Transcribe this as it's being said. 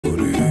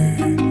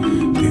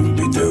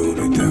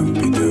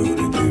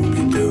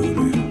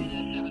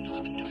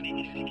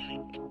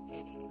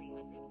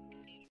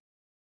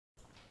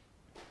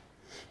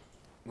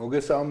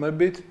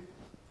მოგესალმებით.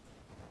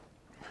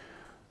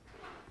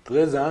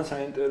 დღეს ძალიან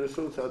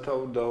საინტერესო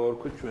სათავე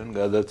დავარქვით ჩვენ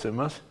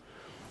გადაცემას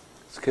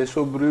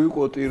სქესობრივი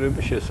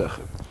კვოტირების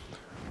შესახებ.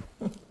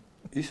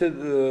 ისე,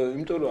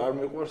 იმიტომ რომ არ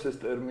მეყვარს ეს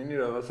ტერმინი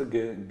რაღაცა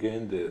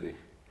გენდერი.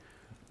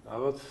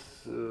 რაღაც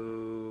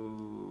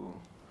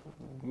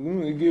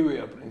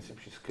იგივეა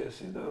პრინციპში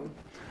სქესი და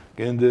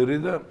გენდერი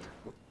და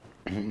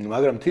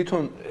მაგრამ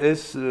თვითონ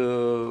ეს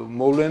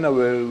მოვლენა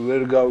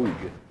ვერ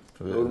გავიგე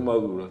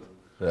ნორმალურად.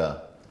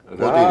 რა.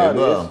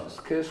 კვოტირება?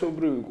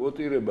 სქესობრივი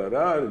კვოტირება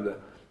რა არის და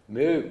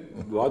მე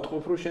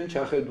ვატყობ რომ შენ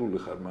ჩახედული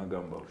ხარ მაგ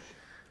ამბავში.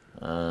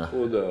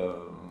 ხო და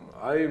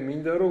აი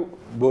მინდა რომ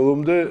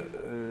ბოლომდე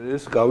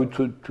ეს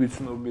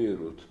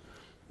გავითვითნობიეროთ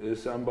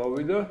ეს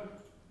ამბავი და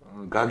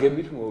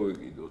გაგებით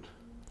მოვეკიდოთ.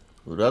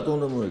 რატომ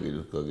უნდა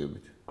მოვეკიდოთ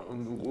გაგებით?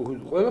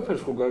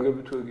 ყველაფერს ხო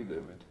გაგებით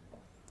ვეკიდებით.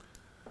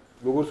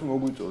 როგორც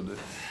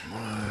მოგვიწოდეს.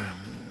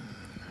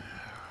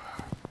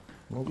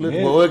 მოკლედ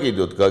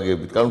მოვეკიდოთ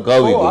გაგებით, ანუ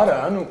გავიგოთ. ხო, არა,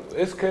 ანუ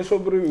ეს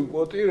სქესობრივი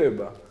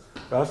კვოტირება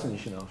რას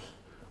ნიშნავს?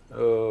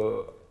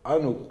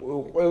 ანუ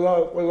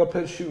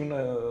ყველაფერში უნდა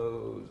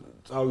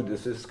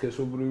წავიდეს ეს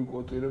სქესობრივი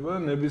კვოტირება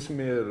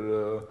ნებისმიერ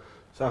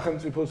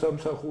სახელმწიფო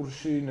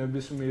სამსახურში,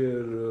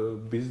 ნებისმიერ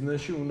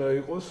ბიზნესში უნდა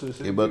იყოს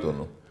ესე. კი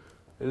ბატონო.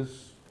 ეს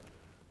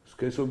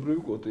სქესობრივი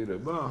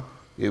კვოტირება?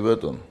 კი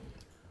ბატონო.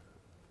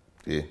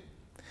 კი.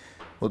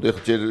 მოდი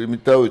ახლა ჯერ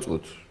იმით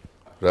დავიწყოთ.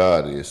 რა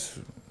არის ეს?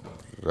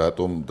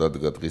 რატომ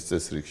დადგა დღის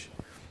წესრიგში?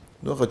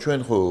 ნუ ახლა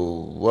ჩვენ ხო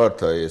ვართ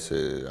აი ესე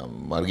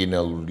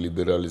მარგინალური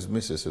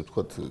ლიბერალიზმის ესე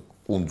ვთქვათ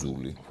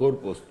კუნძული.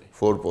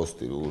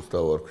 ფორპოსტი როგორც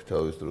დავარქვი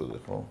თავის დროზე,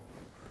 ხო?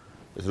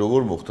 ეს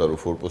როგორ მოხდა რომ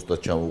ფორპოსტად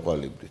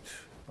ჩამოვყალიბდით?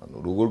 ანუ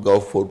როგორ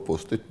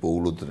გავფორპოსტით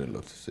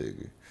ბოულოდნელად, ესე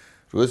იგი.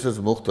 როდესაც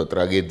მოხდა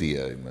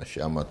ტრაგედია იმაში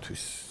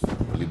ამათვის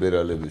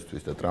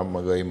ლიბერალებისთვის და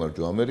ტრამპმა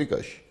გაიმარჯვა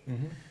ამერიკაში.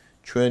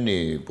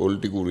 ჩვენი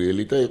პოლიტიკური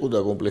ელიტა იყო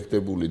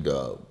დაკომპლექტებული და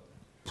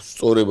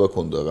სწორება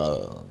ჰქონდა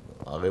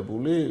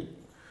აღებული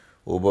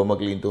ობამა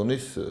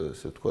კლინტონის,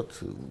 ესე ვთქვათ,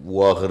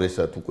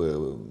 უაღრესად უკვე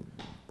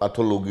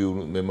პათოლოგიურ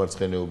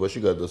მემარცხენეობაში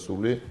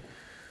გადასული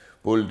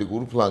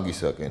პოლიტიკური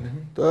ფლანგისაკენ.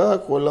 და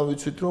ყველამ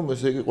ვიცით რომ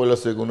ესე იგი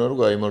ყველას ეგონა რომ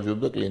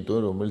გაიმარჯვებდა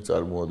კლინტონი, რომელიც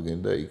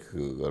წარმოადგენდა იქ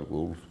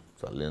გარკვეულ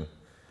ძალიან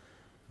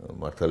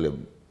მართალია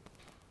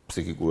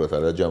ფსიქიკურად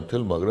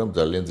არაჯამთელ, მაგრამ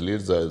ძალიან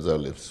ძლიერ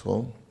ძალებს, ხო?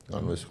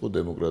 ანუ ეს იყო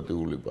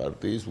დემოკრატიული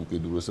პარტიის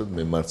უკიდურესად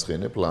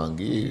მემარცხენე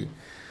ფლანგი,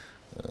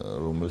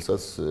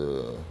 რომელსაც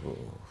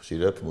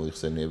ხშირად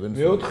მოიხსენიებენ.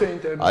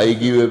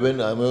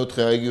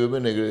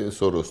 აიგივებენ ეგრე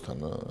სოროსთან.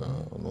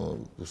 ანუ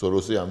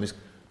სოროსი ამის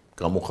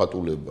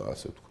გამოხატულებაა,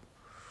 ასე ვთქვათ.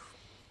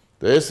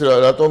 და ეს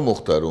რატომ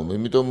მოხდა რომ?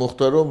 იმიტომ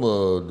მოხდა რომ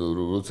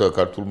როცა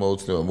ქართულმა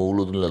ოცნებამ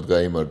მოულოდნელად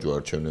გაიმარჯვა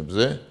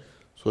არჩევნებზე,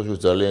 სოციალ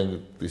ძალიან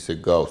ისე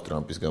გავს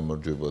ტრამპის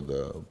გამარჯვება და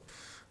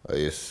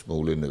აი ეს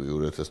მოვლენები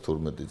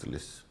 2012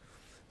 წლის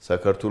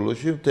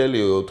საქართველოში მთელი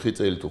 4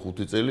 წელი თუ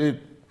 5 წელი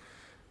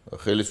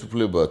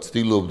ხელისუფლება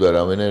ცდილობდა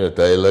რამენერად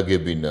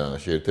დაელაგებინა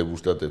შეერთებულ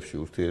შტატებში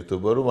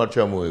ურთიერთობა რომ არ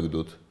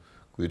ჩამოეგდოთ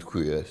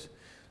გვითქვია ეს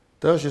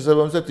და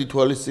შესაბამისად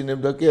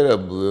ითვალისწინებდა კი არა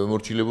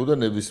ემორჩილებოდა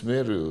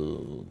ნებისმიერ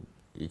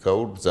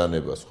იქაურ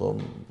ბრძანებას ხო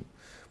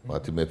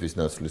მათი მეფის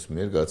ნაცვლის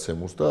მიერ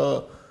გაცემულს და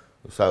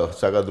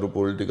საკადრო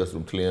პოლიტიკას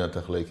რომ მთლიანად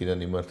ახლა იქიდან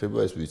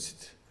იმართება ეს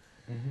ვიცით.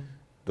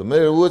 და მე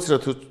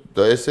უეცრად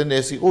და ეს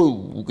იყო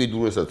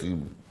უკიდურესად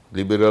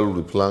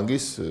ლიბერალური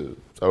ფლანგის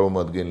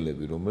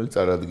წარმომადგენლები, რომელიც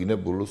წარადგინა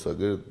ბოლოს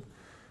აგერ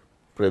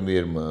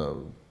პრემიერმა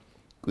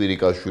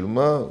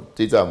კვირიკაშვილმა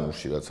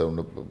წიწამურში, რაც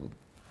უნდა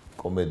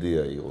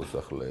კომედია იყოს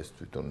ახლა ეს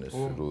თვითონ ეს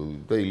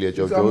და ილია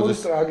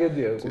ჭავჭავაძის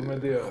ტრაგედია,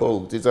 კომედია. ხო,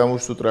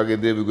 წიწამურში თუ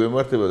ტრაგედიები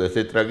გვემართება და ეს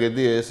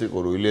ტრაგედია ეს იყო,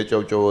 რომ ილია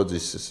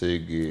ჭავჭავაძის ესე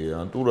იგი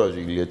ანტურაჟი,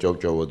 ილია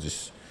ჭავჭავაძის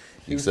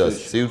იქსაც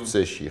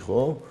სივრცეში,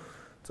 ხო?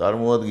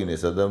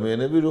 წარმოადგენს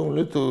ადამიანები,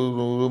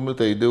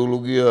 რომელთა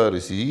იდეოლოგია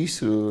არის ის,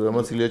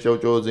 რამაც ილია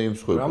ჭავჭავაძე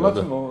იმსხვერპლა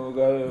და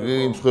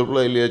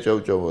იმსხვერპლა ილია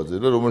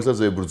ჭავჭავაძე და რომელსაც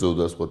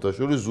ებრძოდა სხვათა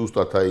შორის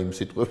ზუსტად აი იმ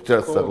სიტყვებით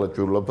რაც ახლა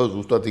ჩვენ ვლაბა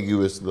ზუსტად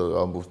იგივეს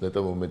ამბობს ნეტა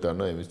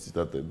მომეტანა იმის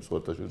ციტატები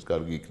სხვათა შორის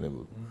კარგი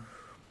იქნებოდა.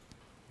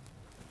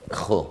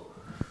 ხო.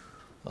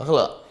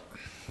 ახლა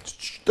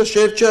და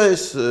შეერჩა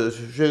ეს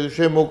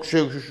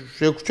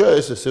შეგვჭა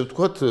ეს ესე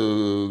ვთქვათ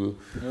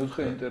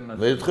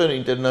მეოთხე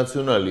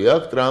ინტერნაციონალი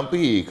აქ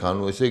ტრამპი იქ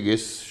ანუ ესე იგი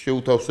ეს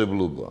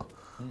შეუთავსებლობა.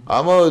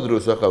 ამავე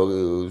დროს ახლა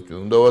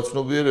უნდა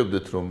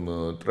ვაცნობიერებდეთ რომ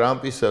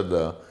ტრამპისა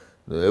და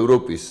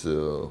ევროპის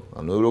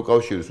ანუ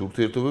ევროკავშირის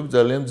ურთიერთობები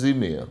ძალიან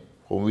მძიმეა.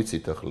 ხომ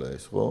ვიცით ახლა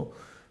ეს ხო?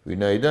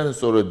 ვინაიდან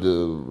სწორედ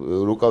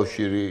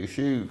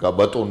ევროკავშირში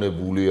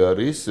გაბატონებული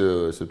არის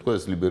ესე ვთქვათ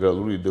ეს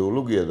ლიბერალური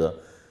იდეოლოგია და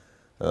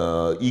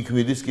იქ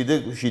მიდის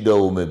კიდე შიდა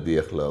ომები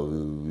ახლა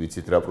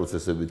ვიცით რა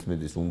პროცესებიც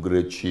მიდის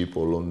უნგრეთში,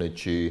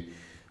 პოლონეთში,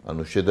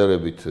 ანუ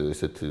შედარებით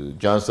ესეთ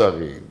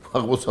ჯანსაღი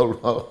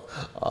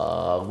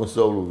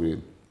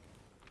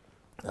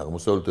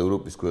აღმოსავლეთ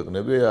ევროპის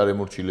ქვეყნები არ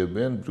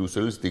ემორჩილებიან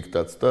ბრიუსელის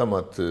დიქტატს და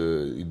მათ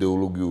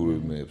იდეოლოგიური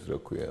მეებს რა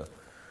ქვია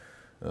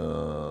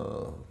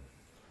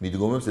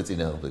მიდგომებს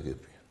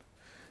ეწინააღმდეგებიან.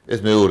 ეს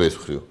მეორე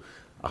მხრივ.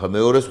 ახლა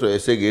მეორეს მხრივ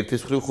ესე იგი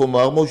ერთის მხრივ ხომ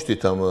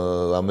აღმოჩნდით ამ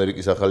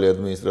ამერიკის ახალი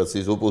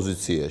ადმინისტრაციის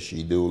ოპოზიციაში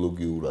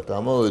იდეოლოგიურად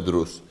ამავე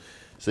დროს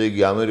ესე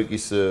იგი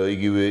ამერიკის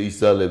იგივე ის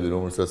ძალები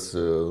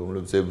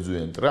რომლებიც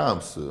ებრძვიან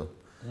ტრამპს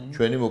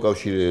ჩვენი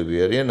მოკავშირეები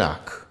არიან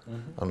აქ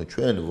ანუ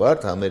ჩვენ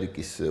ვართ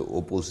ამერიკის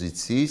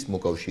ოპოზიციის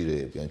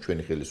მოკავშირეები ან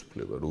ჩვენი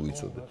ხელისუფლება რო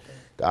ვიცოდეთ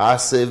და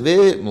ასევე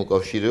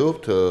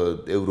მოკავშირეობთ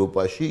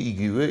ევროპაში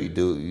იგივე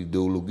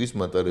იდეოლოგიის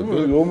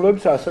მატარებელი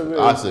რომლებიც ასევე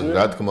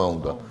რა თქმა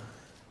უნდა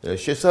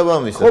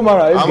შესაბამისად ხო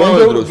მაგრამ ეს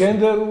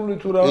გენდერული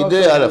თუ რაღაცა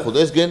იდეა არა ხო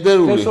ეს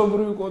გენდერული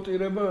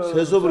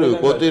სქესობრივი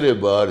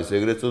კვოტირება არის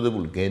ეგრეთ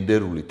წოდებული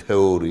გენდერული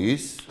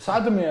თეორიის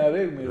სადმე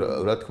არის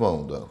რა თქმა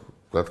უნდა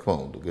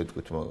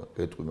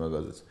გეტყვი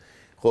მაგაზეც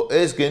ხო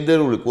ეს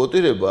გენდერული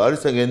კვოტირება არის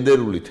და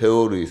გენდერული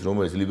თეორიის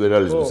რომელიც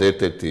ლიბერალიზმის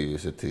ერთ-ერთი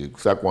ესეთი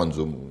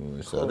საკვანძო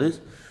ეს არის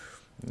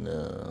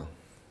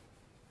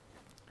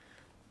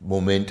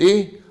მომენტი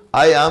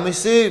აი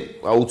ამისი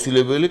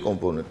აუცილებელი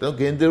კომპონენტი და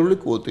გენდერული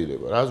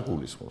კვოტირება რას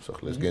გულისხმობს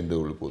ახლა ეს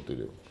გენდერული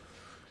კვოტირება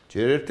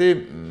ჯერ ერთი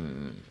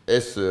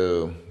ეს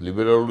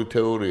ლიბერალური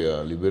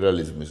თეორია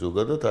ლიბერალიზმის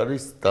ზოგადად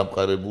არის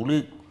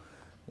დამყარებული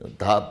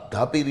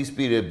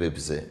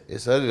დაპირისპირებებზე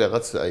ეს არის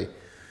რაღაც აი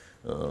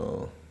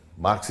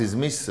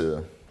მარქსიზმის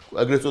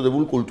ეგრეთ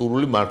წოდებული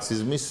კულტურული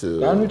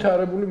მარქსიზმის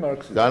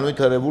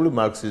განვითარებული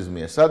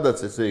მარქსიზმია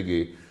სადაც ესე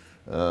იგი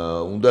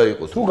უნდა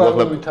იყოს თუ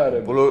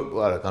განვითარებული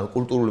არა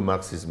კულტურული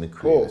მარქსიზმი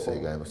ქვია ესე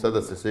იგი აი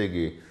სადაც ესე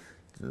იგი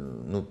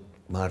ნუ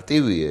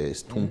მარტივია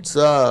ეს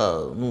თუმცა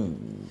ნუ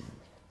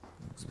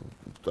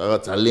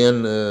რაღაც ძალიან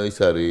ის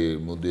არის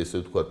მოდი ესე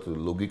ვთქვათ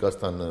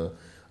ლოგიკასთან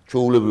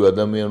ჩვეულებრივ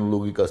ადამიანურ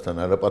ლოგიკასთან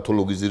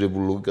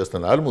არაპათოლოგიზირებულ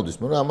ლოგიკასთან არ მოდის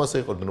მაგრამ ამას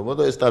ეყრდნობა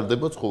და ეს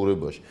ტარდება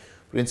ცხოვრებაში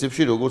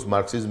პრინციპში როგორც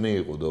მარქსიზმი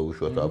იყო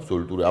დაუშვათ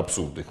აბსოლუტური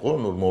აბსურდი ხო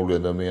ნორმალური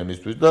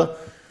ადამიანისთვის და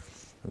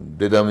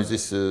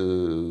დედამიწის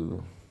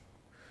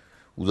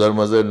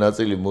უზარმაზარი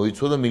ნაწილი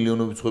მოიცვა და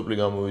მილიონობით ხვეპლი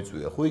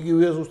გამოიწვია. ხო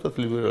იგივეა ზუსტად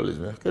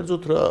ლიბერალიზმი.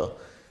 კერძოდ რა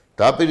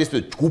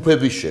დაპირისპირება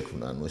ჯგუფების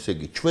შექმნა, ანუ ესე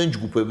იგი ჩვენ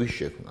ჯგუფების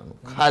შექმნა, ანუ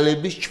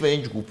ქალების ჩვენ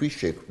ჯგუფის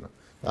შექმნა.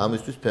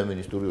 ამისთვის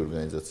ფემინისტური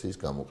ორგანიზაციის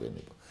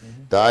გამოყენება.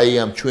 და აი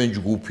ამ ჩვენ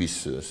ჯგუფის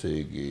ესე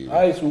იგი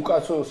აი ეს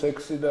უკაცო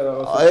სექსი და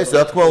რაღაცა აი ეს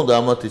რა თქმა უნდა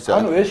ამათიც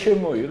ანუ ეს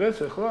შემოიღეს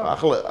ახლა?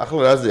 ახლა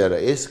რაზე არა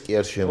ეს კი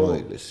არ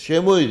შემოიღეს.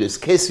 შემოიღეს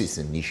სქესის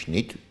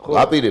ნიშნით,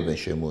 აპირებენ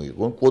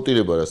შემოიღონ,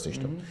 კვოტირება რას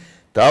ნიშნავს?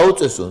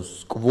 დაუწესონ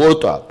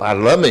კვოტა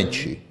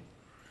პარლამენტში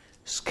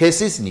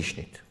სქესის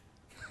ნიშნით.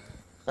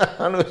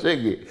 ანუ ესე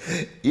იგი,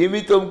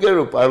 იმიტომ კი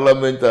რომ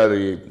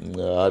პარლამენტარი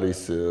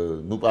არის,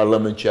 ნუ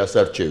პარლამენტში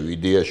ასარჩევი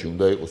იდეაში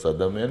უნდა იყოს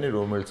ადამიანი,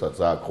 რომელსაც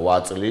აქვს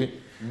ღვაწლი,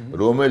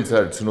 რომელიც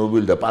არის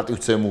ცნობილი და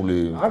პატივცემული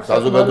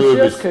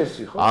საზოგადოების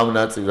ამ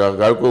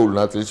გარკვეულ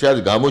ნაწილში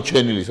არის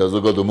გამოჩენილი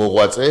საზოგადო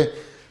მოღვაწე,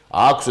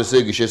 აქვს ესე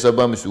იგი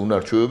შესაბამისი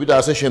უნარჩვევები და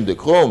ასე შემდეგ,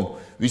 ხომ?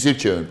 ვის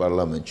ირჩევენ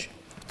პარლამენტში?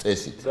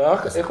 წესით. და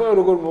ეხლა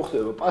როგორ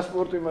მოხდება?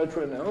 პასპორტი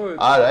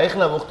მაჩვენეო? არა,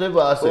 ეხლა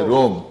მოხდება ასე,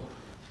 რომ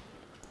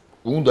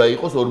უნდა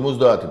იყოს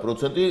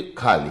 50%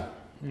 ქალი.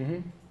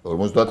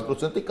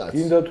 50% კაცი.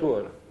 გინდა თუ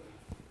არა?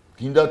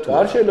 გინდა თუ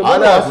არ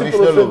შეიძლება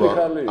 100%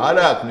 ქალი.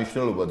 არა აქვს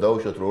მნიშვნელობა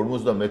დაუშვათ რომ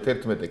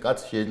 51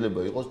 კაცი შეიძლება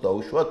იყოს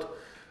დაუშვათ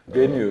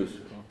გენიოსი.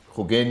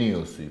 ხო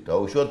გენიოსი,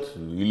 დაუშვათ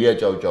ილია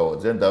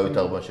ჭავჭავაძე ან დავით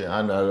აღმაშენებელი.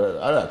 ან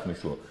არა აქვს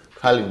მნიშვნელობა.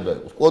 ხალი უნდა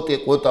იყოს,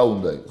 კვოტა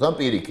უნდა იყოს, ან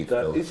პირიქით.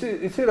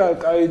 იცი რა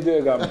კაი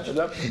იდეა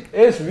გამიჩნდა.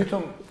 ეს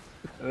ვითომ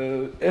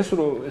ეს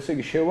რო ესე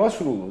იგი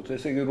შევასრულოთ,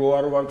 ესე იგი რო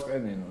არ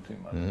ვარწყენინოთ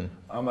იმათ,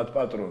 ამათ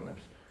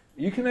პატრონებს.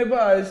 იქნება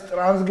ეს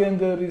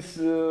ტრანსგენდერის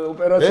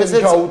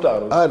ოპერაციები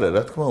ჩაუტაროთ. არა,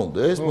 რა თქმა უნდა,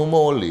 ეს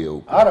მომავალია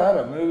უკვე.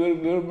 არა, მე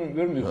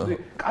ვერ მივხვდი.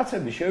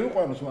 კაცები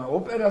შევიყვანოს, მაგრამ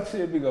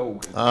ოპერაციები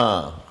გაუქმეთ.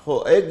 ხო,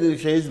 ეგ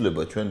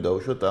შეიძლება ჩვენ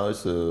დავუშვათ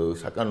ეს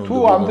საკანონმდებლო. თუ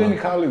ამდენი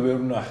ხალი ვერ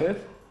ვნახეთ,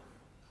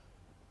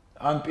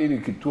 ან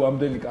პირიქით თუ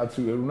ამდენი კაცი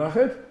ვერ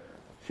ვნახეთ,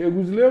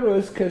 შეგვიძლია რომ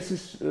ეს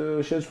სქესის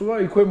შესვლა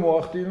იქვე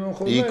მოახდინონ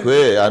ხოლმე.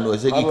 იქვე, ანუ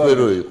ესე იგი იქვე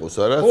რო იყოს,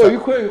 არა? ხო,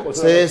 იქვე იყოს.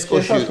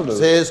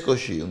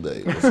 CSK-ში უნდა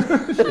იყოს.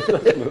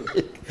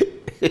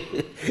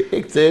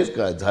 ეგ CSK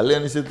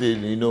ძალიან ისეთი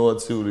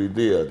ინოვაციური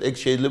იდეაა. ეგ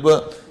შეიძლება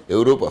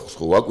ევროპას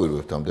ხო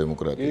ვაკვირვებთ ამ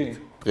დემოკრატიით.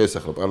 დღეს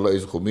ახლა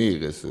ის ხო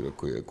მიიღეს, რა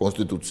ქვია,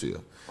 კონსტიტუცია.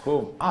 ხო,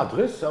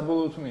 დღეს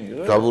საბოლოოდ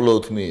მიიღეს.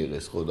 საბოლოოდ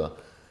მიიღეს, ხო და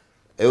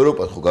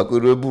ევროპას ხო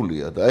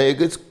გაკვირვებულია და აი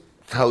ეგეც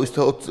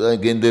თავისთავად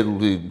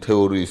გენდერული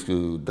თეორიის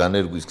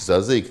დანერგვის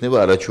გზაზე იქნება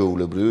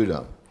არაჩვეულებრივი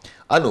რამ.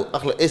 ანუ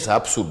ახლა ეს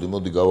აბსურდი,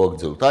 მოდი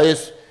გავაგრძელოთ. აი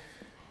ეს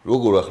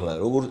როგორ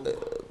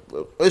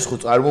ეს ხო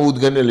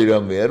წარმოუდგენელი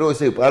რამეა, რომ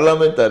ესე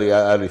პარლამენტარი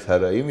არის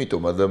არა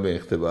იმიტომ ადამიანი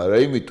ხდება, არა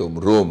იმიტომ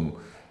რომ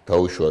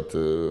დაუშვათ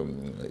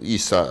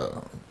ის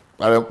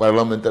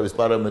პარლამენტარის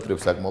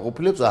პარამეტრებს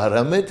აკმაყოფილებს,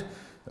 არამედ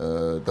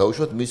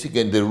დაუშვათ მისი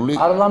გენდერული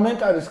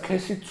პარლამენტარის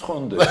სქესით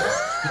ცხონდება.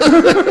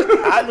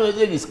 ანუ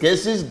ესე იგი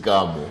სქესის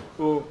გამო.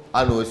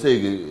 ანუ ესე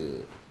იგი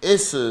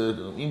ეს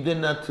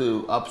იმდენად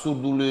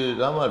აბსურდული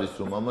რამ არის,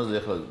 რომ ამაზე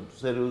ახლა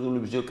სერიოზული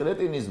ბიჭი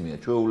კრეტინიზმია,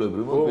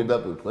 ჩვეულებრივი,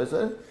 პირდაპირ თქვა ეს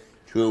არის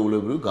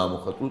ჩვეულებრივი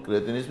გამოხატული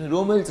კრეტინიზმი,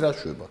 რომელიც რა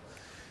შვება.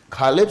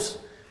 ქალებს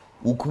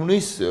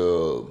უქმნის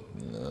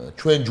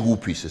ჩვენ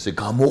ჯგუფის ესე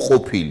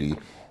გამოყოფილი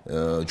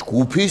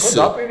ჯგუფის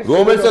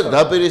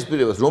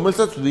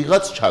რომელსაც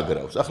ვიღაც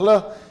ჩაგრავს. ახლა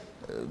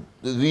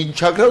ვინ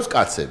ჩაგრავს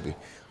კაცები.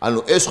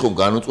 ანუ ეს ხომ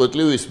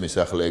განუწყვეტლივ ისმის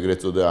ახლა ეგრეთ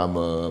წოდა ამ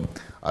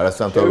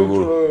არასამთავრობო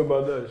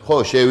ხო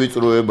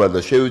შევიწროება და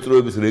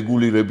შევიწროების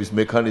რეგულირების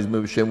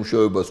მექანიზმების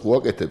შემუშავებას ხო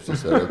აკეთებს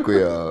ეს რა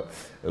ქვია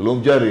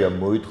ლომჯარია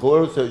მოითხოვა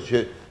რომ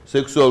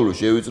სექსუალური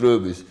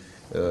შევიწროების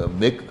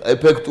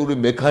ეფექტური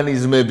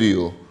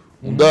მექანიზმებიო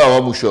უნდა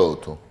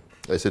ავამუშაოთო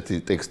ესეთი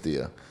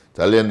ტექსტია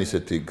ძალიან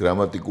ისეთი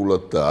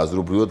გრამატიკულად და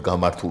აზრობრივად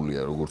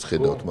გამართულია როგორც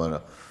ხედავთ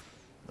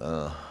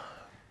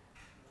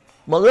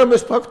მაგრამ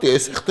ეს ფაქტია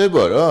ეს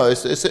ხდება რა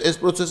ეს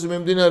პროცესი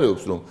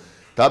მიმდინარეობს რომ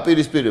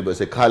დაპირისპირება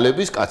ესე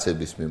ქალების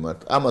კაცების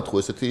მიმართ ამათ ხო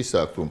ესეთი ის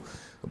აქვს რომ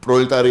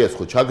პროლეტარიატს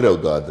ხო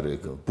ჩაგრავდა ადრე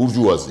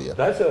ბურჟუაზია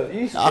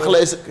ახლა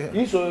ეს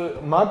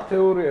მაგ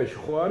თეორიაში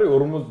ხო არის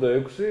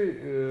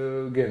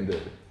 46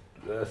 გენდერი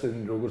ასე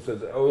როგორც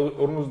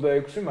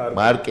 46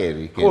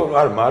 მარკერი ხო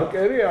არ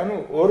მარკერი ანუ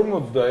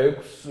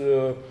 46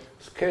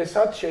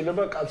 სქესად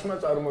შეიძლება კაცმა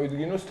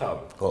წარმოიდგინოს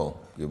თავი ხო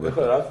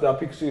ეხლა რაც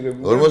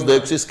დაფიქსირებული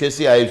 46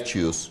 სქესი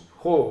აირჩიოს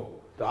ხო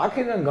და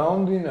აქედან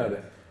გამომდინარე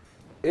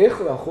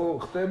ეხლა ხო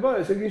ხდება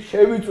ესე იგი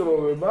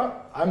შევიწროვება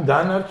ამ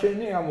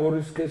დანარჩენი ამ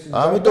ორი სქესის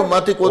ამიტომ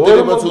მათი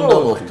კვოტირებაც უნდა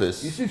მოხდეს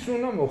ისიც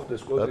უნდა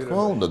მოხდეს კვოტირება რა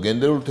თქმა უნდა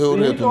გენდერულ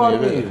თეორიად უნდა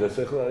მიიღეს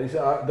ეხლა ის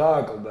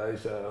დააკლდა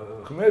ის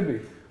ხმები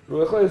რომ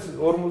ეხლა ეს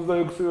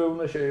 46-ვე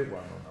უნდა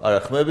შეიყვანონ არა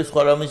ხმები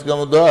სხვა რამის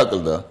გამო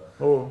დააკლდა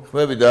ხო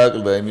ხმები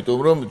დააკლდა იმიტომ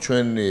რომ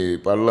ჩვენი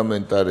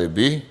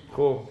პარლამენტარები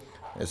ხო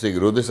ესე იგი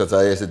როდესაც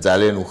აი ესე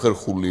ძალიან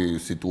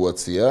უხერხული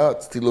სიტუაცია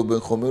ცდილობენ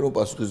ხოლმე რომ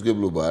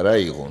პასუხისგებლობა არ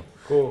აიღონ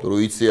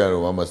რომ იციან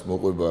რომ ამას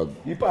მოყვება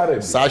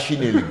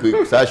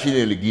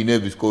საშინელი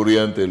გინების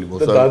კორიანტელი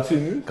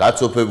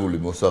გაცოფებული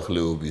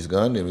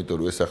მოსახლეობისგან იმიტომ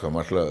რომ ეს ახლა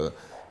მართლა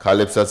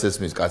ქალებსაც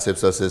ესმის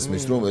კაცებსაც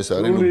ესმის რომ ეს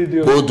არის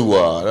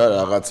ბოდვა რა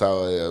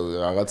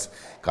რაღაც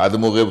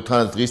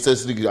გადმოღებთან დღის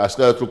წესრიგი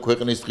ასეთ რომ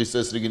ქვეყნის დღის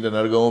წესრიგიდან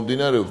არ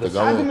გამომდინარეობს და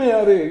სადმე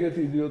არის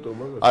ეგეთი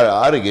იდიოტობა არა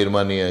არის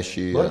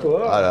გერმანიაში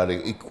არა არის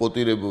იქ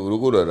კვოტირება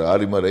როგორ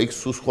არის მაგრამ იქ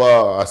სულ სხვა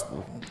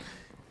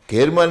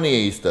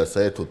გერმანიის და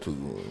საერთოდ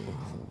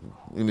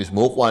იმის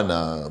მოყვანა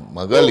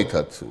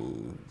მაგალითად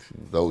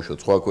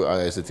დაუშვათ სხვა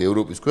ესეთი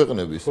ევროპის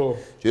ქვეყნების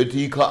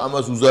ერთი იქ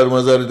ამას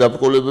უზარმაზარი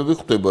დაბრკოლებები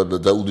ხდება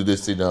და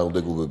უდიდეს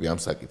წინააღმდეგობები ამ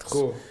საკითხს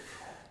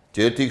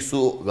ერთი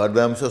სულ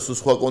გარდა ამისა სულ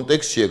სხვა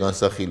კონტექსტშია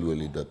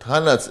განსახილველი და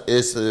თანაც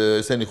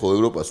ესენი ხო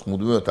ევროპას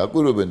მუდმივად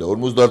აკვირვებენ და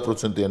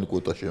 50%-იანი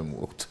კვოტა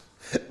შემოაქვთ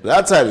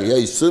რაც არის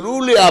აი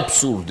სრული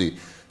აბსურდი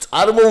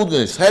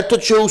წარმოუდგენელი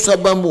საერთოდ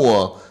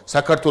შეუსაბამოა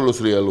საქართველოს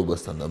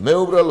რეალობასთან და მე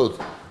უბრალოდ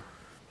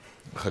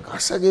ხა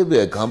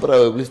გასაგებია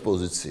გამправებლის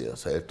პოზიცია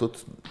საერთოდ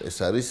ეს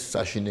არის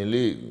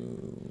საშინელი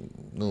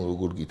ნუ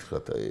როგორ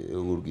გითხრათ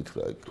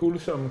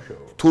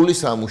თული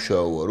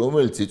სამუშაოა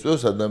რომელიც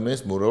იწვევს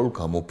ადამიანს მორალურ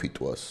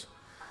გამოფიტვას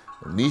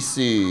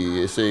მისი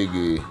ესე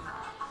იგი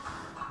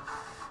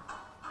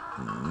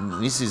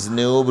მისი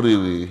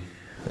ზნეობრივი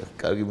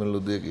კარგი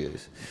მელოდია კი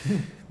არის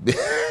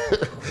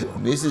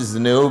მისი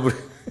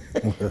ზნეობრივი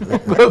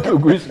ბატონო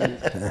გვისმის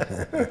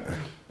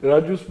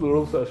რაჯოს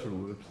პროლს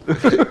ასრულებს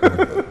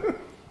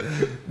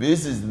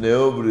მისის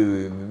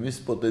ნეობრივი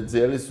მის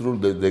პოტენციალის სრულ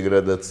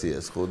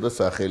დეგრადაციას ხო და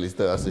სახელის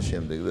და ასე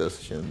შემდეგ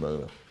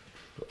მაგრამ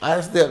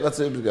ეს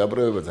რაღაცების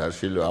გაბრევებაც არ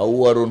შეიძლება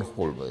აუარონ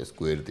ხოლმე ეს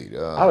გვერდი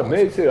რა არა მე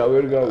იცი რა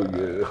ვერ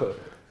გავიგე ხა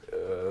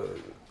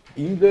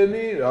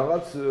იმდენი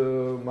რაღაც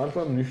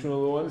მართლა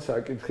მნიშვნელოვანი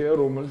საკითხია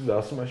რომელიც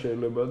დასმა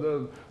შეიძლება და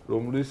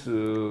რომლის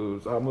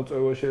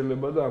წამოწევა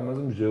შეიძლება და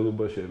ამაზე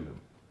მსჯელობა შეიძლება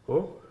ხო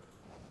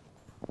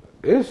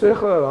ეს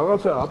ეხლა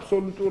რაღაცა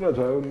აბსოლუტურად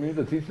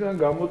მინდა თვითონ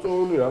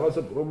გამოწვეული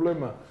რაღაცა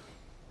პრობლემა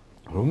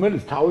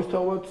რომელიც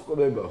თავისთავად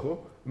წყდება ხო?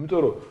 იმიტომ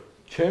რომ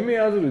ჩემი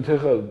აზრით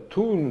ეხლა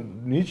თუ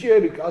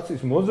ნიჭიერი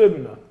კაცის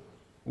მოძებნა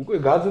უკვე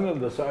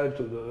გაძნელდა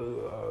საერთოდ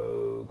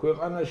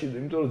ქვეყანაში,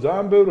 იმიტომ რომ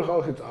ძალიან ბევრი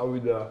ხალხი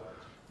წავიდა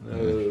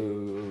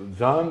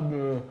ძალიან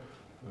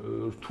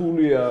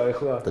რთულია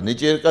ეხლა და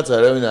ნიჭიერი კაც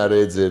არავინ არ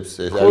ეძებს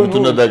ეს არ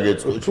უნდა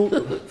დაგეწყვეტ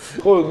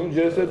ხო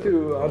ესეთი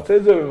არც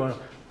ეძებენ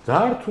მაგრამ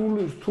ძალიან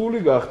რთული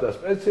გახდა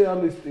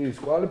სპეციალისტის,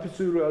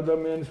 კვალიფიციური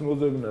ადამიანის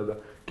მოძებნა და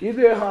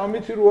კიდე ახლა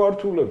ამითი რო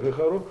ართულებ,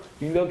 ეხლა რომ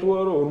კიდე თუ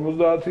არა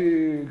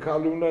 50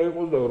 ქალი უნდა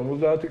იყოს და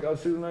 50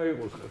 კაცი უნდა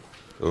იყოს ხა.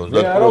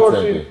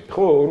 50%.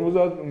 ხო,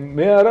 50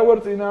 მე არა ვარ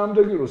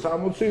წინააღმდეგი რომ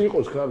 60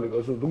 იყოს ქალი,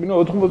 კაცო, თუ გინდა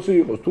 80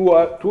 იყოს,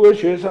 თუ ეს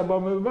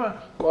შეესაბამება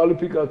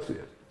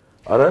კვალიფიკაციას.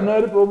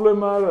 არანაირი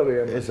პრობლემა არ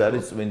არის. ეს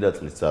არის წმინდა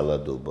წყლის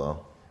ძალადობა.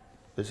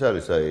 ეს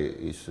არის აი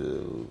ის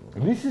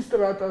მისი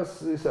სტრატას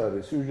ის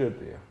არის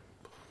სიუჟეტია.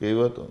 კი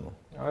ბატონო.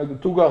 აი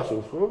თუ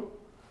გახსოვს ხო?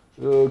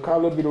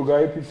 ქალები რო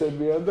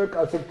გაიფიცებიან და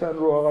კაცებთან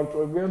რო აღარ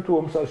წვევიან თუ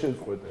ომსა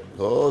შეწყვეტენ.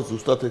 ხო,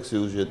 ზუსტად ეგ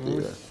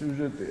სიუჟეტია.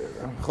 სიუჟეტია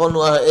რა. ხო, ნუ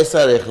ეს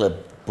არის ახლა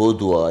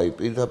ბოდვა, აი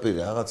პირდაპირ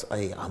რაღაც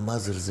აი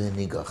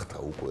ამაზრზენი გახდა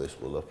უკვე ეს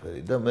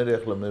ყველაფერი და მე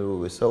ახლა მე რო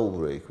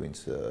ვესაუბრე იქ ვინც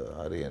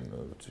არიან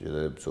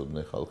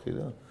შეიძლება ხალხი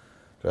და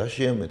რა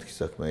შეამეთქი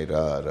საქმე,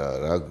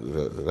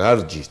 რა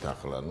რჯიშთ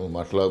ახლა, ნუ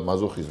მართლა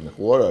მაზოხიზმი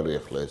ხო არ არის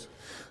ახლა ეს.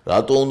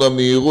 რატო უნდა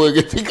მიიღო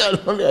ეგეთი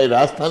კანონი? აი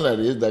რასთან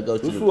არის ეს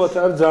დაკავშირებული? უსუალოდ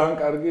არ ძალიან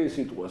კარგი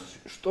სიტყვა.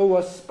 Что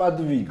вас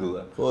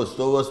сподвигло? ხო,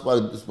 что вас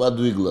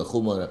сподвигло, ხო,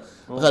 მაგრამ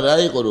ახლა რა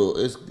იყო რომ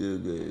ეს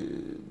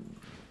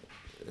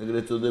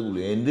ეგრეთ წოდებული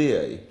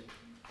NDI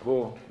ხო,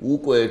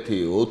 უკვე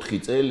 4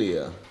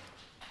 წელია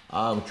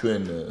ამ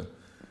ჩვენ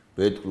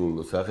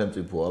ბედკრულ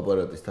სახელმწიფო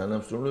აპარატის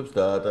თანამშრომლებს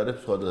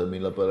დაატარებს სხვადასხვა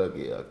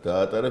მილაპარაკია აქ,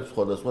 დაატარებს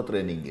სხვადასხვა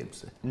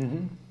ტრენინგებზე.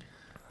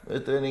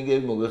 ეს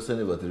ტრენინგები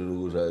მოგეხსენებათ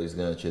როგორ ის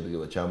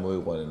განაჩედგება,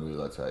 ჩამოიყვანენ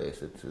ვიღაცა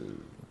ესეთ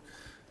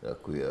რა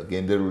ქვია,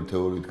 გენდერული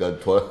თეორიით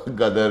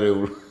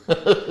გადარეულ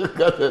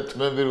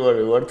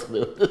გადათმევარი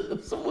ვარცხნევ.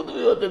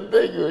 სამუდმივად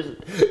ემდეგი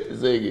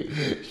ესე იგი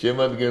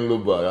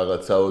შემადგენლობა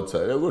რაღაც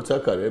საოცარი, როგორც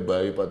აქ არის,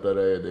 ბაი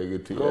პატარაა და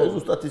ეგეთი. ეს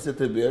ზუსტად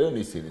ისეთები არიან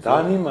ისინი.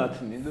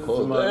 დანიმათნი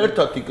და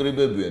ერთად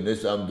იკრიბებიან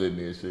ეს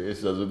ამდენი ეს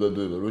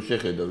საზოგადოება, რო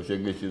შეხედა, რო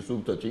შეგეში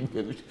სულთა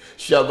ჩინკები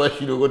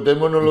შაბაში როგორ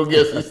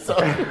დემონოლოგიას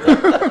ისწავლენ.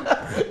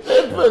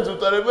 ერთმანეთს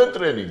უტარებენ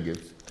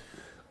ტრენინგებს.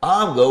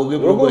 ამ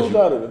გაუგებრობაში როგორ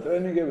უტარებენ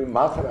ტრენინგები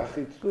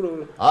მათრახით თუ რა?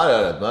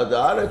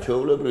 არა,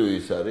 ჩვეულებრივი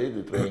ის არის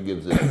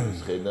ტრენინგებზე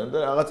შეხედან და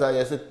რაღაც აი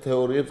ასეთ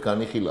თეორიებს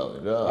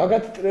განიხილავენ რა.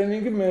 მაგათ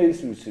ტრენინგი მე ის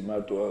ვიცი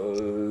მარტო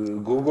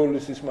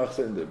გოგოლის ის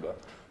მახსენდება.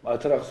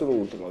 მათრახს რო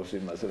უტყავს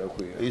იმას რა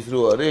ქვია. ის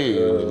რო არის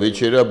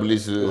ვეჩერა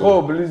ბლის ხო,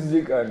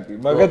 ბლიზიკანკი.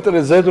 მაგათ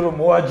ზედ რო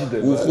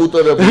მოაჯდება.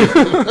 უხუტარა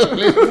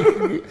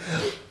ბლიზიკანკი.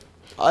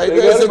 აი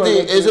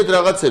ესეთ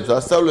რაღაცებს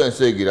ასწავლიან,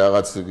 ესე იგი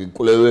რაღაც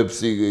კვლევებს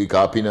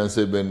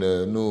აფინანსებენ,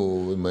 ნუ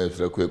იმას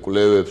რა ქვია,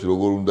 კვლევებს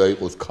როგორ უნდა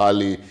იყოს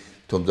ქალი,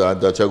 თუმცა ძალიან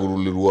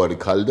დაჩაგრული რო არის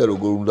ქალი და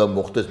როგორ უნდა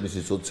მოხდეს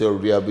მისი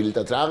სოციალური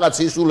რეაბილიტაცია, რაღაც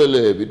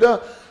ისულელეები და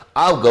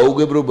ამ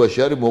გაუგებრობაში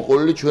არის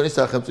მოყოლილი ჩვენი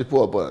სახელმწიფო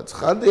აპარატი.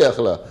 ხანდი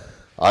ახლა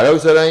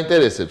არავის არ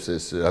აინტერესებს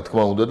ეს, რა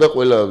თქმა უნდა და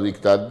ყველა იქ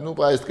ნუ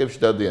პაესტკებში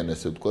დადიან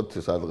ესე ვთქვათ,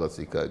 სადღაც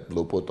იქ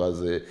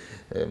ლოპოტაზე,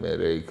 მე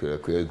იქ რა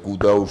ქვია,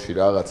 გუდაურში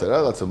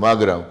რაღაცა,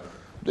 მაგრამ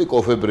და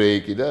კოფე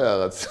ბრეიკი და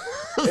რაღაც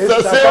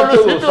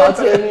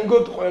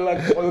სატრენინგოდ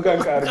ყველგან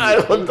კარგი.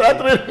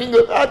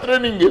 აი,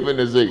 ტრენინგებენ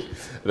ესე იგი.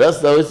 რას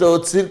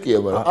დავესწავლოთ ცირკია,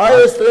 მაგრამ აი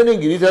ეს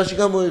ტრენინგი რით რაში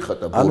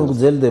გამოიხატა? ანუ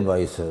გძელდება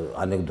ის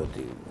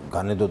ანეკდოტი,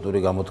 განედოტური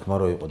გამოთქმა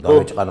რო იყო,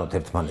 დავეჭყანოთ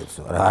ერთმანეთს,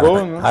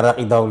 რა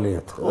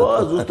აყიდავლიათ. ხო,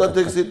 ზუსტად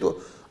ეგ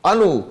სიტუაცია.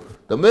 ანუ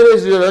და მე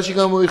ეს რაში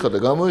გამოიხატა?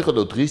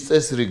 გამოიხატა დღის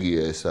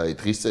წესრიგია ეს, აი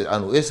დღის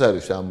ანუ ეს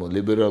არის ამ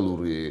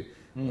ლიბერალური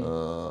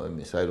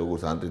იმის აი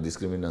როგორც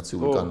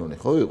ანტიდისკრიმინაციული კანონი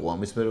ხო იყო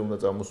ამის მერე უნდა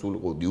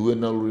წამოსულიყო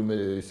იუვენალური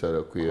ისა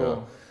რა ქვია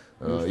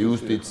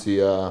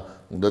იუსტიცია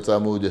უნდა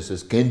წამოვიდეს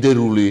ეს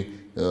გენდერული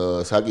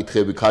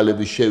საკითხები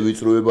ქალების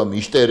შევიწროება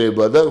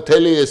მიშტერება და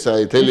მთელი ეს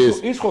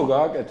ის ხო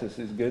გააკეთეს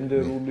ის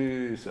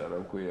გენდერული ისა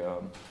რა ქვია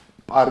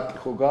პარკი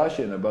ხო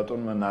გააშენა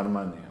ბატონმა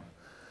ნარმანიამ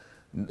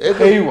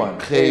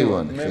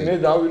ხეივანი მე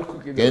დავირქვი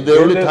კიდე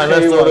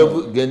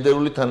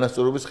გენდერული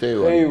თანასწორობის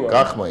ხეივანი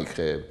გახმა იქ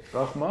ხეები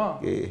გახმა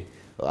კი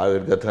არ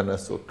ვერ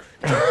გათანასწორ.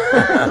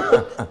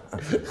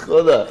 ხო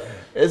და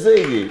ესე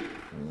იგი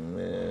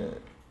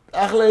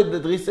ახლა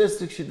დღის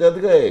წესრიგში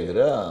დადგა ეგ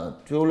რა.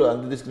 ჩვეულებრივ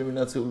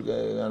ანტიდისკრიმინაციული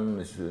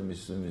კანონის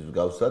მის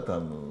გავსად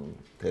ამ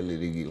მთელი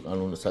რიგი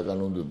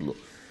საკანონმდებლო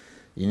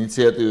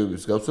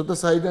ინიციატივების გავსად და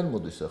საიდან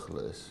მოდის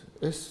ახლა ეს?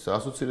 ეს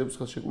ასოცირების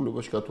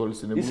ხელშეკრულებაში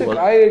გათვალისწინებული ისე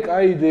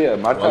კაი იდეა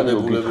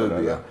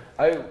მართლმადიდებლებია.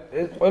 აი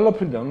ეს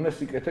ყველაფრიდან უნდა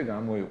სიკეთე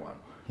გამოიყვანო.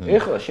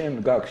 ეხლა შენ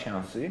გაქვს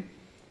შანსი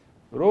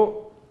რომ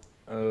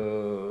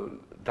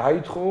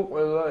დაითხო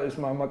ყველა ეს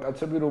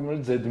მამაკაცები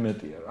რომელიც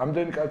ზედმეტია.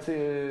 Ამდენი კაცი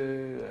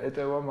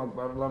ეტევა მაგ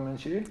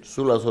პარლამენტში?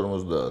 სულ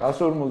 150.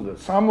 150.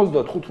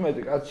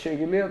 75 კაცი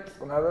შეგიძლია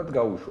წნარად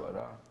გაუშვა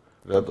რა.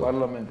 რატო?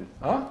 პარლამენტით.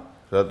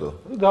 რატო?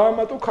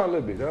 დაამატო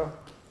ქალები რა.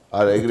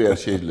 არა, ეგრე არ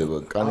შეიძლება.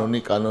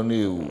 კანონი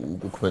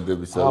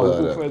უკუქმედებისა და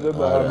არა.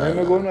 უკუქმედება არა. მე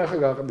მეგონა ახლა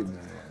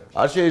გაყიდნენ.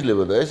 არ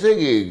შეიძლება და ესე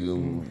იგი,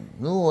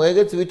 ნუ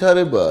ეგეც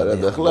ვითარებაა რა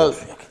და ახლა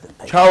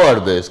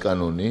ჩავარდა ეს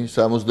კანონი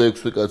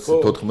 66 კაცი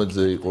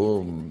 14-ზე იყო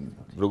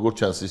როგორც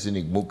ჩანს ისინი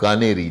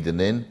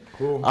განერიდნენ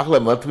ახლა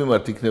მათ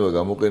მიმართ იქნება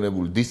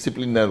გამოყენებული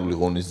დისციპლინარული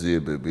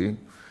ღონისძიებები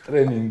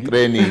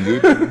ტრენინგი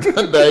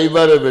და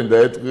დაიბარებენ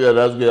და ეთქვია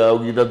რასგე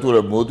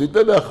აგიტატურა მოდით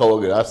და ნახავ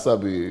აგერ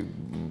ასაბი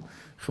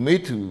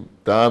ხმით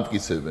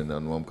დაამტკიცებენ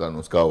ანუ ამ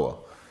კანონს გავა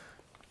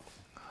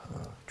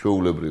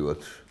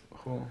ჩვეულებრივად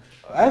ხო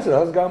ეს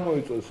რას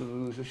გამოიწვევს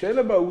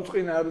შეიძლება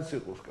უწყინა არის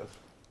იყოს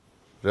კაცი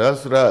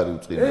რას რა არის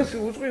უწყინა? ეს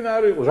უწყინა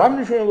არ იყო. რა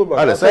მნიშვნელობა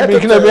აქვს? არა,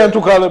 იქნებიან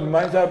თუ ქალები,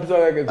 მაინც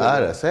აფიცარ აკეთებს.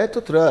 არა,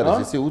 საერთოდ რა არის?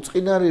 ეს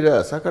უწყინა არის რა?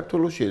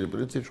 საქართველოში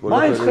პრინციპში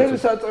ყველაფერი. მაინც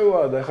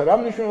ხელისაწევაა და ეხლა რა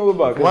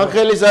მნიშვნელობა აქვს? მან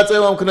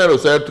ხელისაწევა მქნა რომ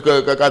საერთოდ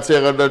კაცი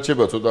აღარ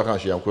დარჩება ცოტა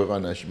ხანში ამ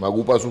ქვეყანაში. მაგ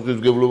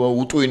უპასუხისმგებლობამ,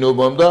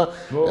 უტვინობამ და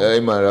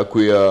იმან რა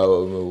ქვია,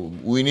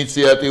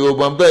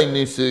 უინიციატივობამ და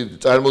იმის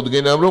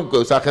წარმოდგენამ რომ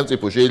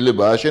სახელმწიფო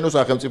შეიძლება ააშენოს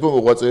სახელმწიფო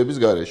მოღვაწეების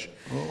გარეშე.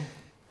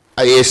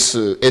 აი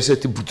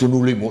ესეთი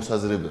ბრძნული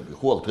მოსაზრებები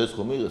ხო აქ დღეს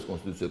ხომ იღეს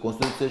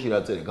კონსტიტუციაში რა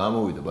წერია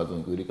გამოვიდა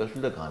ბატონ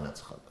კვირიკაშვილი და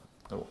განაცხადა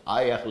ანუ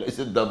აი ახლა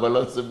ესეთ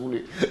დაბალანსებული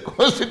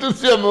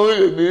კონსტიტუცია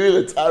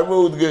მივიღე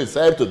წარმოუდგენს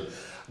საერთოდ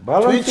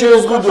თვით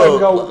შეზღუდვა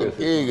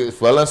კი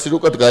ბალანსი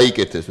როკად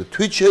გაიკეთეს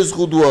თვით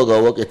შეზღუდვა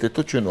გავაკეთეთ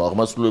თუ ჩვენო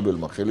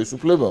აღმასრულებელმა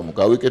ხელისუფლებამ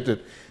გავიკეთეთ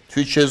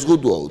თვით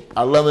შეზღუდვა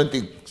პარლამენტი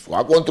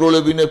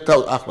აკონტროლებინებთ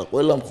ახლა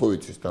ყველა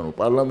მხოლიცის თან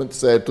პარლამენტი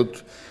საერთოდ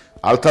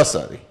ალთას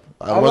არის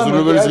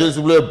აღმასრულებელის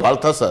ხელისუფლება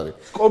ბალთას არის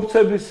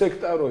სკოპცების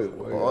სექტორო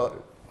იყო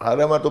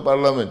არა მარტო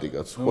პარლამენტი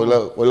კაც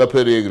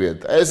ყველაფერი ეგრეა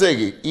ესე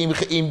იგი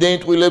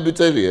იმდენი ტყილები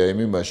წერია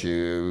იმაში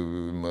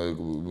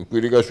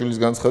კვირიკაშვილის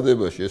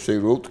განცხადებაში ესე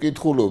რო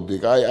ვკითხულობდი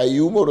აი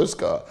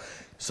იუმორესკა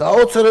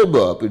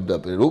საოცრებაა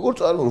პირდაპირ როგორ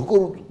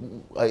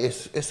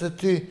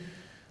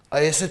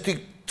ესეთი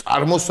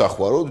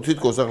წარმოსახვა რომ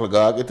თითქოს ახლა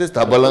გააკეთეს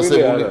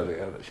დაბალანსებული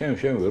არა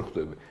შენ ვერ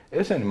ხვდები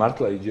ესენი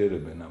მართლა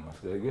იჯერებენ ამას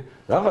გაიგე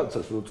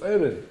რაღაცას რო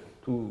წერენ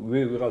თუ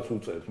ვიღაც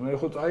უწერს მე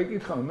ხო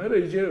წაიკითხავ მე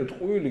იჯერებ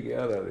ტყუილი კი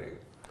არ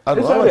არის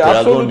ანუ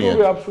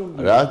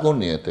რა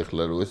გონიათ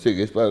ახლა რომ ესე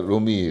იგი ეს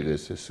რომ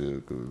მიიღეს ეს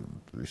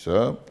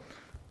ისა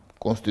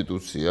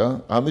კონსტიტუცია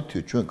ამით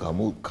ჩვენ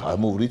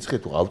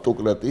გამოვრიცხეთ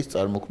ავტოკრატიის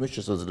წარმოქმნის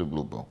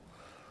შესაძლებლობა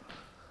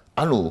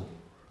ანუ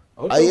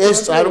აი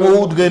ეს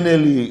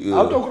წარმოუდგენელი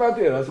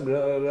ავტოკრატია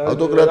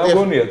რა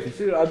გონიათ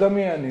იცი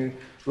ადამიანი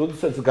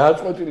როდესაც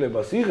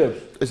გააწყვეტილებას იღებს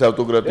ეს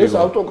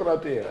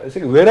ავტოკრატია ესე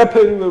იგი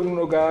ვერაფერი ვერ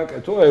უნდა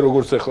გააკეთო აი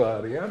როგორც ახლა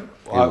არიან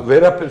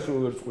ვერაფერს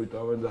ვერ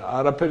წყვიტავენ და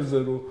არაფერზე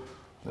რო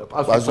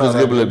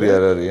პასუხისმგებლები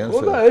არ არიან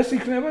ხო და ეს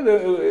იქნება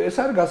ეს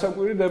არის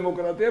გასაკვირი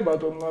დემოკრატია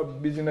ბატონმა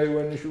ბიზნა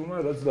ივანიშვილმა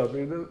რაც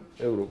დაპირდა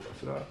ევროპას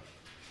რა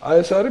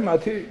აი ეს არის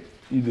მათი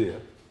იდეა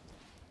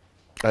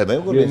აი მე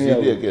მგონი ეს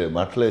იდეა კი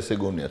მართლა ესე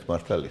გონიათ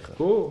მართალი ხარ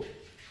ხო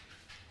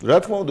რა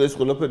თქმა უნდა ეს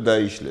ყველაფერი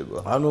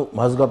დაიშლება ანუ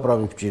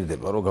მასგაправი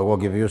გჭირდება რომ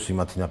გაგვაგებიოს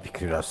იმათი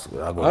ნაფიქრი რა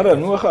გონია არა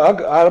ნუ ახლა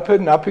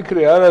არაფერი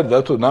ნაფიქრი არ არის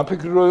დათო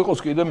ნაფიქრი რო იყოს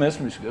კიდე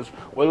მესმის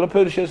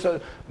ყველაფერი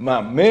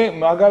მე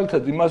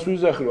მაგალითად იმას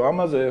ვიზახი რომ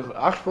ამაზე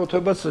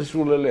აღშფოთებაც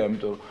სისულელეა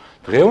იმიტომ რომ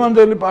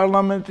დღევანდელი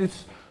პარლამენტის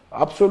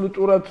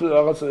აბსოლუტურად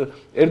რაღაც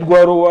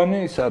ერთგვაროვანი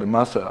ის არის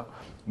მასა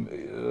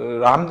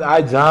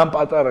აი ძალიან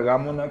პატარა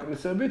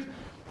გამონაკრისებით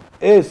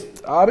ეს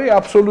არის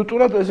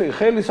აბსოლუტურად ესე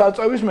ხელის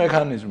აწევის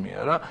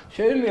მექანიზმია რა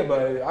შეიძლება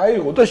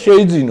აიღო და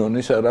შეიძინონ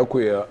ისა რა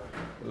ქვია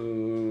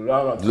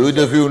რაღაც ლუი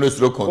დე ფიუნეს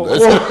რო ქონდა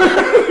ეს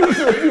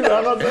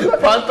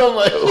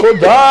ფანტომა ხო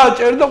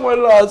დააჭერდა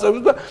ყველა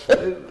აწევს და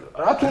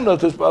რა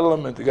თუნდაც ეს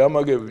პარლამენტი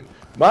გამაგებინ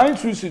მაინც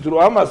ვიცით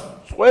რომ ამას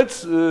წვეთს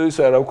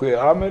ისა რა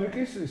ქვია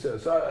ამერიკის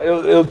ისა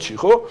ელჩი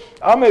ხო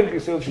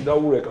ამერიკის ელჩი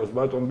დაურეკავს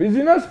ბატონ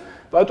ბიზინას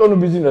ბატონო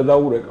ბიზინა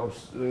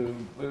დაურეკავს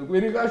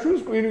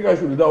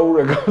კვირიკაშვილი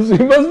დაურეკავს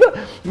იმას და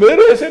მე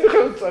ესენი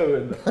ხელს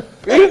წევენ და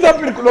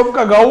პირდაპირ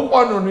კნოპკა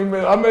გაუყანონ იმ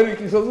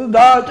ამერიკისაც და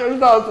დააჭერს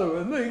და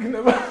აწევენ და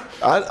იქნება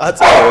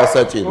აწევა რა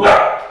საჭიროა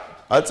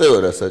აწევა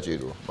რა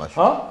საჭიროა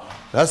მაშინ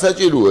რა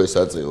საჭიროა ეს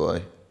აწევა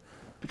აი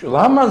ბიჭო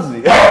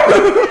ლამაზია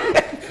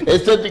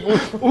ესთეტიკურ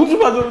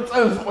უძმადო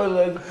წევს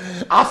ყველა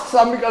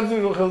 103 კაცი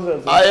რო ხელზე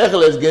აწევს აი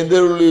ახლა ეს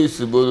გენდერული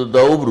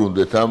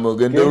დაუბრუნდეთ ამ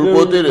გენდერულ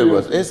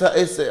კვოტირებას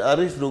ეს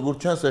არის როგორც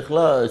ჩანს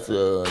ახლა ეს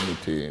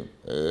ამითი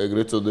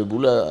ეგრეთ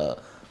წოდებული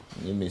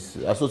იმის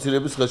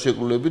ასოცირების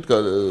ხელშეკრულებით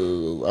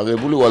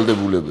აღებული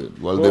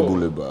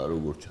ვალდებულებაა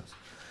როგორც ჩანს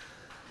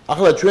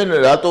ახლა ჩვენ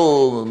რატო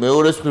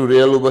მეორეს მხრივ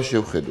რეალობას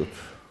შევხედოთ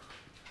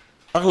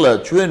ახლა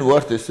ჩვენ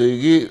ვართ ესე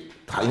იგი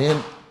ძალიან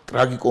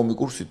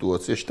ტრაგიკომიკურ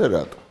სიტუაციაში და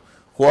რატო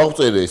ხო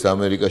აღწერე ეს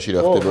ამერიკაში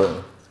რა ხდება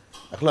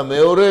ახლა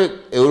მეორე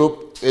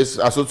ეს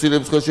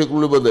ასოცირების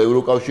ხელშეკრულება და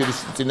ევროკავშირის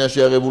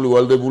წინაშე აღებული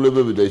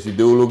ვალდებულებები და ეს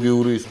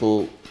იდეოლოგიური ის ხო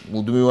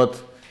მუდმივად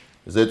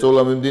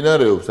ზეწოლა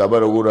მიმდინარეობს აბა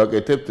როგორ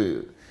აკეთებთ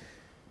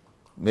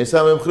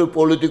მესამე მხრივ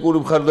პოლიტიკური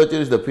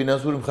მხარდაჭერის და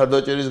ფინანსური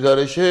მხარდაჭერის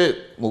გარეშე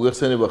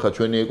მოგეხსენება ხა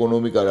ჩვენი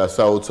ეკონომიკა რა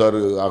საოცარ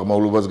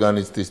აღმავლობას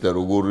განიცდის და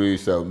როგორი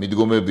ისა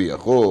მიდგომებია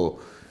ხო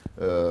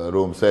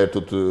რომ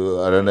საერთოდ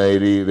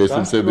არანაირი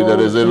რესურსები და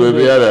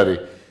რეზერვები არ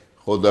არის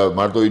ხო და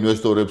მარტო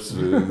ინვესტორებს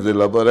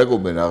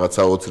ზელაპარაკობენ რაღაც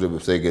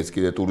საოცრებებს ეგეც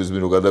კიდე ტურიზმი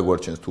რო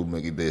გადაგვარჩენს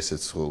თურმე კიდე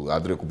ესეც ხო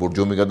ადრე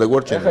ბორჯომი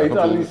გადაგვარჩენა ახლა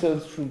იტალიის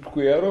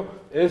თქვია რომ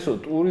ესო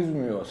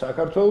ტურიზმიო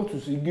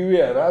საქართველოსთვის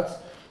იგივეა რაც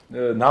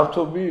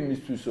ნავთობი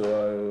იმისთვის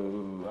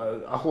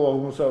ახლო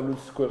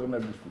აღმოსავლეთის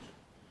ქვეყნებისთვის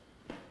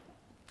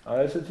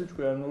აი ესეთი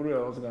ჭკვიანური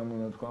რაღაც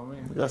გამონათქვამი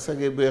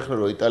გასაგები ახლა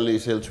რომ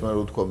იტალიის ელჩმა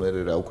რო თქვა მე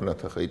რა უქნათ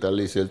ახლა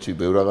იტალიის ელჩი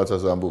ბევრ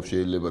რაღაცას ამბობს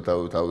შეიძლება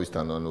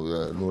თავისთან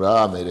ნუ რა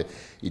მე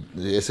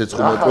ესეც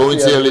ხომ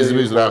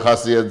პროვინციალიზმის რა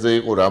ხასიათზე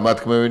იყო რა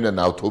მათქმევინა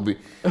ნავთობი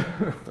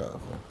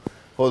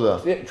ხო და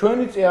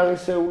ჩვენი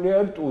წიაღისეული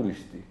არის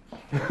ტურისტი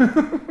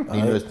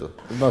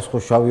ინვესტორი მას ხო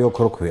შავი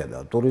ოქრო ქვია და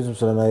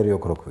ტურიზმს რანაირი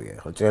ოქრო ქვია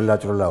ხო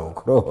ჭრელაჭრელა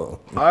ოქრო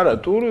არა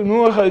ნუ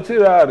ახლა იცი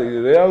რა არის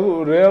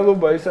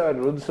რეალობა ის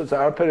არის როდესაც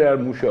არაფერი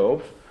არ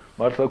მუშაობს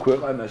მართლა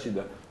ქვეყანაში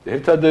და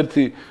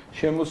ერთადერთი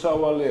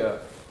შემოსავალეა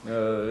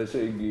ესე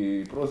იგი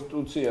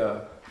პროსტიტუცია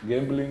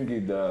გემბლინგი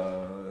და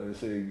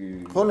ესე იგი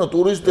ხონო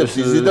ტურისტებს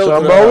იზიდავთ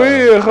სამბავი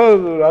ახლა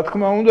რა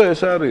თქმა უნდა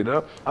ეს არის რა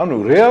ანუ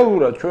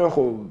რეალურად ჩვენ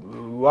ხო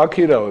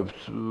ვაქირავებთ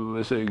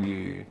ესე იგი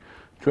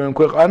ჩვენ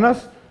ქვეყანას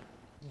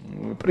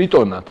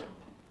პრიტონად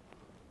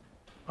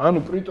ანუ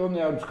პრიტონი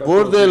არის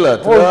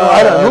ბორდელად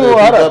არა ნუ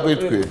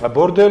არა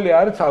ბორდელი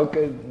არის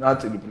ცალკე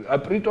ნაწილი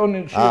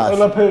პრიტონში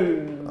ყველაფერი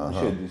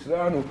შედის რა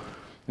ანუ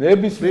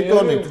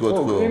პრიტონი თქო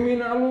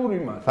კრიმინალური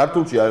მას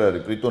ქართულში არ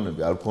არის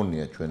პრიტონები არ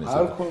ქონია ჩვენ ეს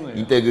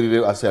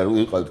ინტეგრირებული ასე არ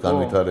ვიყავით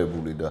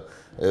განვითარებული და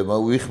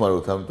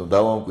ვიხმაროთ ამიტომ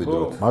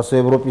დავამკვიდროთ მასე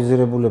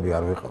ევროპიზირებულები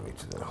არ ვიყავით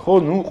ხო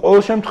ნუ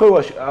ყოველ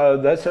შემთხვევაში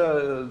დაცა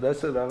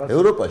რაღაცა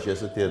ევროპაში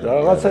ასეთი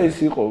რაღაცა ის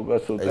იყო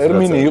კაცო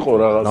ტერმინი იყო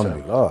რაღაცა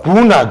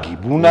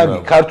ბუნაგი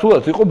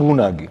ქართულად იყო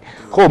ბუნაგი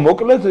ხო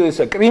მოკლედ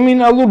ესა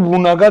კრიმინალურ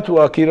ბუნაგად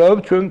ვაქირავებ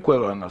ჩვენ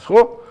ქვეყანას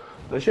ხო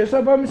და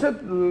შესაბამისად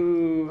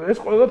ეს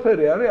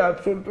ყველაფერი არის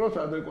აბსოლუტურად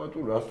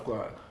ადეკვატური რას თქვა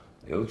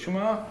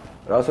ელჩმა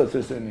რასაც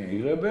ესენი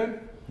იღებენ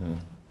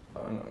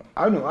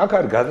ანუ აქ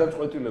არის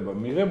გადაწყვეტილება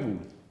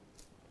მიღებული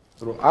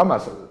რომ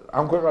ამას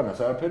ამ ქვეყანას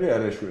არაფერი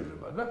არ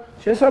ეშველება და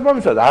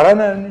შესაბამისად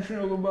არანაირი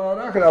მნიშვნელობა არ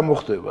აქვს რა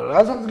მოხდება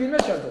რასაც გინდა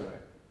ჩაწერე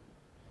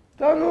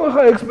და ნუ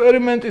ახლა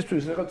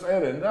ექსპერიმენტისთვის ახლა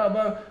წერენ და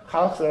აბა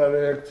ხალხს რა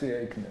რეაქცია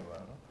იქნება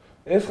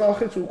ეს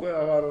ხალხიც უკვე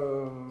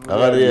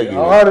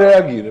აღარ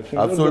რეაგირებს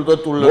აბსოლუტურად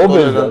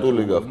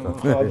ტოლერანტული გახდა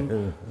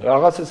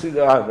რაღაც ეს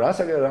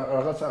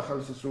რაღაც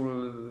ახალი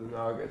სისულელი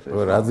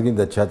გააკეთეს რაც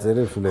გინდა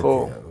ჩაწერე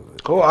სულეთია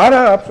ხო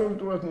არა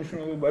აბსოლუტურად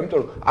მნიშვნელობა იმიტომ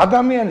რომ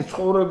ადამიანის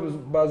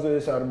ცხოვრებაზე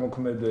ეს არ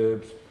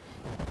მოქმედებს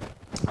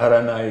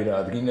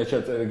არანაირად გინდა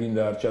ჩაწერე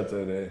გინდა არ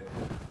ჩაწერე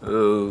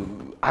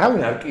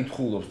არავინ არ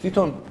კითხულობს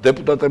თვითონ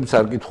დეპუტატებიც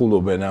არ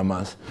კითხულობენ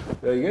ამას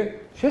რაიგე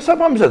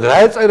შესაბამისად რა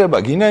ეწერება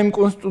გინდა იმ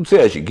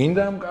კონსტიტუციაში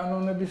გინდა ამ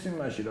კანონების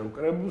იმაში რა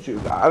კრებულში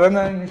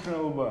არანაირი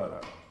მნიშვნელობა არ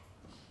აქვს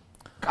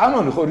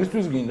კანონი ხო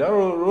რისთვის გინდა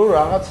რომ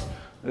რაღაც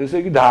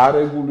ესე იგი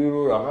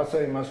დაარეგულირო რაღაცა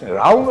იმას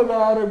რა უნდა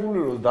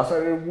დაარეგულიროს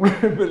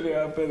დასარეგულირებელი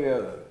აფერი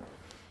არ არის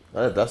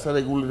არა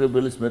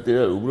დასარეგულირებელის მეტი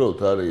არის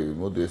უბრალოდ არის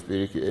მოდი ეს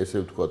პირიქი ესე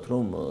ვთქვათ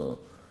რომ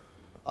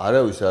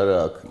არავის არ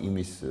აქვს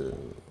იმის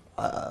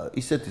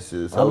ისეთი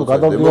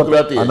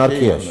დემოკრატია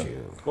ანარქიაში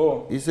ხო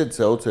ისეთი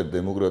საოცარ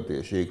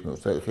დემოკრატია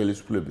შეიქმნოს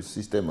ხელისუფლების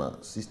სისტემა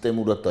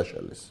სისტემურად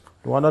დაშალეს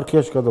ნუ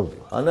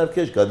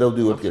ანარქიაში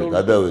გადავდივართ კი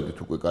გადავედით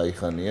უკვე კაი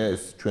ხანია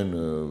ეს ჩვენ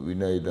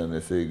ვინაიდან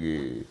ესე იგი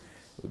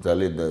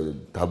ძალიან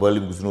დაბალი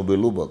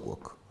მგზნობელობა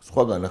გვაქვს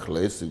სხვაგან ახლა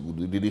ეს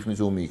დიდი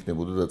ხნის ომი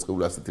იქნებოდა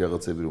დაწყებული ასეთი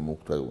რაღაცები რომ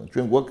მოხდებოდა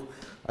ჩვენ გვაქვს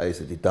აი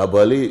ესეთი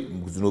დაბალი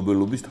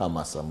მგზნობელობის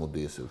თამასა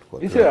მოდი ესე ვთქვა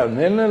ისე რა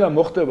ნელ-ნელა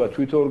მოხდება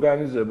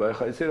თვითორგანიზება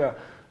ეხლა ისე რა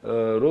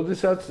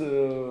როდესაც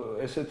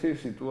ესეთი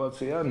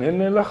სიტუაცია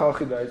ნელ-ნელა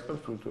ხალხი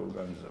დაიწყებს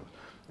თვითორგანიზებას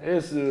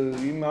ეს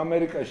იმ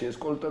ამერიკაში ეს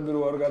კოლტები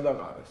რო არ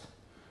გადაყარეს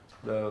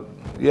და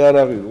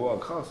იარაღი რო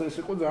აქ ხალხს ეს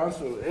იყო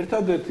ძალიან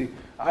ერთადერთი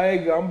აი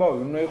ეგ ამბავი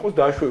უნდა იყოს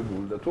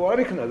დაშვებული და თუ არ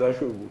იქნა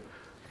დაშვებული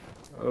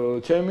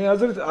ჩემი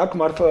აზრით აქ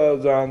მართლა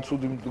ძალიან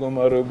ცუდი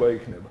მდგომარეობა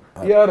იქნება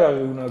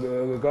იარაღი უნდა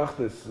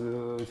გახდეს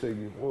ესე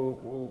იგი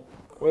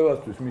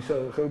ყველასთვის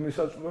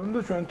ხელმისაწვდომი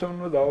და ჩვენთან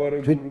უნდა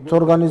დავარეგულიროთ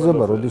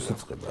თვითორგანიზება როდის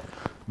იწყება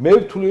მე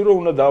ვთვლი რომ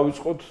უნდა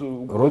დავიწყოთ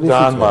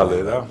ძალიან მალე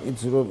რა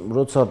იცი რომ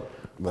როცა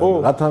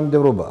რა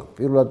თანამდებობა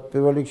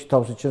პირველ რიგში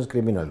თავს იჩენს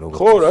კრიმინალი როგორც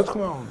ხო რა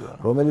თქმა უნდა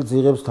რომელიც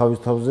იღებს თავის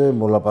თავზე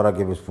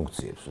მოლაპარაკების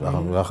ფუნქციებს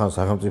ახლა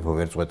სახელმწიფო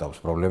ვერ წვეტავს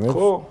პრობლემებს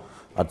ხო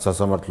არც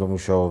სასამართლო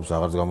მუშაობს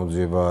აღარც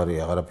გამოძიება არის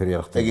აღარაფერი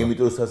არ ხდება ეგ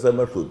იმიტომ რომ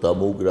სასამართლო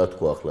დამოუკიდებელი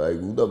თქვა ახლა აი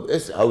უნდა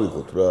ეს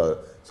ავიღოთ რა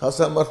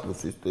სასამართლო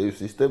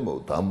სისტემა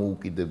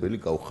დამოუკიდებელი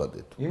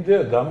გავხადეთ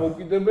იმდენად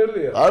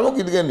დამოუკიდებელია არ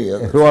მოგიდგენია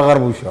რო აღარ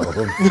მუშაობს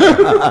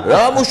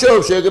რა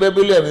მუშაობს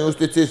შეგრებილია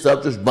იუსტიციის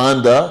საბჭოს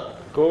ბანდა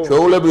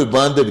ჩვეულებრივი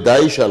ბანდები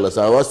დაიშალას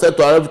ავასწრებთ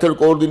არაფერი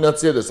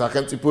კოორდინაცია და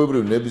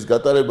სახელმწიფოებრივი ნების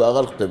გატარება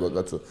აღარ ხდება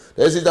კაცო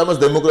და ეს ამას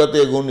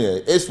დემოკრატია გონია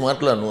ეს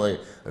მართლა ნუ აი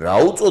რა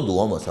უწოდო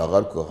ამას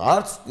აღარ გქო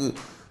არც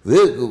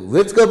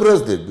ვერც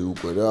გაბრაზდები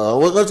უკვე რა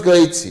აღარც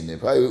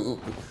გაიცინებ აი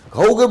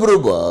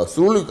გაუგებრობა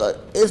სრული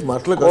ეს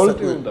მართლა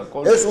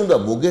ეს უნდა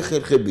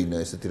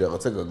მოგეხერხებინა ესეთი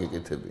რაღაცა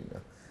გაგეკეთებინა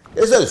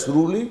ეს არის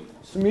სრული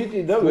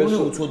სმიტი და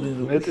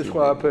უცოდინობის მეტი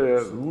სხვა აფერი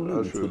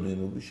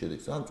უცოდინობის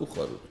შედეგი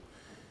სამწუხაროდ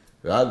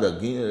რა და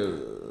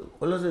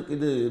ყველაზე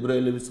კიდე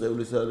ებრაელების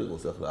წევლის არ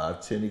იყოს ახლა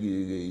არც შენი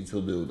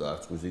იცოდეოდა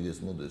არც ღვიძლის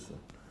მოდესო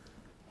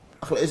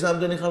ახლა ეს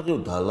ამდენი ხალხი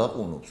რომ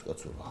დალაყუნობს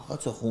კაცო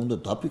რაღაცა ხო უნდა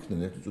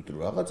დაფიქრდნენ ერთი წუთი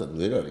რომ რაღაცა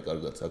ვერ არის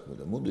კარგად საქმე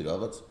და მოდი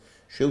რაღაც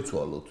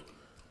შევცვალოთ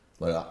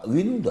მაგრამ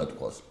ვინ უნდა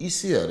თქვას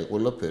ისე არის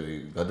ყველაფერი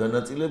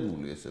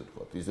გადანაწილებული ესე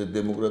ვთქვათ ისე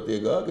დემოკრატია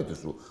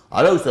გააკეთეს რომ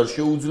არავის არ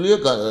შეუძლია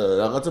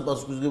რაღაცა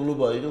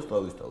პასუხისმგებლობა აიღოს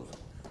თავის თავზე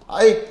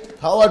აი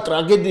თავად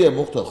ტრაგედია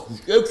მოხდა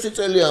 6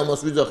 წელი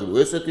ამას ვიძახი რომ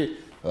ესეთი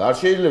არ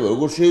შეიძლება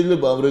როგორ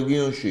შეიძლება ამ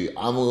რეგიონში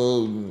ამ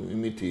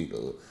იმითი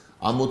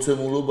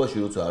ამოცემულობაში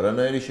როცა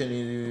არანაირი შენი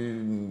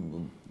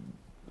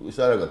ის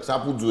არა გაქვს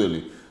საფუძველი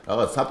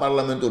რაღაც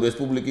საპარლამენტო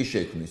რესპუბლიკის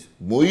შექმნის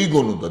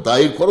მოიგონო და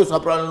დაირქვა რომ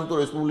საპარლამენტო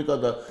რესპუბლიკა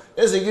და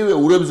ეს იგივე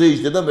ურებზე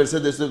იჯდა და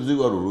მერსედესებს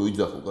ვიარო რო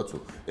იძახო კაცო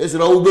ეს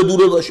რა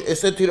უბედურებაში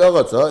ესეთი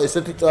რაღაცა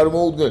ესეთი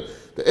წარმოუდგენ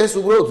და ეს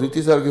უბრალოდ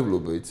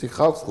ვითისარგებლობა, იცი,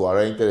 ხალხს ხო არ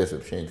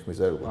აინტერესებს შენი თქმის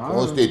არ იყო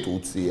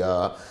კონსტიტუცია,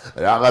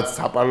 რაღაც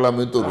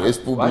საპარლამენტო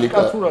რესპუბლიკა.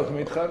 ვაჟკაცურად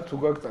მითხარ თუ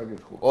გაქვს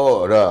წაკითხული. ო,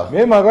 რა.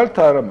 მე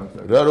მაგალითად არ მაქვს.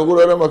 რა როგორ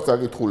არ მაქვს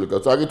წაკითხული?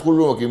 წაკითხული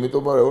მაქვს,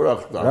 იმიტომ რომ რა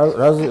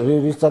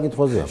რის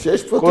წაკითხვაზეა?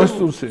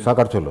 კონსტიტუცია.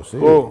 საქართველოსი?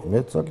 მე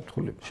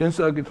წაკითხული. შენ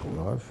წაკითხული.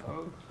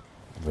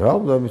 რა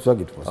უნდა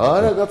მისაკითხოს?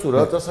 არა, კაცო,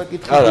 რა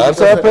წასაკითხე? არა,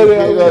 არაფერი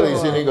არ არის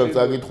ისინი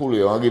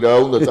გაწაკითხულია, მაგი რა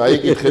უნდა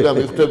წაიკითხე და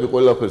მიხვდები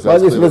ყველაფერს.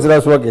 მაგის მეც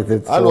რას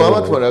ვაკეთეთ? ანუ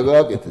ამათმა რა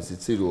გააკეთეს,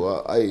 იცი რომ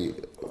აი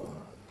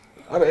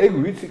არა, ეგ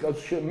ვიცი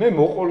კაცო, მე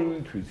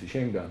მოყოლით ვიცი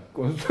შენგან.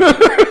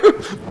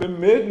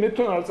 მე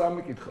თვითონ არ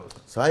წამიკითხავს.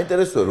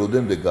 საინტერესოა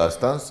როდემდე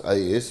გასტანს, აი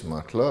ეს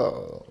მართლა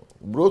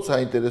უბრალოდ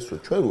საინტერესოა,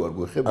 ჩვენ რო არ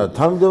გვეხებოდა.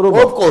 თანმიმდევრობა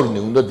პოპკორნი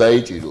უნდა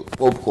დაიჭირო,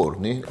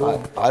 პოპკორნი.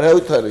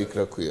 არავითარი იქ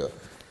რა ქვია.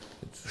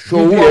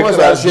 შოუ ამას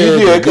არ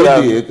შეიძლება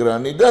დიდი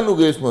ეკრანი და ნუ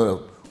გესმოდა.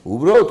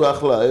 უბრალოდ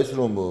ახლა ეს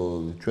რომ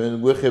ჩვენ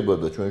გვეხება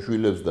და ჩვენ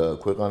შვილებს და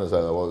ქვეყანას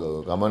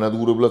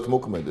გამანადგურებლად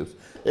მოქმედებს.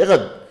 ეხლა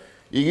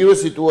იგივე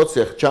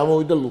სიტუაცია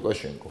ჩამოვიდა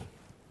ლუკაშენკო.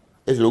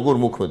 ეს როგორ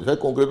მოქმედებს? აი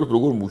კონკრეტულად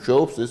როგორ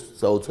მუშაობს ეს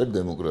საოცარი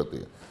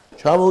დემოკრატია.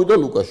 ჩამოვიდა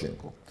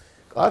ლუკაშენკო.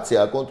 კაცი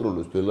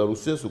აკონტროლებს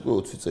ბელარუსიას უკვე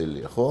 20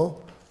 წელია, ხო?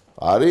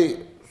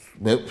 არის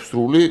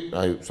სრული,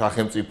 აი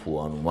სახელმწიფო,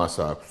 ანუ მას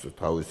აქვს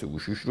თავისი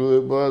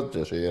უშიშროება,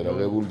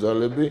 შეიარაღებული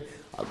ძალები,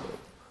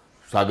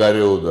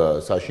 საგარეო და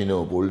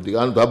საშინაო პოლიტიკა,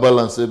 ანუ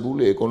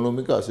დაბალანსებული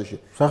ეკონომიკა ასე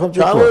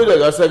სახელმწიფო. ჩამოვიდა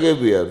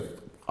გასაგებია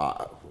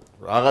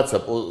რაღაცა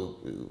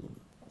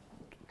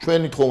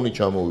ჩვენი თხოვნით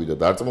ჩამოვიდა,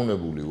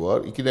 დარწმუნებული ვარ,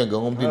 იქიდან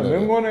გამომდინარე. მე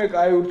მგონი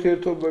კაი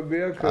ურთიერთობები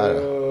აქვს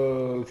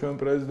ჩვენ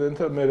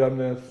პრეზიდენტთან, მე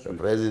რამდენად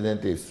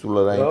პრეზიდენტი სულ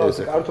არ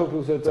აინტერესებს.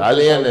 კარტოფილს ერთად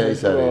ძალიან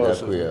ის არის, რა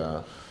ქვია,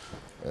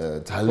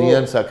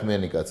 ძალიან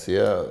საქმიანი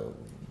კაცია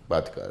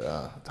ბატკა რა.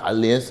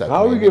 ძალიან საქმიანი.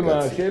 გავიგე,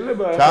 მაგრამ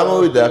შეიძლება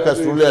ჩამოვიდა ახლა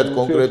სრულიად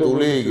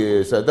კონკრეტული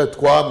და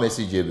თქვა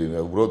მესიჯები, მე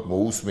უბრალოდ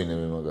მოусმინე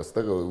მე მაგას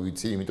და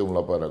ვიცი, იმიტომ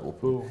ვლაპარაკობ.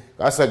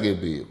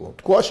 გასაგები იყო.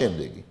 თქვა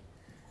შემდეგი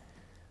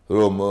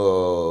რომ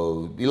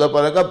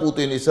ილაპარაკა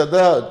პუტინისა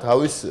და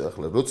თავის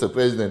ახლა როცა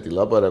პრეზიდენტი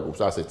ლაპარაკობს,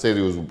 ასე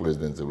სერიოზულ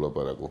პრეზიდენტზე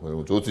ლაპარაკობს,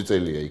 მე 20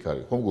 წელია იქ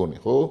არის, ხო მგონი,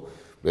 ხო?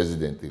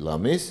 პრეზიდენტი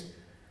ლამის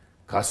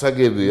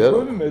გასაგებია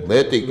რომ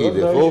მეტი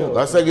კიდე, ხო?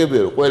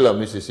 გასაგებია რომ ყველა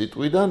მისი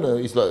სიტყვიდან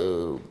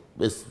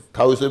ეს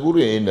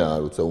თავისებური ენაა,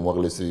 როცა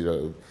უმაღლესი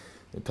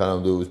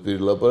თანამდებობის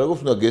პირი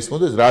ლაპარაკობს, უნდა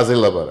გესმოდეს რაზე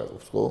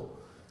ლაპარაკობს, ხო?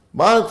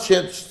 მან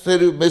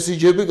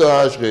მესიჯები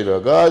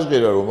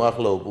გააჟღერა რომ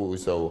ახლა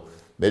ისაო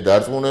მე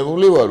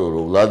დარწმუნებული ვარო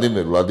რომ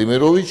ვლადიმერ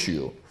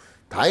ვლადიმიროვიჩიო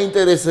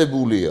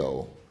დაინტერესებულიაო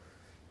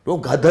რომ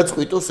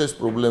გადაწყვიტოს ეს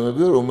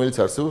პრობლემები რომელიც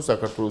არსებობს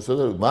საქართველოსა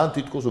და მან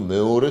თითქოს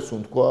მეორეს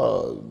უთქვა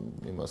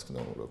იმას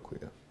რა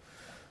ქვია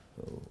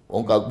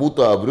он как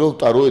будто обрел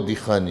второе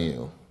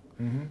дыхание.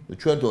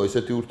 ჩვენ თო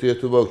ესეთი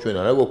ურთიერთობა ჩვენ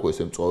არ აგვაქვს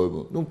ესე მწვავები.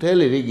 ნუ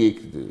მთელი რიგი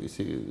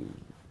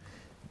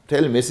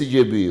მთელი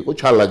მესიჯები იყო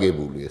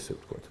ჩალაგებული ესე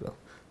ვთქვათ რა.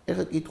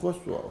 ეხლა კითხვას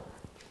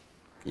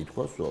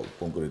ვსვავ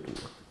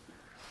კონკრეტულად.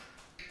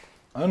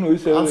 ანუ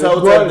ის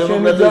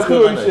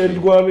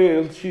ერთგვარი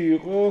ელჩი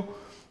იყო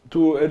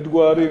თუ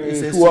ერთგვარი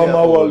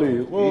შუამავალი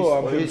იყო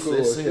ამ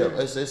შემთხვევაში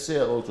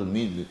ესეა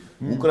ყოველთვის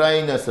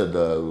უკრაინასა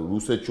და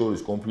რუსეთს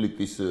შორის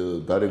კონფლიქტის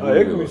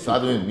დარეგულირება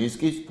სადმე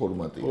მინსკის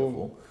ფორმატი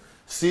იყო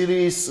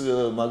სირიის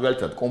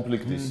მაგალითად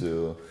კონფლიქტის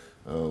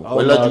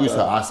ყველა ჯგვის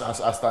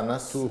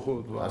ასტანას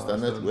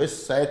ეს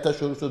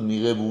საერთაშორისო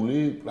მიღებული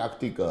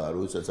პრაქტიკაა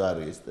როდესაც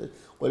არის ეს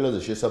ყველაზე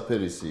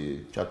შესაფერისი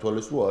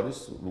ჩათვალეს რომ არის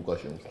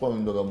ლუკაშენკო. სხვა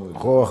მინდა გამოიგო.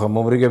 ხო, ახლა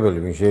მომრიგებელი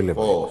ვინ შეიძლება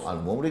იყოს? ხო,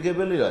 ანუ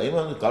მომრიგებელი რა,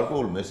 იმან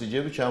გარკვეული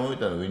მესიჯები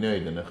ჩამოვიტანა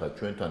ვინაიდან ახლა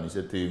ჩვენთან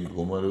ისეთი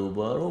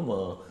მდგომარეობაა რომ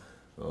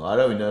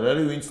არავინ არ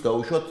არის ვინც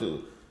დაუშვათ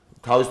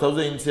თავის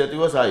თავზე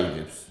ინიციატივას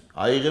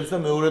აიღებს და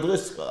მეორე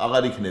დღეს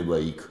აღარ იქნება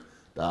იქ.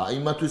 და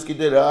იმათვის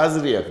კიდე რა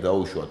აზრი აქვს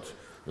დაუშვათ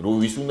რომ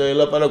ვის უნდა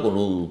ელაპარაკო,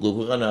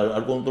 ქვეყანა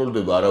არ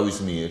კონტროლდება არავის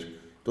მიერ.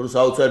 თორე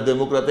საოცარი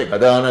დემოკრატია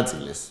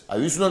გადაანაწილეს. აი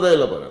ვის უნდა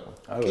დაელაპარაკო?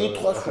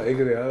 კითხვა ხა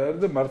ეგრე არ არის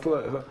და მართლა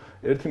ეხლა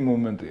ერთი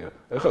მომენტია.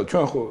 ეხლა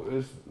ჩვენ ხო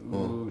ეს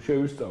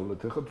შევისწავლეთ,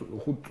 ეხლა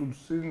 5 წუთს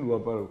წინ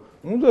ვლაპარაკობ.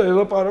 უნდა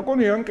ელაპარაკონ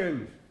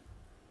იანკელი.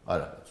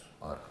 არა,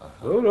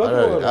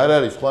 არ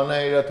არის,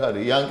 სხვანაირად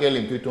არის. იანკელი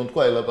თვითონ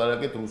თქვა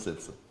ელაპარაკეთ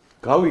რუსებსო.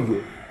 გავიგე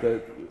და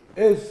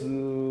ეს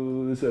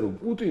ისე რომ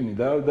პუტინი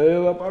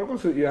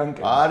დაელაპარაკოს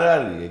იანკელი. არ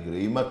არის ეგრე,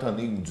 იმათთან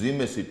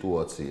მძიმე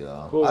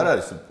სიტუაციაა. არ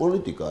არის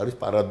პოლიტიკა, არის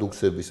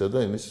პარადოქსებისა და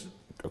იმის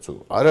კაცო.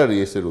 არ არის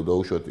ესე რომ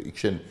დაუშვათ იქ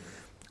შენ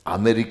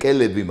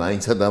ამერიკელები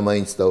მაინცა და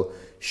მაინც და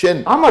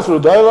შენ ამას რომ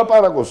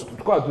დაელაპარაკოს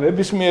თქვა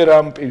ნებისმიერ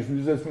ამ პირს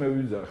ვიზეც მე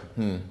ვიძახი.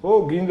 ხო,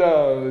 გინდა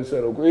ესე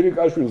რომ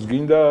კვირიკაშვილს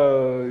გინდა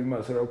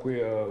იმას რა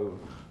ქვია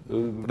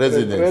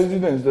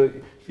პრეზიდენტს და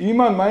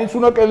იმან მაინც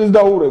უნდა კელის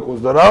დაურეკოს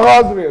და რა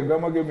აზრია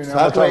გამაგებინა ამათ.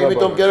 საერთოდ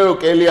იმიტომ კი რომ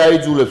კელი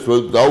აიძულებს რომ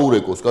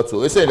დაურეკოს კაცო.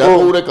 ესენი რა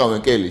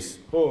დაურეკავენ კელის?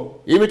 ხო.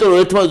 იმიტომ რომ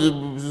ერთმა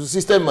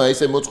სისტემა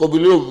ისე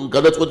მოწყობილი რომ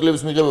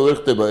გადაწყვეტილების მიღება ვერ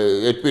ხდება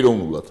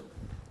ერთპიროვნულად.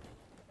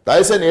 და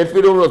ესენი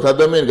ერთპიროვნულად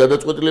ადამიანი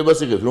გადაწყვეტილებას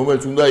იღებს,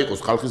 რომელიც უნდა იყოს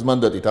ხალხის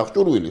მანდატით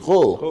აღჭურვილი, ხო?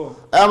 ხო.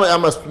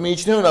 ამას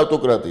მიიჩნევენ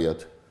ავტოკრატიად.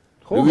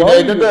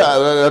 ვინაიდან და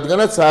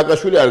რადგანაც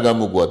სააკაშვილი არ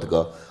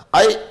გამოგვადგა.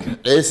 აი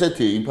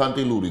ესეთი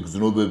ინფანტილური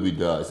გზნობები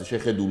და ეს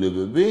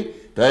შეხედულებები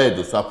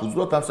დაედო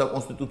საფუძვლად ამ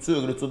საკონსტიტუციო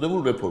ეგრეთ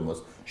წოდებულ რეფორმას.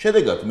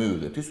 შედეგად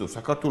მივიღეთ ის, რომ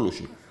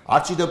საქართველოში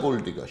არც შიდა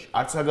პოლიტიკაში,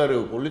 არც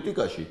საგარეო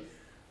პოლიტიკაში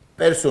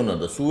პერსონა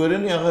და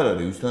სუვერენი აღარ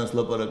არის, ვისთანაც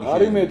ლაპარაკი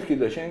არის მეთქი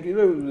და შენ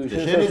კიდე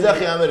შენი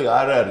ძახი ამერიკა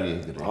არ არის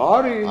ეგრე.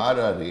 არ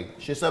არის.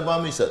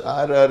 შესაბამისად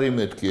არ არის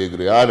მეთქი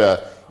ეგრე. არა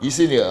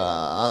ისინი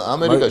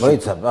ამერიკაში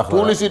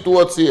თული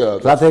სიტუაციაა.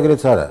 რაც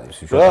ეგრეც არ არის.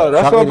 რა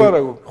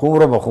ლაპარაკო?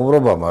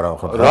 ხუმრობა, მაგრამ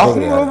ხო. რა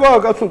ხუმრობა,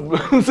 კაცო,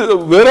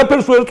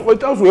 ვერაფერს ვერ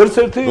წყვეტავს, ვერც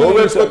ერთი.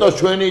 როგორ წყვეტავს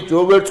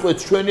როგორ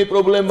წყვეტს ჩვენი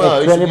პრობლემაა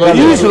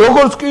ის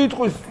როგორც კი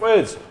იტყვის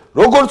წყვეტს.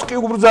 როგორც კი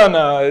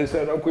უბრძანა ეს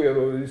რა ქვია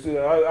რომ ის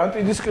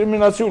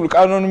ანტიდისკრიმინაციული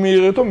კანონი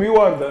მიიღეთო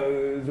მივარდა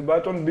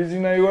ბატონ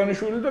ბიზინა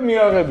ივანიშვილი და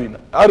მიაღებინა.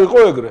 არ იყო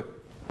ეგრე?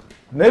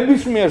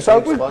 ნებისმიერ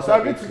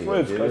საკითხს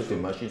წყვეტს კაცო.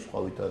 მაშინ სხვა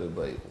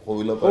ვითარება იყო. ხო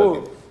ვილაპარაკე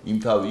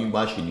იმ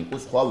მაშინ იყო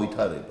სხვა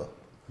ვითარება.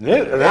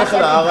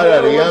 ახლა აღარ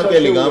არის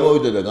იანკელი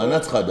გამოვიდა და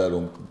განაცხადა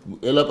რომ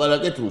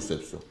ელაპარაკეთ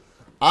რუსებსო.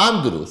 ამ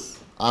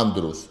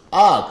დროს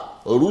აქ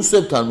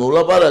რუსებთან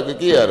მოლაპარაკე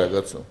კი არა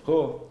კაცო.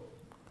 ხო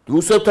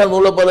რუსებთან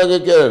მოლაპარაკე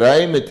კი არა,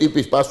 რაიმე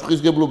ტიპის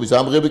პასუხისგებლობის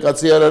ამღები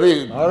კაცი არ არის.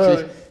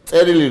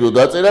 წერილი რო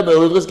დაწერა,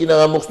 მეორე დღეს კი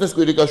გამოხსნეს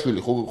კვირიკაშვილი.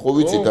 ხო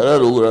ვიცით არა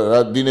რა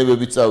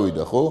დინებებით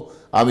წავიდა, ხო?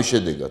 ამის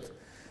შედეგად.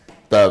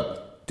 და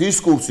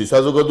დისკურსი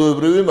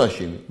საზოგადოებრივი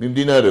მაშინ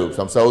მიმდინარეობს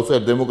ამ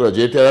საოცარ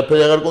დემოკრატიაში ერთი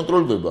არაფერი აღარ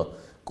კონტროლდება.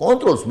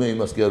 კონტროლს მე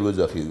იმას კი არ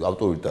ვეძახი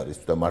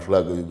ავტორიტარიზმს და მართლა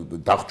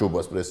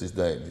დახჯობას პრესის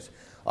და იმის.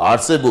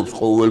 არსებობს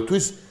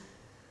ყოველთვის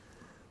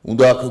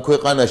უნდა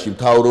ქვეყანაში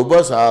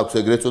მთავრობას აქვს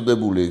ეგრეთ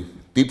წოდებული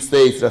deep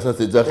state რასაც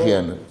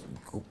ეძახიან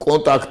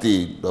კონტაქტი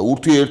და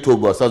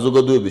ურთიერთობა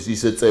საზოგადოების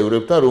ისეთ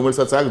წევრებთან,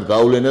 რომელსაც აქვს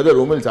გავლენა და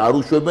რომელიც არ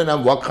უშვებენ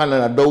ამ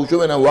ვაკხანალს, არ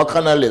დაუშვებენ ამ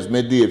ვაკხანალიას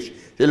მედიებში.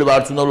 შეიძლება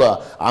არც უნდა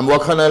ამ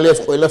ვაკხანალიას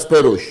ყველა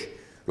სფეროში.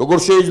 როგორ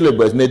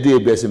შეიძლება ეს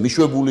მედიები ასე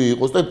მიშვებული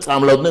იყოს და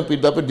წამლავდნენ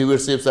პირდაპირ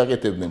დივერსიებს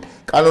აკეთებდნენ.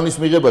 კანონის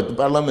მიღება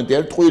პარლამენტი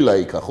არის ტყუილა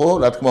იქა, ხო?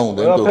 რა თქმა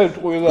უნდა, იმიტომ რომ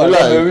ტყუილა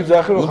მე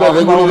ვიძახი რომ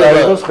ხალხმა უნდა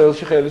იყოს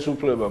ხელში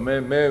ხელისუფლება.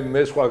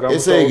 მე სხვა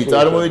გამოსავალს. ესე იგი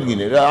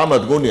წარმოიდგინე რა,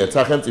 ამათ გონიათ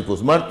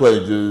სახელმწიფოს მართვა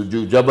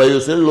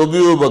ჯაბაიოსელი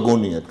ლობიოობა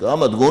გონიათ.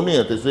 ამათ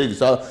გონიათ ესე იგი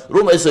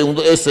რომ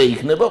ესე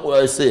იქნება,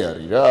 ესე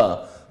არის რა.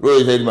 რო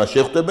ეს ერთმა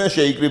შეხვდებიან,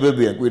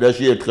 შეიკრიბებიან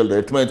კვირაში ერთხელ და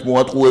ერთმანეთს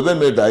მოატყუებენ,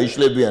 მე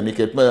დაიშლებიან იქ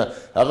ერთმა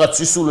რაღაც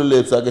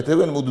სისულელეებს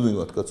აკეთებენ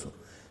მუდმივად კაცო.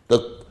 და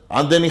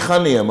ამდენი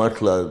ხანია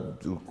მართლა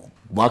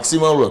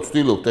მაქსიმალურად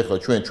ვთვლობთ ახლა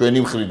ჩვენი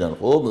მხრიდან,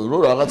 ხო,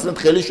 რომ რაღაცნაირად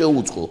ხელი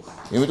შეუწყო.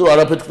 იმიტომ რომ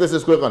არაფეთქდეს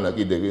ეს ქვეყანა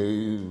კიდე.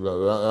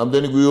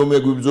 ამდენი გვიომია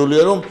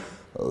გვიბრძოლია რომ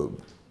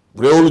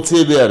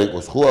რევოლუციები არ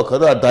იყოს, ხო, აქა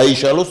და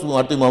დაიშალოს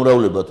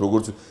მარტივმამრავლებად,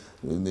 როგორც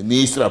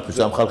მიისწრაფოს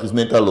ამ ხალხის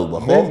მენტალობა,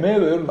 ხო? მე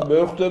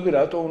ვერ ხვდები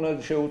რატო უნდა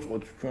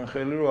შეუწყოთ ჩვენ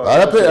ხელი რომ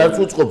არაფერი არც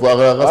უწყობ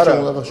რაღაცა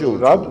უნდა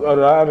შეუწყო.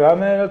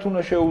 რანაირად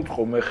უნდა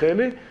შეუწყო მე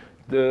ხელი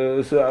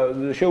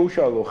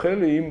შეუშალო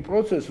ხელი იმ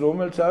პროცესს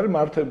რომელიც არის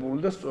მართებული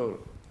და სწორი.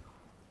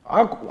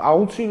 აქ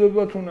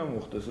აუცილებლად უნდა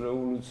მოხდეს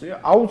რევოლუცია,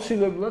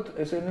 აუცილებლად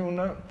ესენი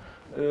უნდა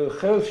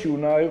ხელში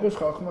უნდა აიღოს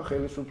ხალხმა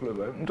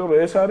ხელისუფლება. იმიტომ რომ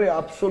ეს არის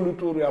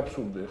აბსოლუტური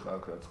აბსურდი ხა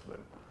აქ რაც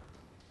ხდება.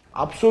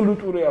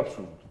 აბსოლუტური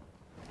აბსურდი.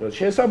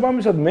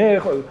 შესაბამისად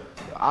მე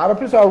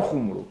არაფერს არ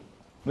ხუმრობ.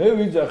 მე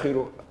ვიძახი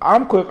რომ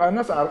ამ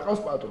ქვეყანას არ ყავს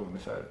პატრონი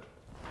საერთოდ.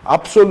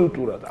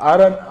 აბსოლუტურად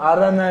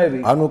არანაირი.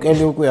 ანუ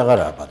კელი უკვე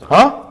აღარაა პატრონი.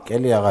 ჰა?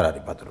 კელი აღარ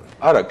არის პატრონი.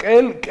 არა,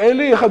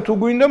 კელი ხა თუ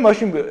გვინდა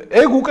მაშინ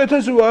ეგ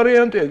უკეთესი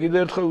ვარიანტია კიდე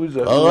ერთხელ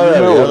ვიძახი.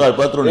 აღარ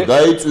პატრონი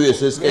გაიწვიეს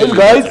ეს კელი. ეს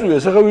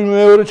გაიწვიეს, ახლა ვინ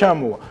მეორე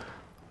ჩამოვა.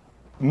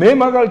 მე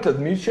მაგალითად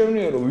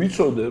მირჩევნია რომ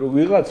ვიცოდე რომ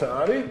ვიღაცა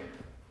არის,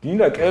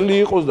 გინდა კელი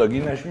იყოს და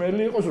გინდა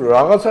შმელი იყოს, რომ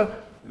რაღაცა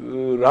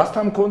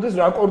რასთან მქონდეს,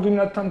 რა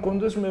კოორდინატთან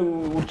მქონდეს მე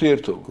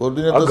ურთიერთობა.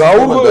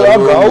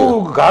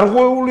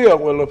 გარღვეულია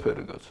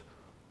ყველაფერი კაც.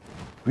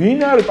 ვინ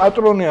არის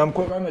პატრონი ამ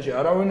ქვეყანაში?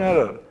 არავინ არ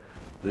არის.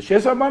 და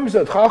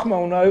შესაბამისად ხალხმა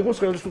უნდა აიღოს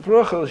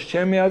ხელისუფლება ხელში.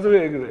 ჩემი აზრი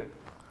ეგრეა.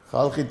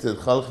 ხალხი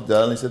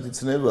ძალიან ისეთი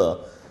ცნებაა.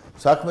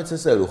 საქმეც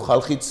ესაა რომ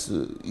ხალხიც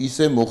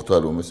ისე მოხდა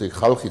რომ ესე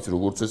ხალხიც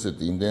როგორც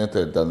ესეთი იმდენად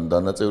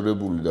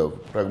დანაწევრებული და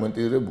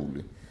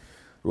ფრაგმენტირებული.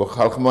 რომ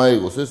ხალხმა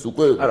აიღოს ეს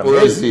უკვე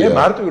პოეზია. მე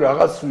მარტივ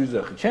რაღაცს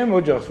ვიზახი. ჩემ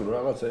ოჯახს რომ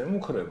რაღაცა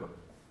ემუქრება.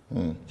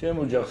 ჩემ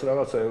ოჯახს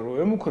რაღაცა რომ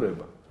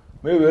ემუქრება.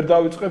 მე ვერ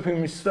დავიწყებ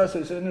იმისას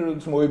ესენი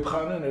როდესაც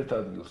მოიფხანენ ერთ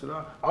ადგილს რა.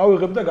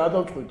 ავიღებ და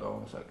გადავწყვიტავ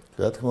ამ საკითხს.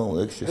 რა თქმა უნდა,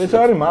 ეგ შესაძლოა. ეს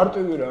არის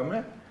მარტივი რამე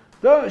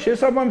და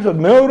შესაბამისად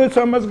მეორეც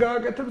ამას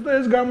გააკეთებს და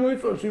ეს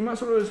გამოიწვევს იმას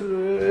რომ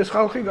ეს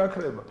ხალხი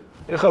გაქრება.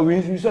 ეხლა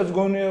ვისაც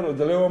გონია რომ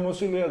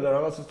ძლევამოსილია და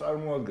რაღაცას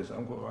წარმოადგენს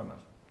ამ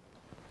ქვეყანას.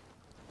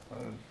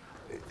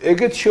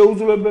 ეგეც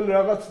შეუძლებელი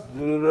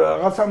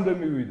რაღაცამდე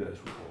მივიდა ეს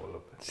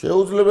ყველაფერი.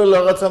 შეუძლებელი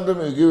რაღაცამდე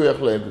მიგივი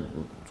ახლა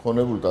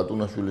ცხონებული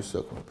ტატუნაშვილის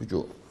საქმე,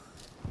 ბიჭო.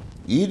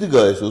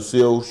 იდგა ეს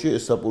ოსიაურში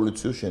ეს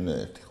საპოლიციო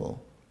შენაერთი, ხო?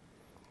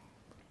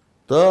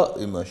 და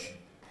იმაში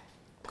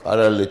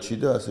კარალეთში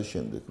და ასე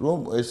შემდეგ, რომ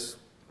ეს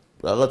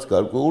რაღაც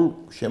გარკვეულ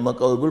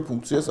შემაკავებელ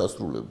ფუნქციას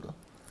ასრულებდა.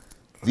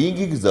 ვინ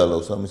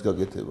გიგზავნოს ამის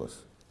გაკეთებას?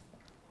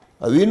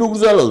 ვინ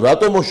უგზავნოს,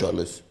 რატომ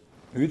მოშალეს?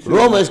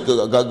 რომ ეს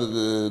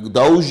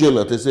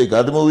დაუჟელათ ესე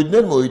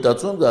გადმოვიდნენ,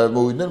 მოიტაცონ,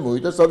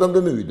 სადამდე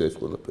მივიდა ეს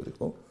ყველაფერი,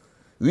 ხო?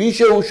 ვინ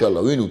შეუშალა,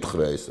 ვინ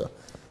უთხრა ესა?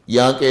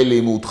 იანკელი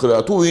უთხრა,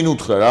 თუ ვინ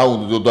უთხრა, რა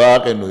უნდა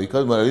დააყენო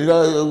იქაც,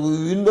 მაგრამ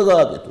ვინ უნდა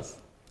გააკეთოს?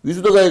 ვის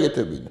უნდა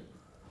გაეკეთებინა?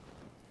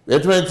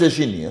 ერთმანეთს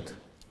ეშინიათ.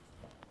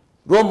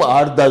 რომ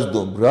არ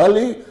დასდონ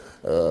ბრალი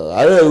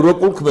არა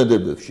ევროპულ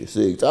ქმედებებში,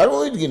 ესე იგი,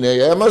 წარმოიდგინე,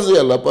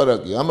 ამაზეა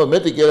ლაპარაკი, ამა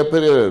მეტი კი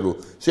არაფერი არ არის, რომ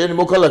შენი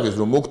მოქალაქეს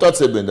რომ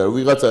მოგტაცებენ და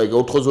ვიღაცა ეგ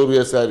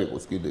 4-200 არ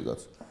იყოს კიდეგაც.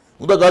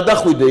 უნდა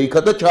გადახვიდე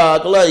იქა და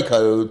ჩააკლა იქა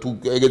თუ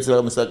ეგეც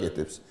რამეს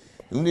აკეთებს.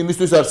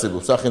 იმისთვის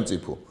არსებობს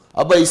სახელმწიფო.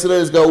 აბა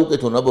ისრაელს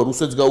გაუკეთონ, აბა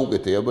რუსეთს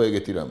გაუკეთე, აბა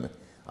ეგეთი რამე.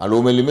 ან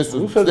რომელიმე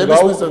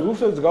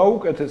რუსეთს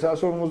გაუკეთე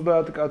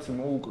 150 კაცი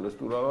მოუკლეს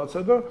თუ რაღაცა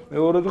და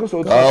მეორე დღეს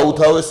 400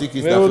 გაუთავეს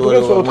იქის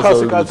ნახევარი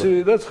 400 კაცი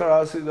და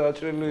 900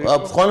 დაჭრილი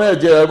იყო.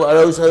 ხონერჯერ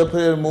არავის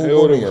არაფერი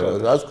მოუგონია,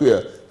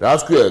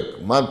 რას ქვია,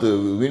 მან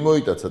ვინ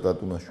მოიტაცა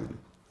ტატუნაშვილი?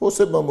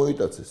 ოსება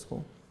მოიტაცეს, ხო?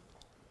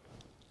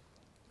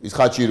 ის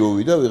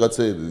ხაჩიროვი და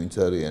ვიღაცეები ვინც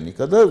არიან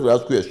იქა და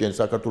რას ქვია, შენ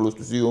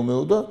საქართველოსთვის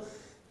იომეო და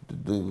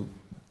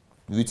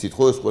ვიცით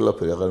ხო ეს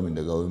ყველაფერი აღარ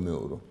მინდა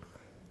გავიმეორო.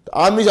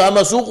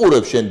 ამას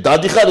უყურებ შენ,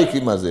 დადიხარ იქ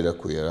იმაზე რა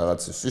ქვია,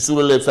 რაღაც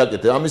სისულელებს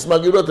აკეთე. ამის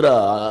მაგივრად რა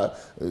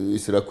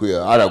ის რა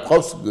ქვია, არა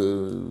ყავს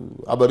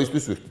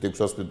აბარისთვის ვიხდით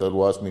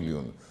 600-800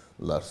 მილიონი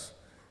ლარს.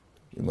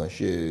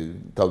 იმაში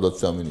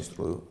თავდაცვის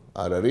სამინისტრო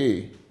არ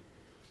არის?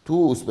 თუ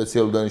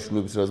სპეციალური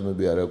დანიშნულების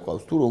რაზმები არ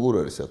აქვს, თუ როგორ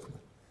არის საქმე?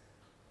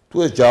 თუ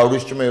ეს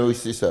ჯავრის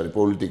ჭმევის ის არის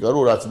პოლიტიკა,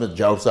 რომ რაც მე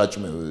ჯავს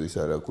აჭმევ ის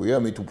არა ქვია,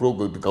 მით უფრო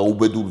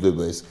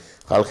გაუბედურდება ეს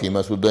ხალხი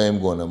იმას რომ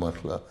დაემგონა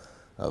მართლა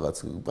რაღაც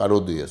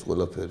პაროდიას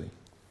ყველაფერი.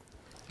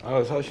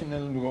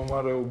 საშინელი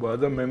მდგომარეობაა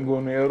და მე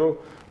მგონია რომ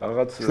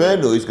რაღაც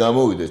ჩვენო ის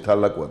გამოვიდა ეს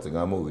თალაკვაძე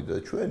გამოვიდა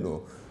ჩვენო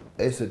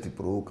ესეთი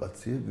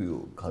პროვოკაციებიო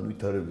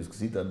განვითარების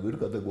გზიდან ვერ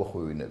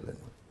გადაგვახვევინებენ.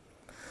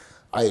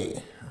 აი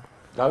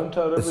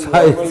განვითარების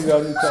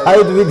განვითარება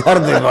საით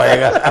ვითარდება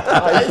ეგ.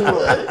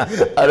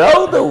 რა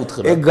უნდა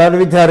უთხრა? ეგ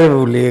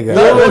განვითარებული ეგა.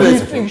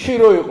 ინსტინქტში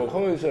რო იყო ხო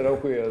ესე რა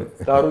ქვია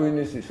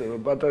დარვინის ისე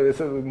რომ პატარა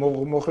ესე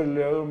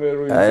მოხელია რომ მე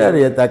რო აი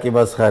არის ატაკი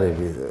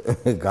მასხარები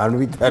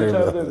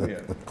განვითარება.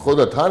 ხო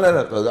და თან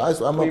არა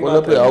ამა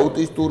ყველაფერი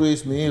აუტისტური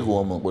ის მიიღო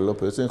ამა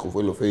ყველაფერს ხო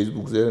ყველა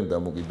Facebook-ზე არის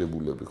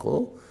დამოკიდებულები ხო?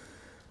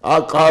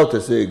 აკავთ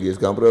ესე იგი ეს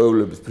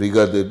გამправებლების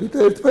ბრიგადები და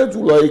ერთმანეთს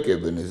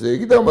ულაიკებენ ესე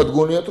იგი და მათ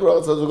გონიათ რომ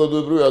რაღაც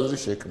საზოგადოებრივი აზრი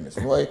შექმნეს.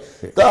 ნუ აი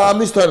და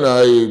ამისთან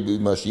აი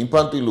იმაში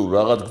ინფანტილურ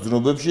რაღაც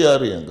გზნობებში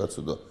არიან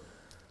კაცო და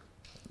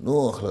ნუ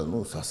ახლა ნუ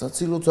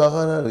სასაცილოც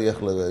აღარ არის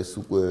ახლა ეს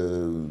უკვე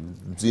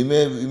ძიმე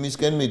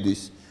იმისკენ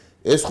მიდის.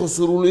 ეს ხო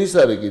სრული ის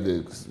არის კიდე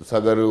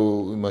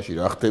საგარეო იმაში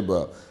რა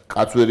ხდება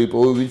კაც ვერ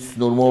იპოვი ვინც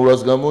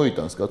ნორმალურას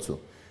გამოიტანს კაცო.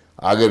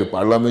 აგერ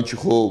პარლამენტში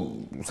ხო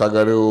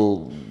საგარეო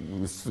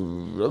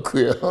რა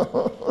ქვია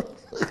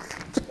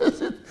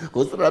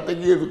ხო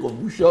სტრატეგიები ხო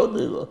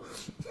მუშაობდება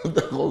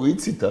და ხო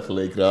ვიცით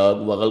ახლა იქ რა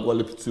მაღალ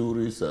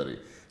კვალიფიციური ის არის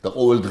და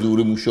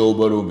ყოველდღიური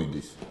მუშაობა რომ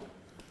მიდის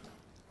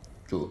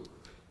ჩო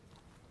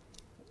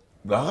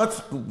რაღაც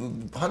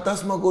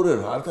ფანტასმაგორია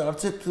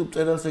არც ერთ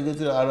წერილს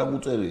ეგეთი არ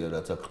აღუწერია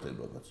რაც აქ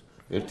ხდება კაცო.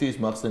 ერთი ის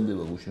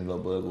მახსენდება გუშინ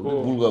ლაპარაკობდი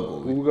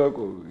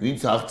ბულგაკოვი.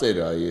 ვინც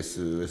აღწერა აი ეს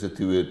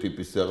ესეთივე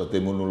ტიპის რაღაც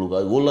დემონოლოგი,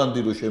 აი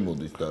ვოლანდი რო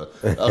შემოდის და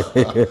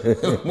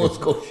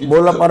მოსკოვში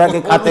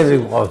მოლაპარაკე კატები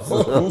ყავს.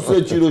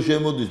 რუსეთში რო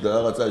შემოდის და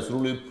რაღაც აი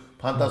სრული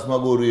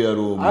ფანტასმაგორია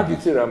რომ აქ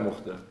იცი რა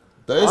მოხდა?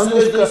 და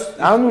ეს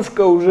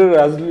ანუშკა уже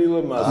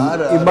разлила მას.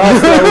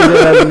 იმასა уже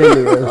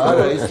разлила.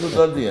 არა ის რო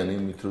დადიან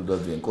იმით რო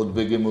დადიან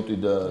კოდბეგემოტი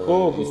და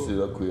ის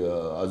რა ქვია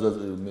აზაზ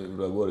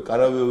რა გვარი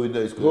კარავეოვი და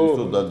ის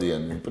რო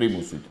დადიან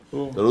პრიმუსით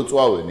და რო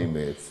წვავენ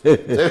იმეებს.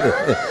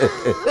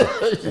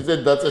 ისე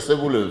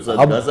დაწესებულებს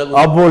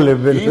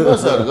აბოლებენ.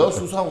 იმას არ გავს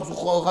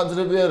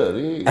ხანძრები არ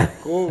არის?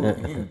 ხო.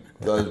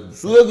 და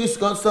სუეგის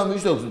განსა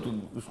მიშნობს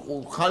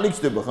ხანი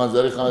ხდება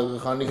ხანძარი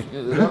ხანი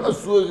რაღაც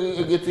სუეგ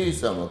ეგეთი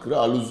ისა მაქვს რა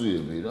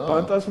ალუზიები რა.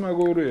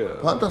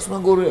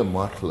 ფანტასმაგორია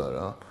მართლა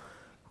რა.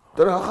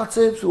 და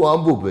რაღაცეებს რო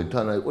ამბობენ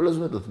თან აი ყველაზე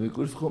მეტად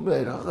მიყვარს ხოლმე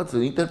აი რაღაც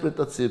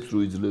ინტერპრეტაციებს რო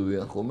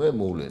იძლევიან ხოლმე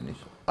მოვლენის.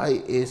 აი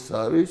ეს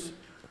არის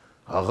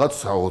რაღაც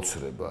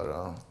საოცრება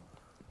რა.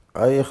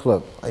 აი ახლა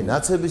აი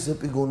ნაცების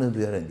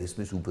ეპიგონები არიან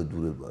ესმის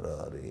უბედურება რა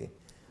არის.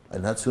 აი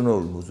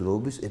ნაციონალური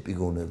მოძრაობის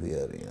ეპიგონები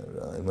არიან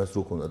რა. იმას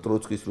რო ქონდა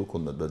ტროცკის რო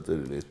ქონდა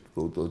დაწერილი ეს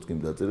ტროცკიმ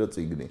დაწერა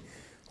წიგნი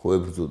ხო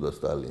ებრძოდა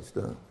სტალინს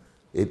და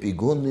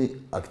ეპიგონი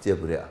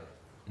ოქტიაბრია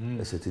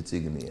ესეთი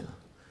წიგნია.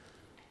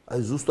 აი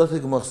ზუსტად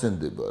ეგ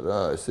მახსენდება რა,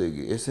 ესე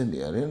იგი ესენი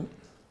არიან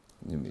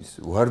იმის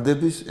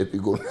ვარდების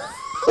ეპიგონი.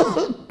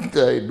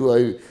 აი ნუ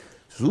აი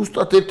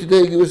ზუსტად ერთი და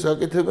იგივეს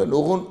აკეთებენ,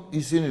 ოღონ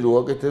ისინი რო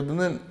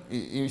აკეთებდნენ,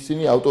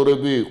 ისინი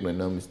ავტორები იყვნენ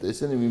ამის და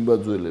ესენი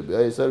მიმბაძველები.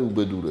 აი ეს არის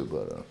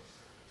უბედურება რა.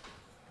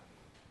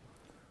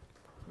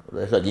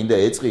 ეხლა გინდა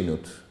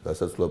ეწყინოთ,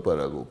 რასაც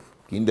ვლაპარაკობ.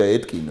 გინდა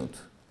ეტკინოთ.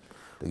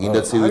 და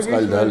გინდა ცივი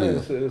წყალი დალიო.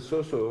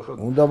 სოსო ეხლა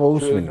უნდა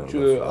მოусმინოს.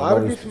 არ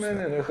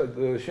გისმენენ ეხლა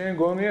შენ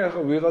გონია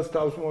ეხლა ვიღაც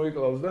თავს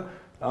მოიკლავს და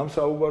ამ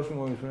საუბარს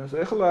მოისმენს.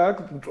 ეხლა აქ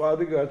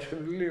მწვადი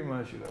გაჩხლილი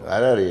იმაში რა.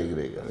 არ არის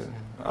ეგრე.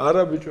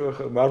 არა ბიჭო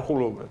ეხლა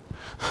მარხულობენ.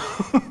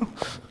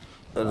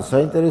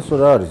 საინტერესო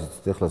რა არის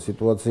ეხლა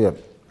სიტუაცია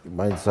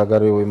მაინც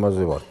საგარეო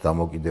იმაზე ვარ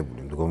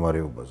დამოკიდებული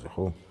მდგომარეობაზე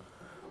ხო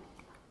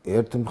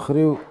ერთ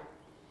მხრივ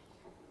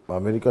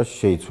ამერიკაში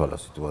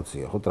შეიცვალა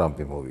სიტუაცია ხო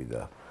ტრამპი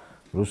მოვიდა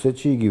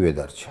რუსეთში იგივე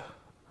დარჩა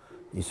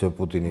ისე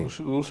პუტინი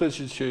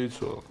რუსეთში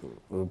შეიცვალა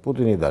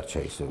პუტინი დარჩა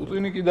ისე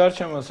პუტინი კი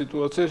დარჩა მას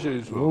სიტუაცია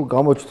შეიცვალა ნუ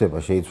გამოჩნდება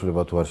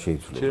შეიცვლება თუ არ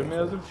შეიცვლება ჩემი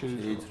აზრით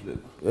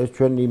შეიცვლება ეს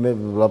ჩვენ იმე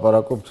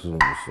ვლაპარაკობთ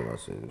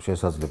იმასე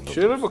შესაძლებლობა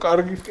შეიძლება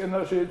კარგისკენ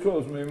არ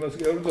შეიცვალოს მე იმას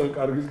კი არ ვიცი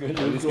კარგისკენ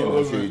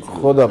შეიცვალოს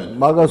ხო და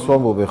მაგას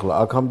ვამბობ ახლა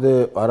აქამდე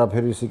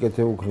არაფერი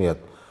სიკეთე უქნიათ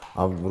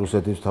ამ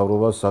რუსეთის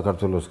მთავრობას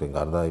საქართველოსკენ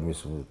გარდა იმის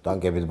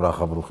ტანკებით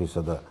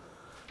ბრახაბრუხისა და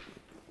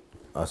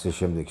ასე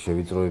შემდეგ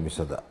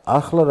შევიწროებისა და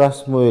ახლა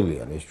რას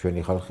მოელიან ეს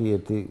ჩვენი ხალხი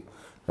ერთი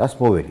რას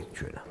მოვერით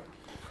ჩვენ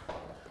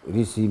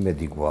რის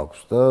იმედი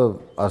გვაქვს და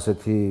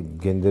ასეთი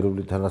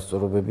გენდერული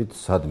თანასწორობებით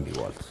სად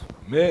მივალთ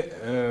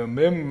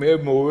მე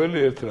მოველი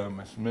ერთ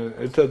რამეს მე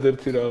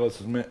ერთადერთი რაღაც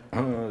მე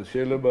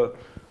შეიძლება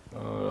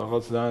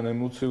რაღაც ძალიან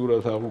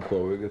ემოციურად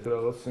აღვქვავ ეგეთ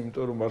რაღაცას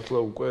იმიტომ რომ მართლა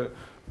უკვე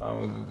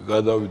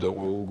გადავიდა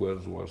ყოველგვარ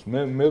ზღვარს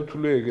მე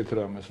ვთვლი ეგეთ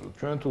რამეს რომ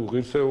ჩვენ თუ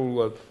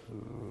ღირსეულად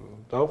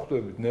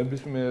დავხვდებით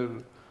ნებისმიერ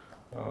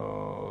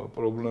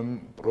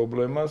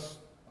პრობლემას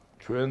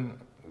ჩვენ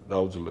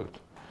დავძლევთ.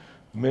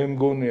 მე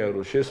მგონია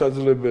რომ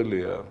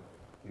შესაძლებელია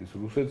ის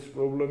რუსეთის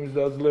პრობლემის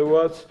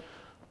დაძლევაც,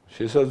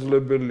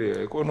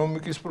 შესაძლებელია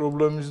ეკონომიკის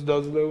პრობლემის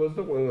დაძლევაც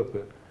და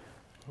ყველაფერი.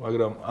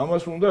 მაგრამ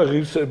ამას უნდა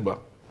ღირსება,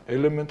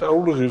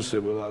 ელემენტარული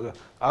ღირსება.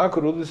 აქ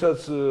როდესაც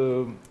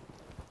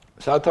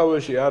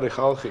სათავეში არის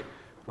ხალხი,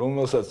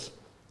 რომელსაც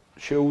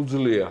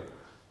შეუძლია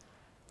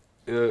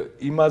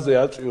იმაზე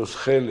აწვიოს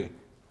ხელი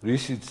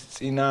რისიც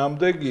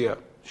წინააღმდეგია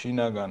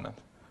შინაგანად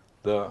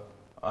და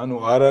ანუ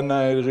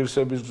არანაირი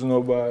ღირსების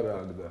გზნობა არ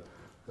აქვს და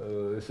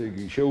ესე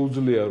იგი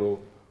შეუძლია რომ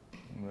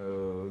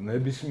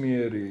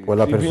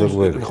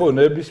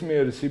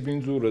ნებისმიერი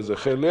სიბინძურეზე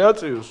ხელი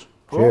აწვიოს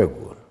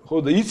ხო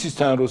და იცის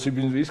თან რომ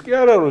სიბინძური ის კი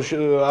არა რომ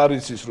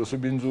არის ის რომ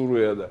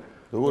სიბინძურეა და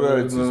როგორ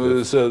არის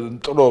ის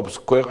ტრობს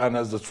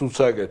ქვეყანას და ცუც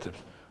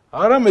აკეთებს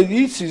არამედ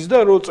იცის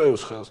და რო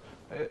წევს ხელს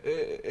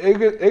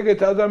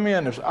ეგეთ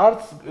ადამიანებს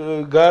არც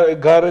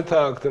გარეთ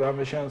აქვთ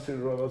რამე შანსი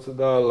რომ რაღაცა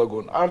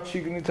დაალაგონ, არც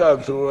შიგნით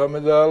აქვთ რომ რამე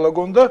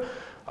დაალაგონ და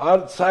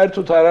არც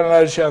საერთოდ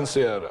არანაირი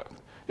შანსი არ აქვს.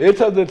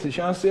 ერთადერთი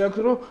შანსი აქვს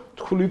რომ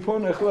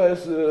თქლიფონ ახლა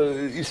ეს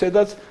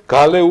ისედაც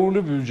გალეული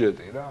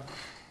ბიუჯეტი რა.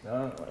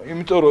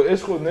 იმიტომ რომ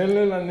ეს ხო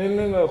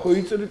ნელ-ნელა ხო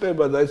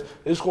იწრიტება და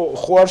ეს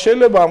ხო არ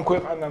შეიძლება ამ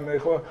ქვეყანამ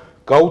ახლა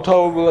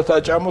გაუთავებლად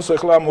აჭამოს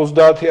ახლა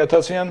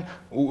 30,000-იან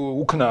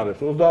უქნარებს,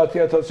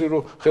 30,000 რო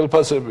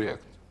ხელფასები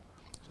აქვს.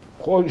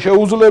 ხო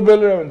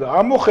შეუძლებელი რამე და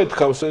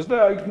ამოხეთქავს ეს და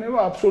იქნება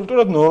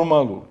აბსოლუტურად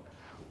ნორმალური.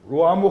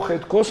 რომ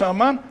ამოხეთქოს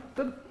ამან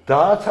და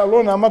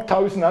დააცალონ ამათ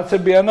თავის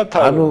ნაცებიანად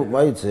თავი. ანუ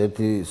მაინც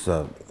ერთი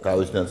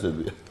თავის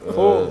ნაცებია.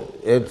 ხო,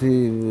 ერთი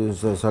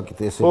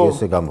საკითხი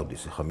ესე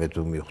გამოდის, ხა მე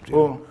თუ მივხვდი.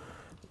 ხო.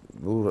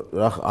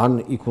 ან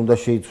იქ უნდა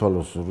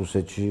შეიცვალოს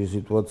რუსეთში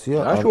სიტუაცია?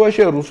 რა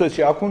შუაშია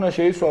რუსეთში, აქ უნდა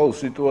შეიცვალოს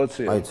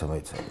სიტუაცია.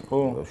 მაიცა. ხო.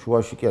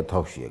 შუაში კი არ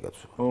თავშია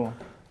კაცო. ხო.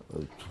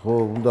 ხო,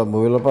 უნდა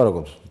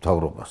მოველაპარაკოთ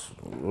მთავრობას,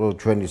 რომ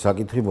ჩვენი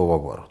საკითხი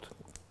მოვაგვაროთ.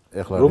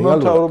 ეხლა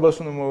რომელ მთავრობას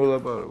უნდა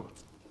მოველაპარაკოთ?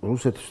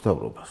 რუსეთის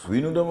მთავრობას.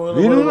 ვინ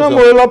უნდა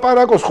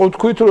მოველაპარაკოს? ხო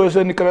თქვით რომ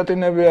ესენი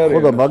კრეტინები არიან. ხო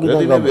და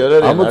მაგიდან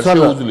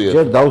ამოცანა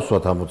ჯერ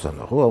დავსვათ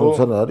ამოცანა, ხო?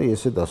 ამოცანა არის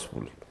ესე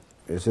დასწული.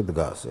 ესე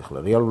დგას ეხლა.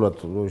 რეალურად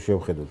რომ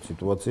შევხედოთ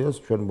სიტუაციას,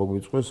 ჩვენ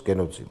მოგვიწყვეს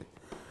გენოციდი.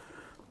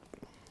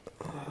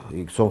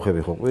 იქ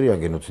სომხები ხო ყვირიან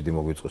გენოციდი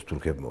მოგვიწყვეს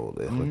თურქებმა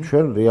და ეხლა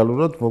ჩვენ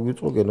რეალურად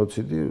მოგვიწყვო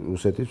გენოციდი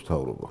რუსეთის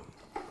მთავრობა.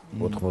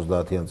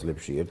 90-იან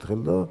წლებში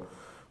ერთხელ და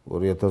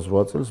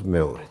 2008 წელს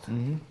მეორედ.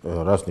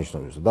 რას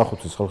ნიშნავს?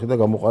 დახოცეს ხალხი და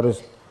გამოყარეს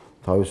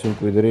თავისი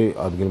მკვიდრი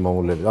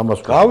ადგილმამულები.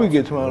 ამას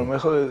გავიგეთ, მაგრამ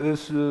ეხლა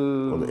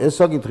ეს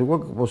საკითხი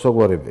გვაქვს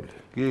მოსაგვარებელი.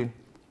 კი.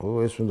 ხო,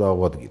 ეს უნდა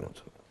აღვადგინოთ.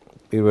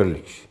 პირველ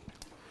რიგში.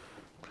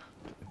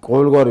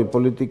 ყოველგვარი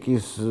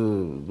პოლიტიკის,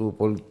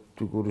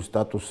 პოლიტიკური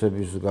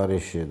სტატუსების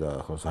გარეშე და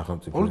ხო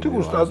სახელმწიფო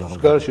პოლიტიკური სტატუსის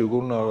გარეშე როგორ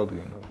უნდა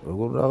აღადგინო?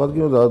 როგორ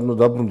აღადგინო და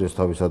დაბრუნდეს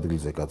თავის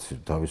ადგილზე კაცი,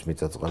 თავის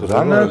მიწაწყალზე.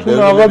 რანაირად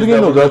უნდა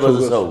აღადგინო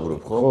დაწესებაზე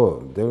საუბრობ, ხო?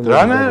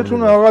 რანაირად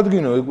უნდა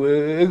აღადგინო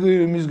ეგ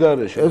იმის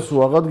გარეშე. ეს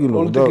აღადგინო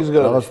და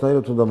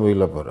რაღაცნაირად უნდა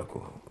მოილაპარაკო.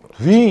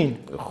 ვინ?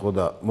 ხო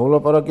და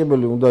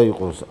მოლაპარაკებელი უნდა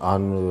იყოს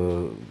ან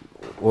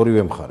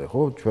ორივე მხარე,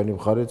 ხო? ჩვენი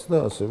მხარეც და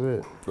ასევე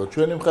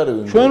ჩვენი მხარე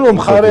ვინ? ჩვენ რომ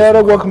მხარე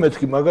არა გვაქვს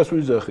მეთქი, მაგას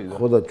ვიზახი და.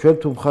 ხო და ჩვენ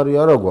თუ მხარე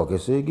არა გვაქვს,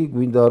 ესე იგი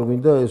გვინდა არ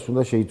გვინდა ეს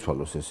უნდა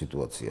შეიცვალოს ეს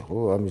სიტუაცია, ხო?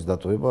 ამის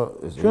დატოვება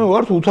ეს. ჩვენ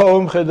ვართ უთავო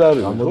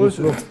მხედარი, ხო?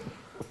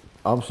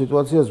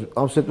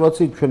 ამ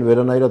სიტუაციით ჩვენ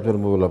ვერანაირად ვერ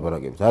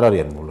მოველაპარაკებთ. არ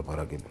არიან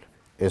მოლაპარაკებელი.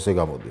 ესე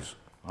გამოდის.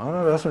 არა,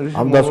 რას არის?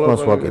 ამ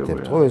დასკვნას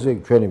ვაკეთებთ, ხო? ესე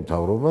იგი ჩვენი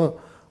მთავრობა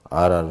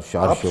არ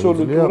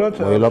შეუძლია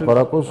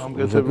მოელაპარაკოს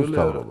რუსეთის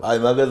მთავრობა. აი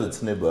მაგაზე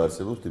ცნება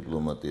არსებობს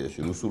დიპლომატიაში,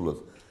 რუსულად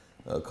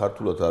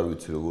ქართულად არ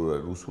ვიცი როგორ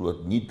არის რუსულად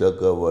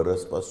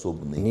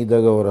ნიდაგავარასპასობნი.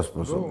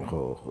 ნიდაგავარასპასობნი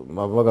ხო.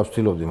 მაგას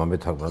ვცდილობდი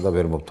მეთარგმნა და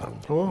ვერ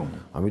მოვთარგმნა. ხო.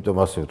 ამიტომ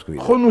ასე ვთქვი.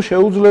 ხო, ნუ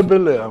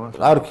შეუძლებელია ამას.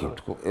 არქი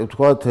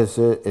თქვათ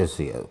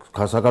ესეა.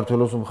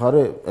 საქართველოს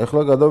მხარე,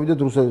 ეხლა გადავიდეთ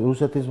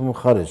რუსეთის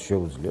მხარეს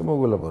შეუძლია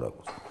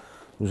მოგველაპარაკოს.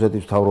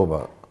 რუსეთის მთავრობა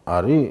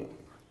არის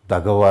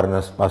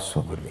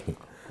დაგავარნასპასობნი.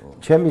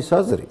 ჩემი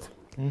საზრით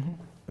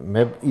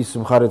მე ის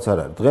მხარეც არ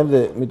არის. დღემდე,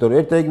 იმიტომ რომ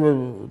ერთ იგივე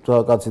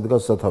კაცი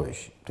დგას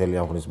სათავეში, მთელი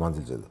ამ ხნის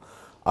მანძილზე და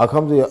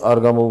აქამდე არ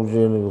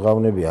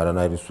გამოუღებნები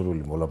არანაირი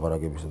სრული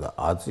მოლაპარაკებისა და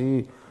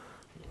აწი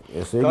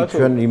ესე იგი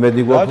ჩვენ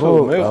იმედი გვაქვს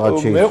რომ რაღაც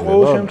შეიძლება. მე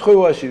ყოველ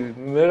შემთხვევაში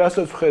მე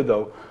რასაც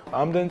ვხედავ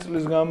ამდენ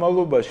წლის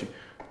განმავლობაში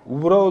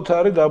უბრალოდ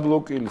არის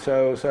დაბლოკილი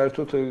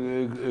საერთოდ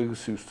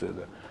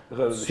ეგსივსცედა.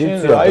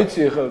 შენ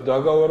აიცი ხა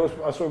დაგავაროს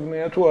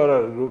პასოგნია თუ არა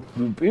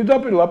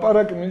პირდაპირ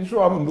ლაპარაკი მინდის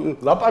რომ ამ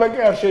ლაპარაკი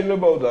არ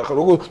შეიძლებაოდა ხა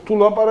როგორ თუ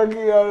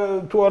ლაპარაკი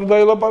თუ არ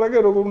დაელაპარაკე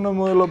როგორ უნდა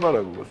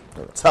მოელაპარაკოს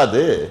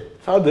ცადე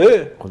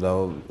ხო და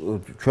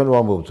ჩვენ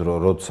ვამბობთ რომ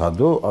რო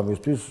ცადო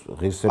ამისთვის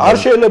ღირსება არ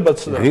შეიძლება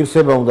ცდა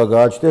ღირსება უნდა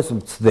გააჩნდეს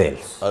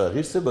მცდელს არა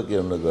ღირსება კი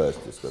არ უნდა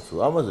გააჩნდეს კაცო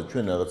ამაზე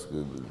ჩვენ რაღაც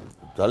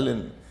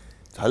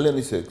ძალიან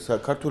ისე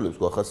საქართველოს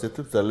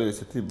გვახასიათებს ძალიან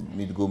ისეთი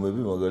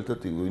მიდგომები მაგალითად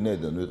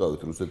ვინაიდან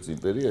ვიყავით რუსეთის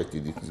იმპერიაში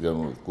დიდი ხნის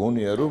განმავლობაში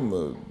გონია რომ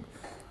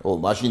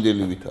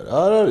მაშინდელი ვითარა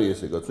არ არის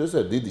ესე კაცო ეს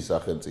არის დიდი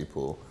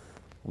სახელმწიფო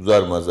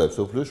უზარმაზარი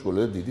სოფლიოში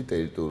ყველა დიდი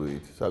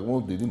ტერიტორიით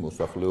საკმაოდ დიდი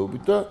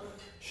მოსახლეობით და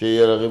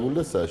შეიარაღებული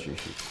და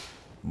საშიში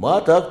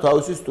მათ აქვს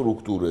თავისი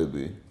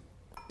სტრუქტურები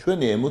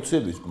ჩვენი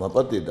ემოციების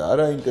მაპატია და არ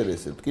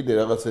აინტერესებთ კიდე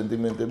რაღაც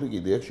სენტიმენტები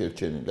კიდე აქვს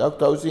შერჩენილი აქვს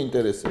თავისი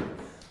ინტერესები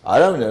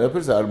არავინ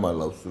არაფერს არ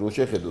მალავს რო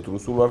შეხედოთ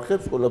რუსულ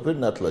არხებს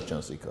ყველაფერი ნათლად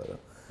ჩანს იქ არა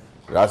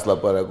რას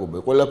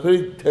ლაპარაკობენ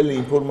ყველაფერი მთელი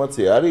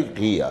ინფორმაცია არის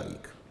ღია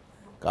იქ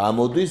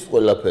გამოდის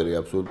ყველაფერი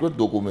აბსოლუტურად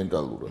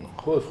დოკუმენტალურად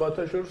ხო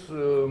სხვათა შორის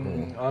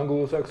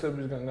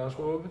ანგლოსაქსებისგან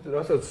განსხვავებით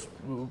რასაც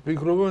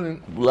ფიქრობენ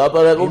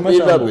ლაპარაკობენ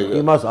პირდაპირ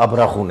იმას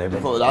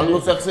აბრახუნებენ ხო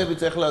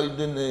ანგლოსაქსებიც ახლა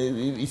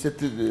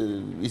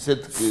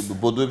ისეთ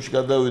ბოდოებში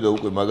გადავიდა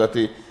უკვე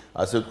მაგათი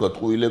ასე ვთქვათ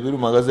ყუილები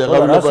რომ მაგაზე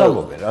აღარ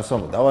ვილაპარაკობენ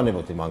რასამო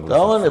დავანებოთ იმ ანგლოსს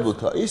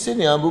დავანებოთ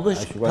ისინი ამბობენ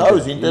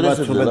თავის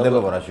ინტერესებზე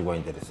რაში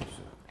გვაინტერესებს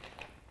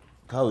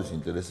თავის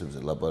ინტერესებზე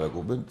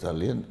ლაპარაკობენ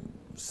ძალიან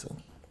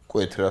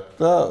კვეთრად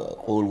და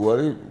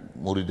ყოველგვარი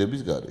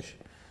მორიდების გარეშე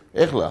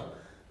ეხლა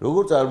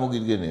როგორ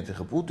წარმოგიდგენიათ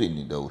ეხლა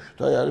პუტინი დაუშვით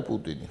აი არის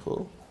პუტინი ხო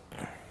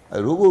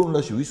აი როგორ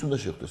უნდა ვის უნდა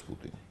შეხვდეს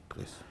პუტინი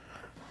დღეს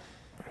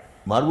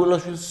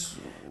მარგველაშვილს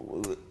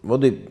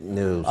მოდი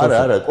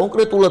არა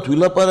კონკრეტულად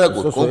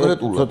ვილაპარაკოთ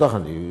კონკრეტულად ცოტა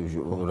ხანი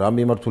რა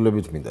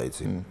მიმართულებით მინდა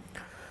იცი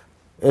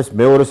ეს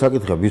მეორე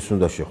საკითხია ვის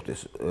უნდა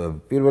შეხვდეს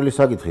პირველი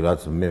საკითხი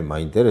რაც მე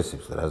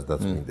მაინტერესებს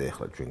რაზედაც მინდა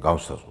ეხლა ჩვენ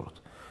გავსაზღვროთ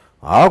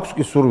აქვს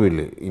კი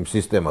სურვილი იმ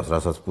სისტემას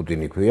რასაც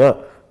პუტინი ქვია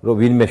რომ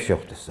ვინმე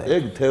შეხვდეს საერთოდ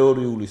ეგ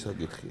თეორიული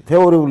საკითხია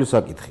თეორიული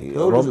საკითხი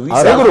რომ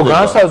ეგრო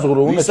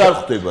განსაზღვრო უნდა ვის არ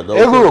ხდება და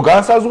ეგრო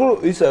განსაზღვრო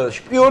ის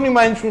შპიონი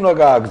მაინც უნდა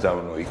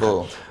გააგზავნო იქ ხო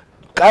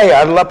კაი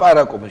არ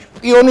ლაპარაკობ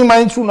შპიონი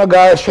მაინც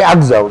უნდა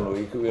შეაგზავნო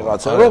იქ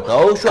ვიღაცა რომ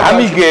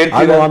გამიგე ერთი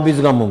ანუ ამბის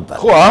გამომტან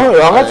ხო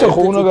რაღაცა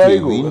ხო უნდა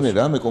გაიგო ვინმე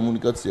რამე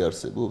კომუნიკაცია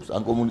არსებობს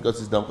ან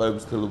კომუნიკაციის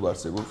დამყარების თელობა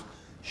არსებობს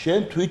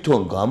შენ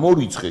თვითონ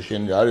გამორიცხე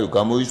შენ არის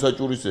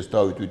გამოისაჭურისეს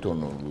თავი თვითონ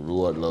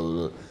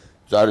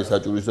არის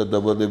საჭურისად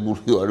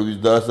დაბადებული არ ვის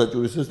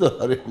დაასაჭურისეს და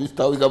არის ვის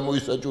თავი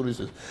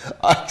გამოისაჭურისეს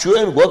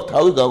ჩვენ გვაქვს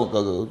თავი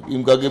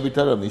იმ გაგებით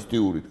არა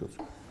მისტიურით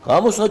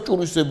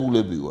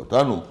გამოსაჭურისებულები ვართ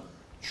ანუ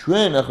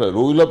ჩვენ ახლა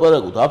რო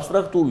ვილაპარაკოთ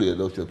აბსტრაქტულია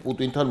და ვშევ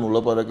პუტინთან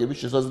მოლაპარაკების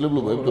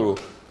შესაძლებლობა იმიტომ რომ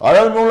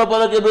არავინ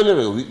მოლაპარაკებელი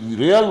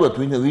რეალურად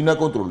ვინ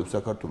აკონტროლებს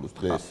საქართველოს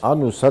დღეს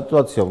ანუ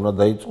სიტუაცია უნდა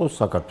დაიწყოს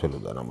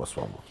საქართველოსთან ამას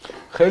ვამბობ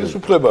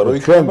ხელისუფლება რო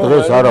ჩვენ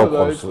დღეს არ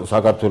აქვს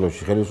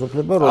საქართველოში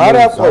ხელისუფლება არ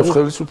აქვს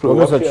ხელისუფლება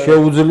რომელსაც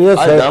შეუძლია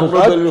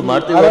დამპყრობელი რომ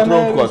მარტივად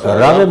რომ თქვა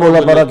რამე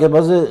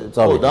მოლაპარაკებაზე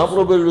წავიდა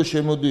დამპყრობელი რომ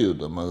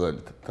შემოდიოდა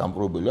მაგალითად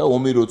დამპყრობელი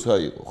ომი როცა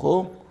იყო ხო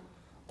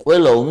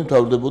ყველა ომი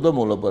თავდებოდა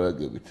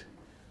მოლაპარაკებით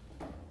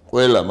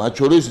ყველა მათ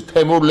შორის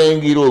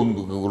თემურლენგი რომ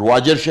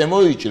 8ჯერ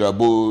შემოიჭრა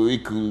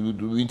იქ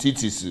ვინც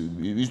იცის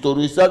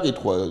ისტორიის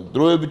საკითხვა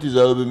დროებითი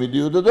ზავები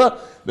მიდიოდა და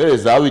მე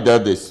ზავი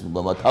დადეს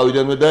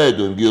თავიდანვე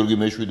დაედო იმ გიორგი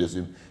მეშვიდეს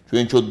იმ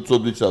ჩვენ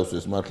წოდვიცავს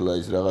ეს მართლა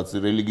ის რაღაც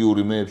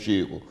რელიგიური მეებში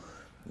იყო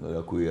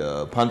რა ქვია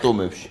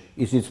ფანტომებში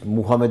ისიც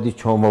მუჰამედის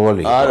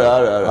ჩამოვალი იყო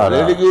არა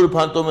რელიგიური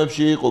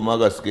ფანტომებში იყო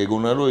მაგას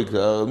გეგონა რომ იქ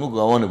ნუ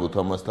გავანებოთ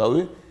ამას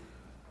თავი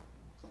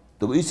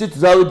და ისიც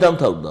ზავი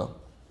დამთავრდა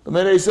და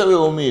მე ისევე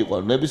ომი იყო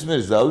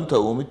ნებისმიერ ზავი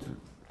ომით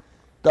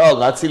და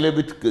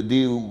გაცილებით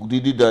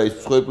დიდი და ის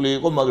წვეპლი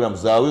იყო მაგრამ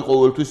ზავი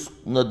ყოველთვის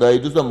უნდა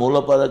დაიდოს და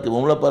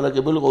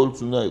მომლაპარაკებელი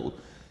ყოველთვის უნდა იყოს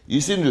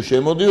ისინი რომ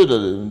შემოდიოდა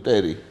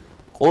მტერი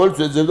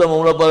ყოველთვის ეძებდა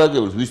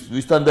მომლაპარაკებელს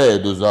ვისთან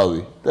დაედო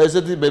ზავი და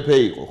ესეთი მეფე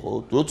იყო ხო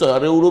როცა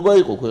არეულობა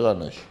იყო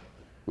ქვეყანაში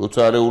როცა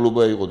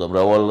არეულობა იყო და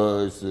მრავალ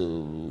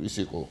ის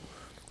იყო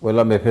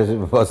ყველა მეფეს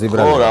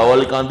ვაზიბრა ხო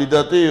რავალი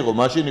კანდიდატი იყო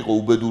მაშინ იყო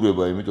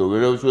უბედურება იმიტომ რომ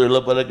ვერავის ვერ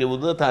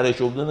ელაპარაკებოდა და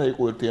თარეშობდნენ და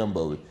იყო ერთი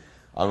ამბავი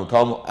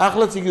ანუ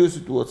ახლაც იგივე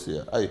სიტუაცია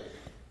აი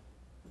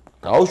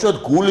დაუშვათ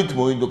გულით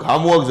მოინდო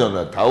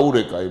გამოაგზავნა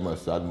თაურეკა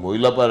იმას ან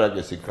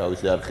მოილაპარაკეს იქ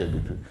თავისი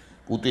არხებით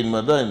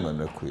პუტინმა და იმან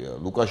რა ქვია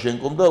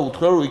ლუკაშენკომ და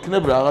უთხრა რომ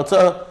იქნებ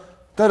რაღაცა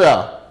და რა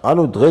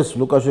ანუ დღეს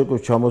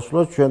ლუკაშენკოს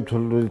ჩამოსვლა ჩვენ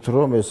თვლით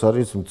რომ ეს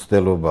არის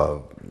მცდელობა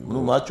ნუ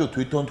მათო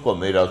თვითონ თქვა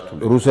მე რა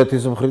ვთვლი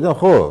რუსეთის მხრიდან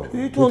ხო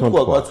თვითონ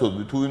თქვა კაცო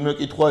თუ ვინმე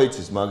კითხვა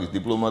იცის მაგის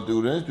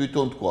დიპლომატიური ენის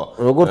თვითონ თქვა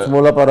როგორც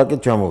მოლაპარაკეთ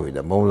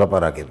ჩამოვიდა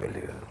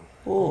მომლაპარაკებელი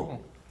ხო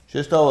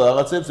შესთავა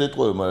რაღაცებს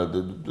ეტყვევ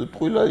მაგრამ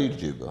ტყუილა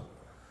ირჯება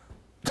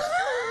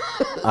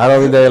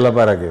არავინ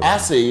დაელაპარაკება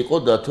ასე იყო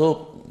დათო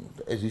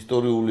ეს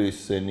ისტორიული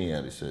სცენი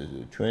არის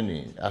ჩვენი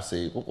ასე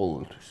იყო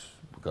ყოველთვის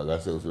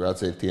გაგასწრებს რაც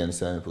ერთიანი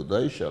სამეფო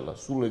დაიშალა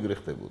სულ ეგრე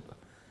ხდებოდა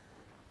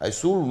აი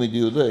სულ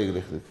მიდიოდა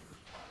ეგრე ხდებოდა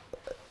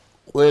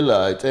ყველა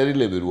აი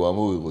წერილები რო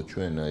ამოვიღოთ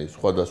ჩვენ აი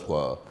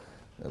სხვადასხვა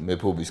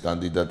მეფობის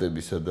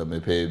კანდიდატებისა და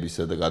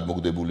მეფეებისა და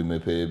გადმოგდებული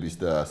მეფეების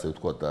და ასე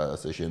ვთქვათ და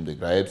ასე შემდეგ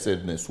რა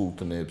ეწერდნენ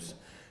სულთნებს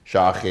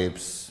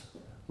შახებს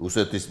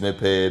რუსეთის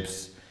მეფეებს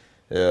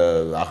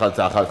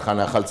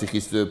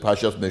ახალციხის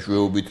ფაშას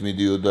მეშვეობით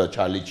მიდიოდა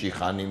ჩალიჩი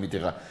ხანიმით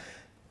ეხა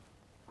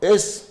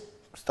ეს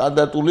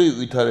სტანდარტული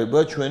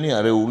ვითარება ჩვენი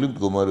არეული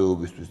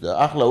მდგომარეობისთვის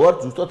და ახლა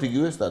ვართ ზუსტად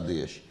იგივე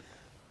სტადიაში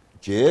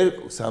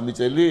ჯერ 3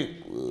 წელი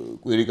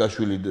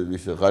კვირიკაშვილი და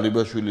ის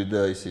ღარიბაშვილი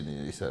და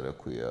ისინი ისა რა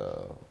ქვია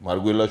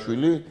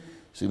მარგველაშვილი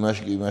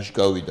იმაში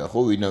გავიდა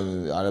ხო ვინ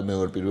არა მე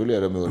ვარ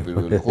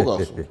პირველი ხო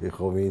გახსოვს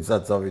ხო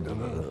ვინცაც წავიდა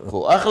ხო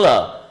ახლა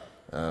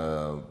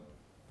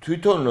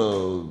თვითონ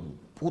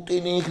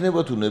პუტინი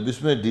იქნება თუ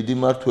ნებისმიერ დიდი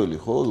მართველი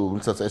ხო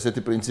რომელსაც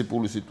ესეთი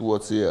პრინციპული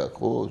სიტუაცია აქვს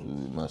ხო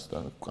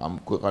იმასთან ამ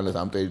ქვეყანას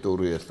ამ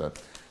ტერიტორიასთან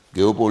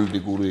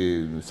გეოპოლიტიკური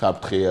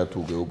საფრთხეა თუ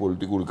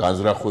გეოპოლიტიკური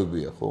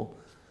განზრახვებია ხო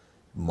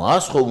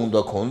მას ხომ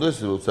უნდა კონდეს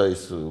როცა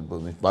ის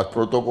მათ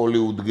პროტოკოლი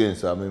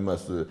უდგენს ამ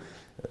იმას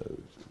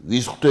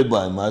ვის ხდება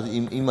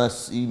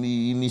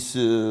იმის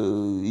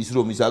ის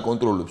რომ ის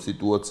აკონტროლებს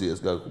სიტუაციას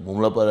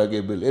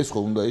მომლაპარაკებელი ეს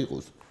ხომ უნდა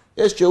იყოს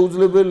ეს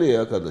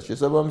შეუძლებელია აქადაც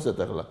შესაბამისად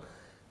ახლა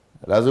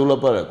რაზე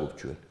ვლაპარაკობ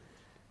ჩვენ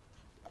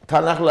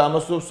თან ახლა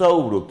ამას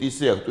ვსაუბრობთ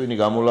ისე აქ ტვინი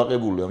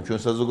გამოლაყებული ამ ჩვენ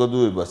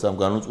საზოგადოებას ამ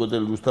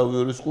განუწყვეტელი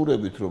რუსთავიორის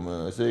ყურებით რომ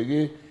ესე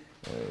იგი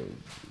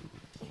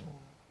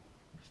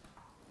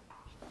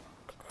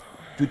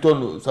თვითონ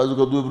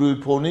საზოგადოებრივი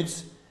ფონიც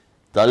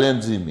ძალიან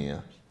მძიმეა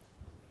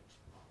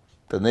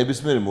და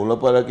ნებისმიერი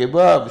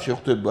მოლაპარაკება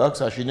შეხვდება აქ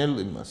საშინელ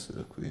იმას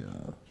რა ქვია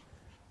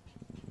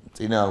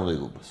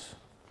წინააღმდეგობას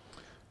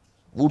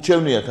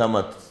ურჩევნიათ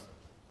ამათ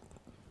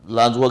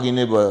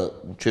ლანძღვაგინება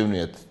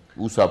ურჩევნიათ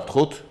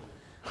უსაფრთხოთ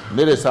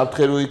მე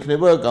საფრთხე რო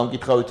იქნება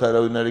გამკითხავით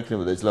არავინ არ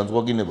იქნება და ეს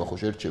ლანძღვაგინება ხო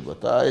შერჩება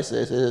და ეს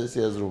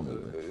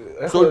აზროვნები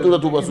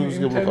სოლიტურად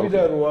უპასუხისმგებლო ხალხი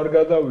და რო არ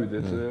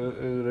გადავიდეთ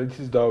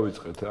რეჩის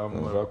დავიწყეთ ამ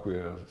რა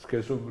ქვია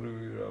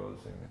სქესობრივი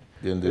რაღაც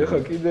იმით ეხლა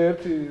კიდე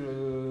ერთი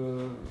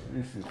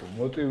ის იყო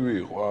მოტივი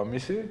იყო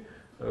ამისი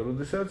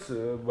როდესაც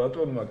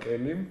ბატონმა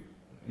კელიმ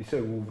ისე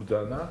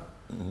უბრძანა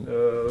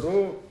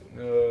რომ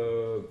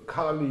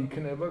ქალი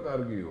იქნება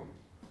კარგიო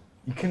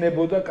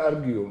იქნებოდა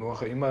კარგიო ნუ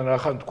ახლა იმან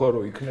რახან თქვა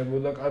რომ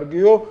იქნებოდა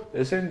კარგიო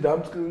ესენი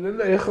დამწყივლდნენ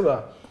და ეხლა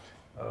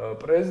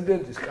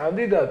პრეზიდენტის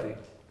კანდიდატი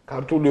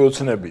ქართული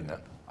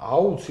ოცნებიდან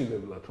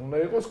აუცილებლად უნდა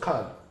იყოს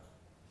ქალი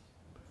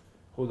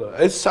ხო და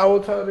ეს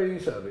საოცარი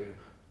ის არის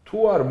თუ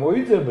არ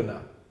მოიძებნა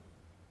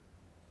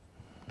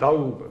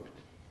დავუღებთ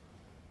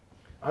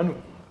ანუ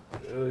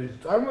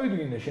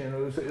წარმოიდგინე შენ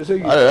ესე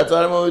იგი არა რა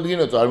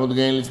წარმოიდგინო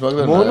წარმოდგენილიც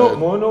მაგრამ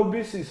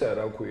მონობის ისა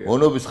რა ქვია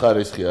მონობის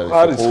ხარისხი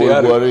არის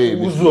ყოველგვარი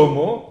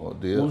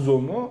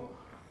უზომო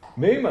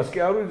მე იმას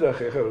კი არ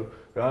ვიძახე ხა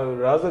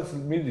რაზეც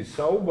მიდის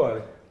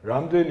საუბარი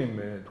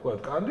რამდენიმე თქვა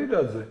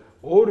კანდიდატზე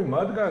ორი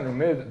მათგანი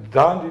მე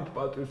დანდით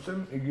პატივცემ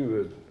იგივე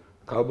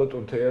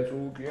ქალბატონ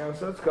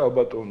თეატრულკიანსაც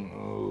ქალბატონ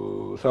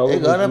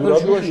საუბარი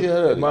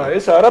მაგრამ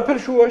ეს არაფერ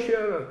შუაში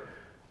არ არის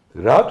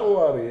რატო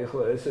არის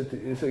ახლა ესეთი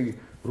ესე იგი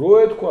რო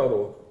ეთქვა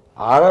რომ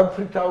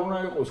არაფრით არ უნდა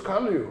იყოს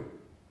ქალიო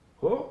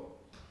ხო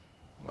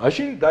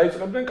მაშინ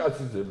დაიწყებდნენ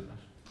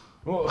კაციძებნას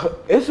ნუ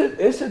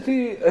ესეთი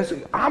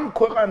ამ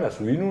ქვეყანას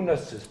ვინ უნდა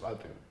წეს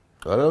პატივი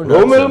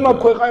რომელმა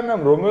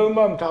ქვეყანამ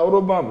რომელმა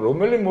მთავრობამ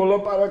რომელი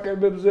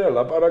მოლაპარაკებებზეა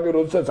ლაპარაკი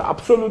როდესაც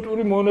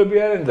აბსოლუტური მონები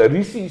არიან და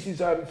რისი ისიც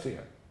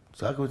არიციან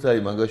საქმეც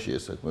აი მაგაშია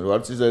საქმე რომ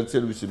არც ის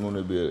არიციან ვისი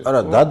მონები არიან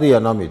არა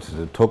დადიან ამით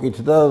თოკით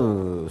და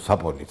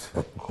საპონით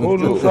ხო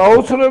ნუ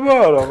საოცრება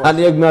არა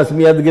ხანი მას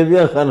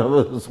მიადგებიან ხან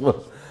სხვა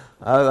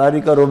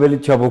არიკა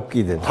რომელიც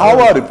ჩამოგკიდებს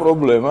თავარი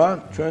პრობლემა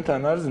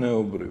ჩვენთან არის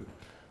ზნეობრივი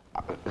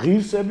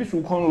ღირსების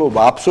უქონლობა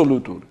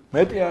აბსოლუტური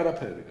მეტი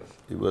არაფერი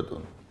კი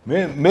ბატონო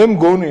მე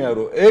მგონია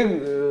რომ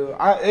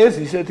ეს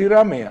ისეთი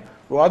რამეა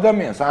რომ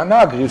ადამიანს ან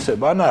აქვს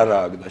ღირსება ან არა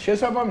აქვს და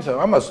შესაბამისად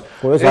ამას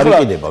ეს არ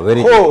იყიდება ვერ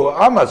ხო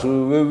ამას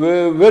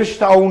ვერ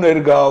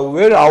შტაუნერგავ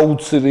ვერ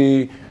აუცრი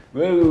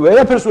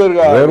ვერაფერს ვერ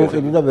გააკეთებ ვერ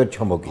უყიდი და ვერ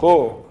ჩამოგიდი ხო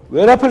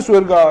ვერაფერს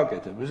ვერ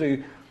გააკეთებ ესე იგი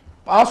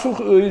პასუხ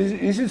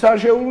ისიც არ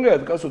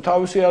შეუძლიათ კაცო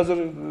თავისი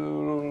აზრი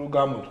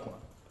გამოთქვა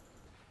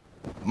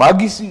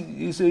მაგის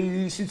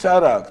ისიც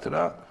არ აქვს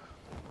რა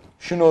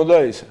შნოდა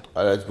ისე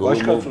არა ეს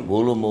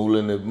ბოლო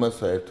მოვლენებმა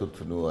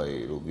საერთოდ ნუ აი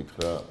რო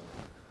გითხრა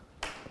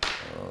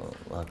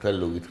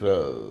მართალი გითხრა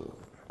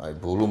აი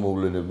ბოლო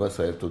მოვლენებმა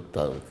საერთოდ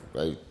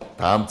აი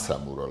დამცა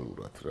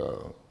მორალურად რა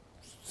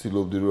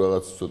ცდილობდი რომ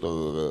რაღაც ცოტა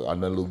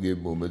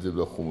ანალოგიები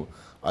მომეძებდა ხომ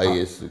აი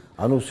ეს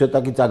ანუ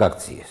შეტაკი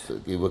წაგაქციეს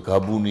კი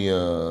გაბუნია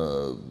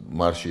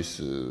მარშის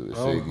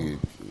ესე იგი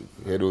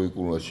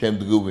ჰეროიკულმა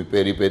შემდგომი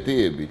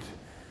პერიპეტიებით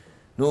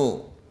ნუ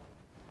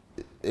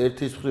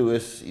ერთის მხრივ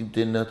ეს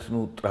იმდენად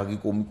ნუ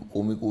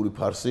ტრაგიკომიკური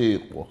ფარსი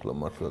იყო ახლა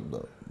მართლა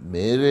და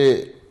მე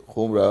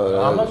ხომ რა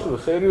ამას რო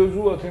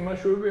სერიოზულად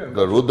იმაშვებიან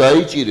და რო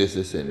დაიჭირეს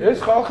ესენი ეს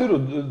ხალხი რო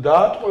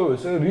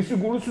დაატყვევეს რისი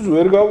გულისთვის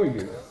ვერ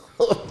გავიგე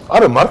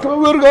არა მართლა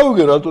ვერ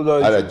გავიგე რატო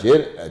დაიჭირეს არა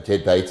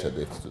ჯერ დაიცადა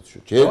ერთ წუთში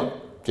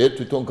ჯერ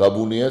თვითონ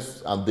გაბუნიას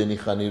ამდენი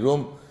ხანი რომ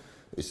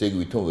ესე იგი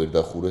თვითონ ვერ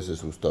დახურეს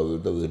ეს რუსთავი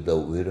და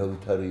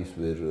ვერავით არის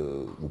ვერ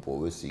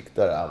უპოვეს იქ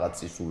და რაღაც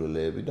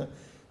სისულელეები და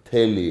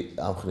თელი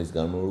ამ ხნის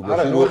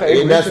განმავლობაში რომ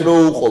ენას რო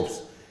უყოფს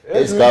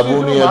ეს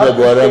გაბუნია და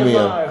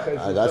გვარამია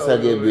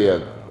გასაგებია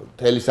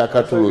თელი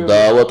საქართველოს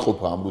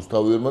დაავადყოფა ამ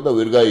რუსთავიერმა და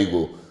ვერ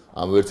გაიგო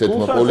ამ ვერც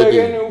ერთმა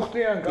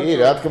პოლიტიკამ კი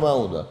რა თქმა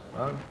უნდა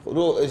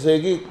რომ ესე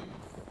იგი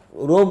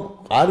რომ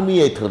არ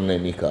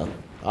მიეთრნენ იქა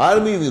არ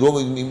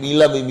რომ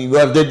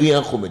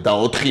მივარდებიან ხოლმე და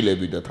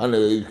ოთხილები და თან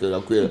რა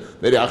ქვია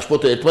მე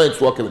აღშფოთე ერთმანეთს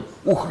უაქებენ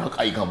რა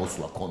კაი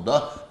გამოსვლა ქონდა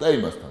და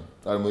იმასთან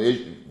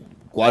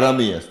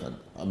გვარამიასთან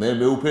მე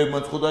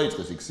მეუფეებმაც ხო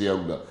დაიწყეს იქ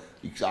სიაგულა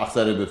იქ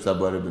აღსარებებს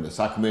აბარებენ და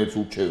საქმეებს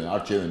ურჩევენ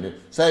არჩევენ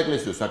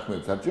საეკლესიო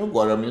საქმეებს არჩევენ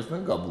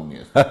გვარამიასთან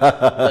გაბუნიასთან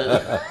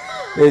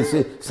ეს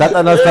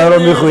სატანასთან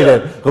რომ მიხვიდე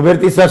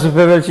ღმერთის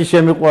სასუფეველში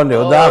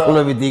შემიყვანეო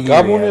დაახლოებით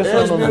იგივეა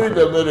გაბუნიასთან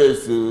მივიდა მე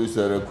ეს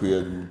ისა რა ქვია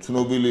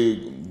ცნობილი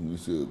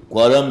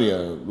გვარამია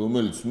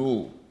რომელიც ნუ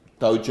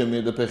თავით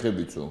შემია და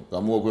ფეხებიცო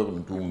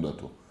გამოაქვეყნე თუ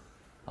უნდათო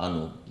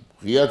ანუ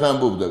ღიათ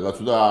ამბობდა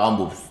კაცო და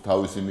ამბობს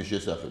თავის იმის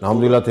შესახებ.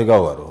 ნამდვილად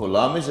ეგავარო. ხო,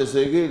 ლამის ესე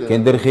იგი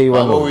კენდერხი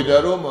ივანოვი. გამოვიდა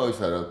რომ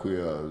ისა რა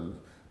ქვია,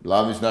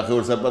 ლამის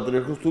ნახევარ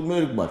საპატრიარქოს თურმე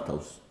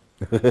მართავს.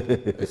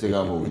 ესე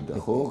გამოვიდა,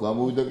 ხო?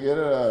 გამოვიდა კი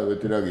არა,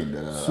 ვეთი რა გინდა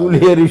რა.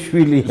 სულიერი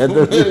შვილია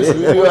და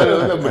შვილი ვარ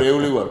და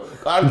ბრეული ვარ.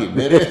 კარგი,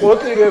 მე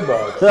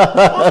კვოტირებაა.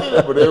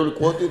 ბრეული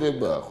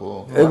კვოტირებაა, ხო?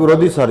 ეგ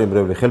როდის არის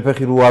ბრეული?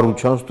 ხელფეხი რო არ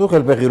უჩანს თუ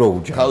ხელფეხი რო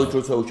უჩანს? თავით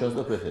როცა უჩანს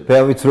და ფეხები.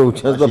 ფეხით რო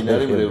უჩანს და ფეხები.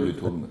 არის ბრეული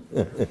თურმე.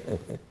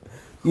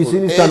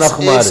 ისინი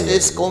თანახმარი.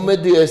 ეს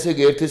კომედია ესე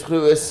იგი ერთის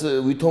მხრივ ეს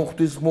ვითომ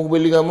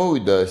ღვთისმოქმედი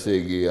გამოვიდა ესე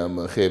იგი ამ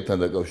ხეებთან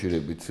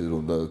დაკავშირებით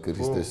რომ და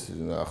ქრისტეს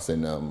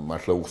ახსენა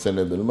მართლა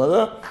უხსენებელმა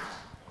და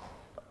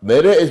მე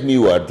ეს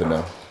მივარდნა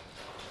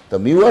და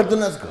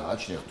მივარდნას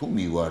გააჩნია თუ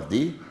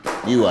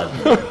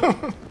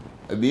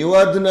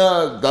მივარდნა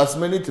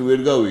დასმენით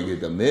ვერ გავიგე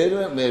და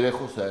მე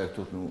ხო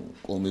საერთოდ ნუ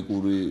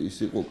კომიკური ის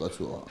იყო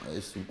კაცო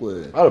ეს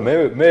უკვე არა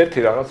მე ერთი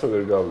რაღაცა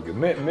ვერ გავიგე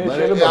მე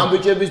შეიძლება ამ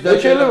ბიჭების და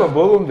შეიძლება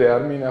ბოლომდე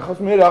არ მინახავს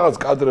მე რაღაც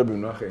კადრები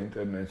ვნახე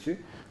ინტერნეტში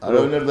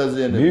არავინ არ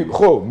დაზიანებია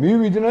ხო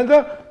მივიდნენ და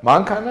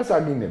მანქანას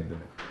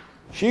აგინებდნენ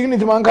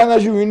შიგნით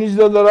მანქანაში ვინ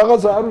იჯდა და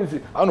რაღაც არ ვიცი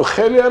ანუ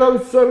ხელი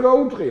არავის არ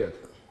გაუტყიათ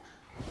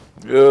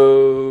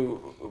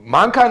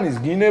მანქანის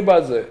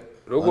გინებაზე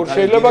როგორ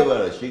შეიძლება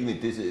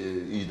შიგნით ის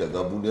იჯდა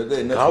გაბუნია და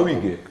ენას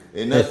გავიგე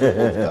ენას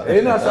უყოფდა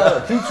ენას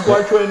არა თიც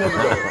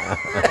გვაჩვენებდა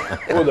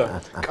ხო და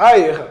კაი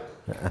ეხა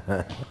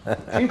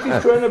თითის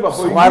ჩვენება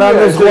ხო იგივე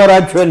მარანეს ხო არ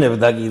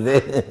აჩვენებდა კიდე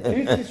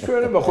თითის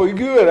ჩვენება ხო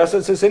იგივე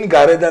რასაც ესენი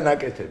გარედან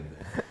აკეთებდნენ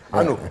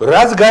ანუ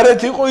რაც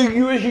გარეთ იყო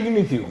იგივე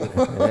შიგნით იყო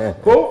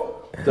ხო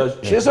და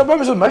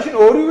შესაბამისად მაშინ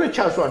ორივე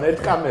ჩასვან ერთ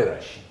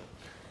კამერაში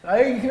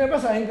აი იქნება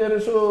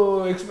საინტერესო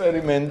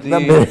ექსპერიმენტი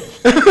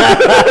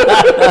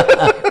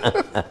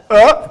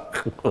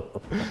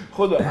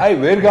ხო და აი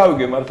ვერ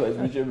გავიგე მართლა ეს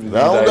ბიჭები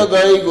რა უნდა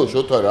გაიგო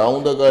შოთა რა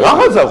უნდა გაიგო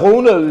რაღაცა ხო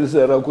უნდა ის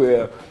რა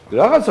ქვია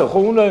რაღაცა ხო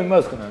უნდა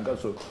იმასქნან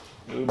კაცო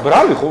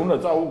ბრალი ხო უნდა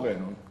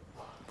წაუყენონ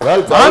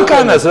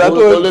მანქანას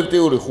რატო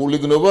კოლექტიური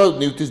ხულიგნობა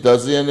ნივთის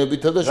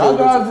დაზიანებითა და რა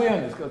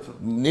დაზიანეს კაცო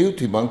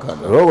ნივთი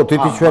მანქანა როგორ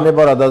თითის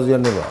ჩვენება რა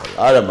დაზიანება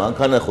არა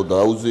მანქანა ხო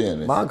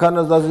დაუზიანეს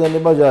მანქანას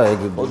დაზიანება ჯა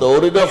ეგ ხო და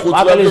 2 და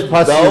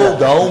 5 წელი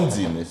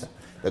დაუმძინეს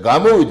და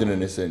გამოვიდნენ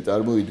ესენი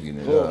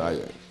წარმოიდგინე რა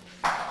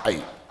აი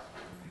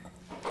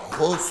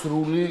ხო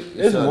სრული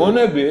ეს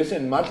მონები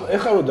ესენ მართლა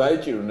ეხლა რომ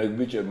დაიჭირონ ეგ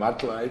ბიჭები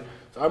მართლა აი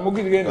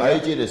წარმოგიდგენია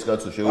დაიჭირეს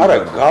კაცო შეუძლია არა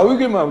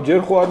გავიგე მაგრამ ჯერ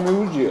ხო არ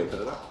მიუჯიათ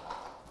რა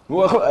ნუ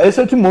ახლა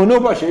ესეთი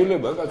მონობა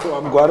შეიძლება კაცო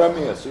ამ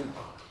გვარამიას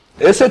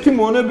ესეთი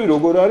მონები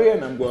როგორ არიან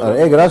ამ გვარამიას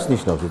არა ეგ რას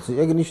ნიშნავს იცი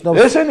ეგ ნიშნავს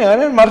ესენი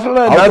არიან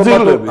მართლა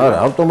ნაძილები არა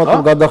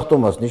ავტომატურ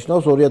გადახტომას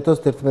ნიშნავს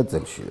 2011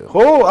 წელში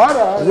ხო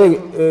არა ეგ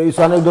ის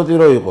ანეკდოტი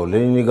რო იყო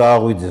ლენინი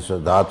გააღვიძესო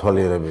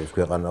დაათვალიერებების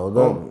ქვეყანაო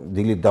და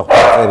დილით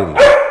დახვდა წერილი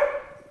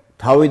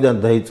თავიდან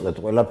დაიწყეთ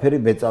ყველაფერი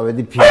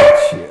მეწავედი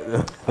ფინეთში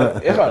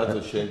ეხლა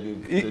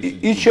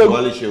ის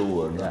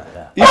შეუვარდა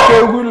ის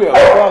შეგვიძლია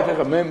ვთქვათ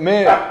ეხლა მე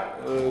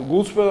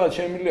გულწრფელად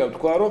შემიძლია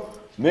ვთქვა რომ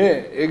მე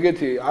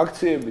ეგეთი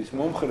აქციების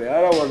მომხრე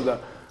არა ვარ და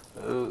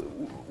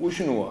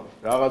უშნოა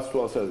რაღაც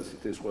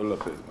თვალსაზრისით ეს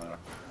ყველაფერი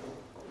მაგრამ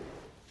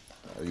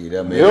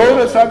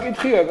მეორე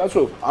საკითხია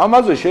კაცო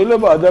ამაზე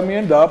შეიძლება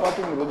ადამიანი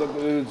დააპატიმრო და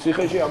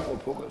ციხეში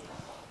ამყოფო კაცო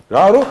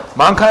რა რომ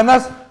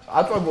მანქანას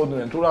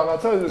აწვებოდნენ თუ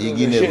რაღაცა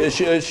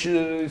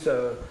ისა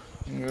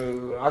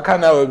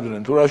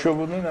აქანავებდნენ თუ რა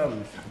შობოდნენ არ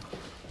ვიცი.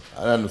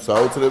 არა ნუ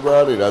საოცრება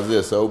არის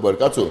რაზეა საუბარი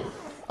კაცო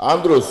ამ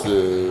დროს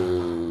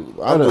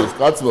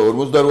კაცმა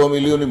 48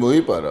 მილიონი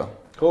მოიპარა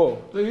ხო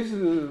ის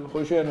ხო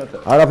შეანათა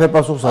არაფერ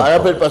პასუხს არ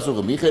არაფერ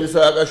პასუხი მიხეილ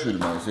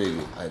სააკაშვილმა ესე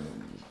იგი აი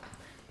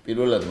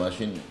პირველად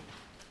მაშინ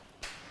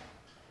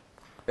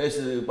ეს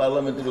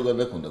პარლამენტი რო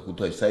გადაქონდა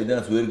ქუთაისში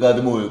საიდანაც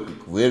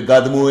ვერ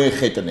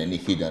გადმოეხეტნენ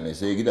იქიდან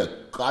ესე იგი და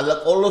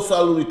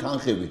კოლოსალური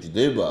თანხები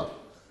ჯდება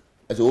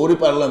ესე ორი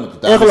პარლამენტი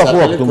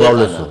დამისახელეთ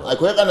უმრავლესობა აი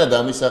ქვეყანა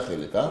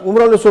დამისახელეთ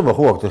უმრავლესობა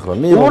ხო აქვს ეხლა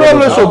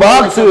უმრავლესობა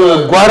აქვს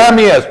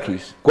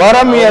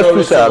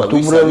გვარამიასთვის აქვს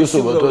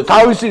უმრავლესობა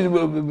თავისი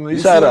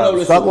ის არა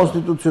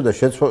საკონსტიტუციო და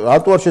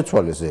რატო არ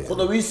შეცვალეს ეს ხო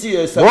და ვისია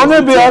ეს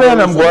მონები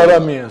არიან ამ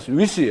გვარამიას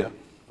ვისია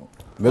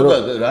მე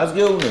რას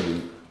გეუბნები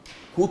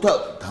ხუთა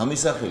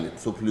დამისახელეთ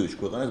სოფლიოში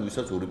ქვეყანას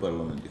ვისაც ორი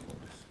პარლამენტი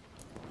ხონდეს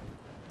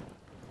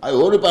აი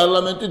ორი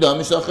პარლამენტი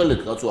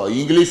დამისახელეთ კაცო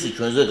ინგლისი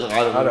ჩვენზე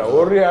არა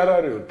ორი არ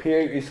არის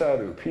ის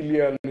არის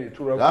ფილიალი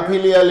თუ რა რა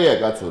ფილიალია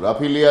კაცო რა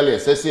ფილიალია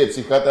სესიებს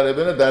იქ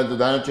გატარებენ და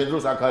დანარჩენ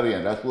დროს აქ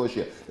არიან რა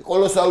შუაშია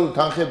კოლოსალური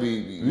თანხები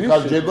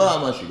იხარჯება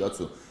ამაში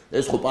კაცო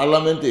ეს ხო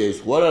პარლამენტია ეს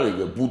ხო არ არის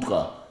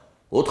ბუტყა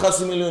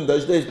 400 მილიონი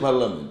დაჯდა ეს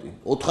პარლამენტი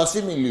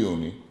 400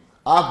 მილიონი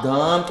აქ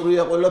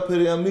დაამტრია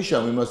ყველაფერი ამ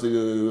მიშამ იმას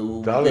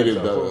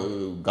უპირებდა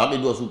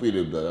გაყიდვას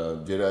უპირებდა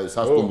ჯერ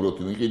სასტუმროთ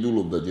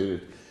ვიყიდულობდა ჯერ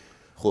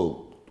ხო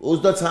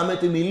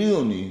 33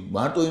 მილიონი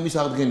მარტო იმის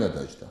აღდგენა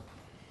დაჯდა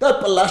და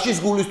პლაშის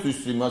გულისთვის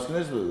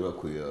იმასქნეს რა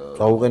ქვია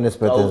წაუყენეს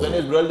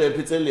წაუყენეს ბრალი და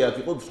ერთი წელი აქ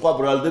იყო სხვა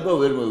ბრალდება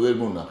ვერ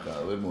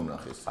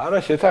მონახეს არა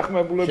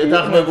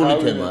შეთანხმებული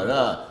თემა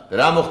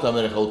რა მოხდა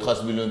მე ხა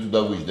 400 მილიონი თუ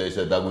დაგვიჯდა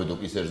ესა დაგვედო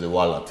კისერზე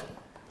ვალად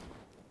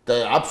და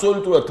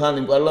აბსოლუტურად თან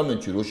იმ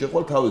პარლამენტში რო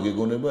შეხვალ თავი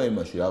გეგონება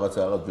იმაში რაღაც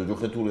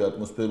ჯოჯოხეთური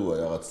ატმოსფეროა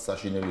რაღაც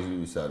საშინელი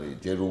ის არის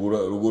ჯერ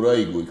როგორ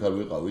აიგო იქ არ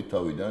ვიყავით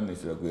თავიდან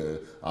ის რა ქვია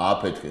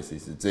ააფეთქეს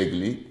ის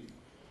ძეგლი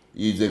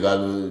იძე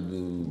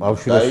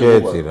ბავშვი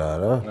შეეწირა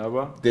რა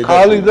აბა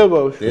ხალი და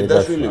ბავშვი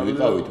დედაშვილი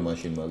ვიყავით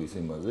მაშინ მაგის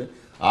იმაზე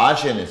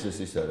ააშენეს ეს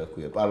ისა რა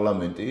ქვია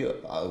პარლამენტი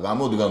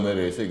გამოდგა მე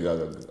ესე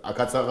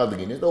აქაც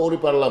აღადგინეს და ორი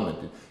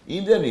პარლამენტი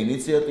იმდენი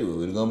ინიციატივა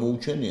ვერ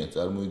გამოუჩენია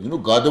წარმოიდგინო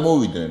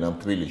გადმოვიდნენ ამ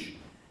თბილისში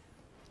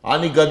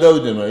ანი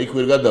გადავიდნენ მაგრამ იქ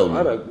ვერ გადავლდნენ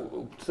არა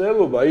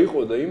ცელობა იყო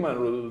და იმან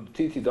რომ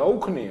თითი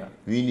დაუქნია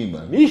ვინ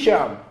იმან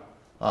მიშამ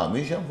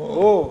მიშამ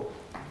ხო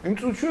იმ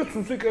წუთშია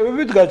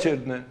ცუციკებებით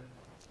გაჩერდნენ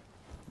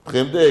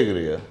დღემდე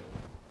ეგრეა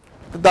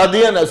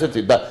დადიან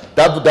ასეთი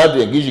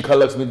დადიან გიჟი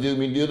ქალაქს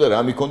მიდიოდა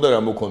რა მიქონდა რა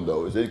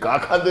მოქონდაო ესე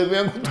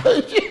გაქანდებიან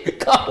ქუთაისში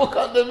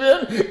გაქანდებიან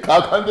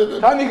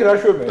თან იქ რა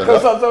შვებენ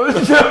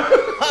ხელსაწყოებში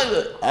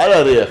არ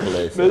არის ახლა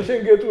ეს მე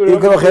შენ გეტყვი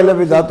იქ რო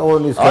ხელები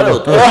დატოვნის არა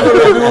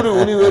ტექნოლოგიური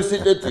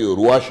უნივერსიტეტიო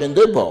რო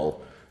აშენდებაო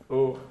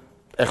ო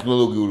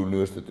ტექნოლოგიური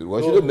უნივერსიტეტი რო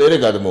აშენდება მე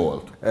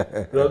გადმოვალთ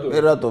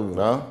რატომ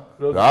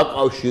რა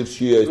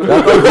კავშირშია ეს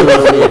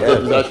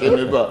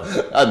დაშენება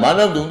აი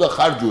მანამდე უნდა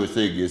ხარჯო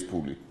ესე იგი ეს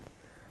ფული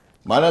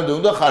მანამდე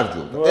უნდა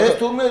ხარჯო ეს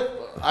თურმე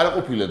არ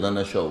ყოფილა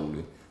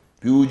დანაშაული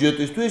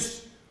ბიუჯეტისთვის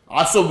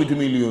ასობით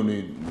მილიონი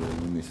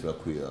ის რა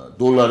ქვია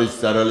დოლარის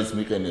ზარალის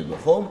მიყენება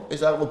ხო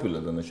ეს არ ყოფილა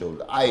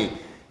დანაშაული აი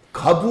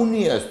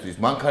გაბუნიასთვის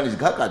მანქანის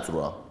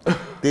გაკაწვა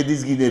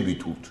დედის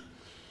გინებით უთთ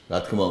რა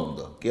თქმა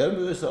უნდა კი არ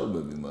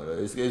მივესალმები მაგრამ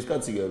ეს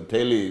კაცი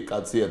მთელი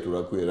კაცია თუ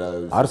რა ქვია რა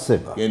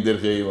არსება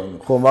გენდერღეივანი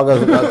ხო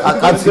მაგას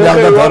კაცი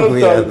რამდენ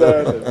დარგვია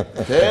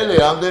მთელი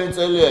ამდენი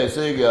წელია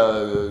ესე იგი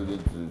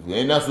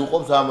ენას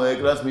უყობს ამ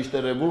ეკრანს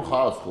მიშტერებულ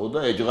ხალხს ხო და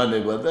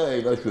ეჯღანება და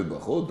ეგაშვება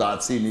ხო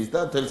დაცინის და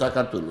მთელ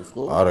საქართველოს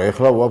ხო არა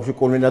ეხლა ვაფშე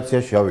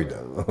კულმინაციაში ავიდა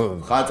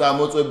ხან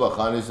წამოწება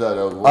ხან ის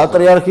არა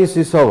პატრიარქის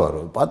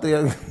ისავარო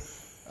პატრიარქი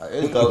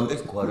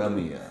ეს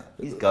გვარამია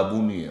ის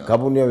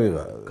გაბუნია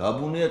ვიღა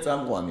გაბუნია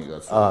წამყვანი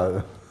კაცო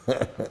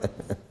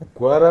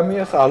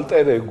გვარამიას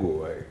ალტერ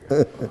ეგოა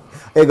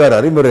ეგ არ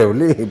არის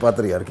მრევლი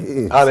პატრიარქი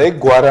არა ეგ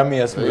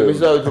გვარამიას მრევლი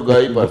იმისავე თუ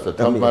გაიპარსა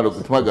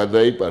თმა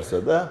გადაიპარსა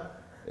და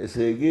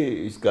ესე იგი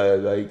ის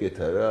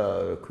გაიკეთა რა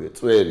ქვია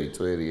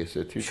წვერი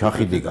ესეთი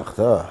შახიდი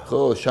გახდა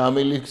ხო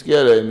შამილის კი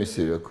არა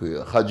იმისი რა ქვია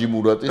ხაჯი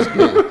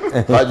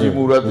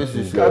მურატის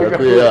ის რა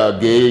ქვია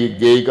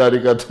გეი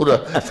კარიკატურა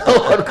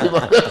დავარქვი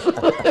მაგას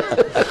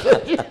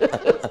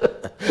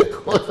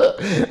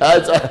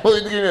აი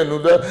წარმოიდგინე ნუ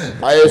და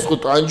აი ეს ხო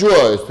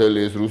ტანჯოა ეს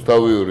თელი ეს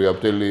რუსთავიური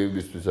აფთელი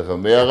იმისთვის ახლა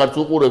მე აღარც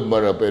უყურებ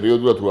მაგრამ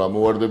პერიოდულად რო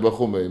ამოვარდება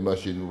ხოლმე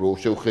იმაში რო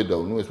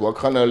შევხედავ ნუ ეს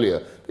ვაკხანალია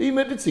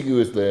იმედიც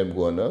იგივეს და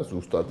ემგვანა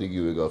ზუსტად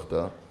იგივე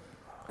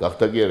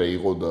გახდა კი არა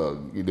იყო და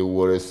კიდე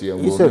უარესია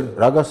მგონი ისე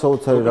რა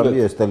გასაოცარი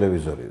რამეა ეს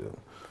ტელევიზორი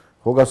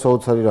ხო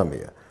გასაოცარი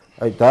რამეა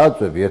აი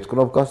დააწვევი ერთ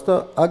კნოპკას და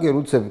აგერ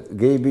უცებ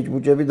გეი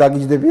ბიჭბუჭები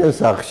დაგიჯდებიან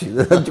სახლში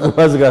და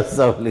ჭკუას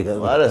გასწავლიან.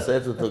 არა,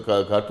 საერთოდ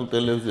ქართულ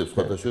ტელევიზიებს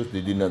სხვადასხვა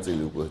დიდი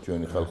ნაწილი უკვე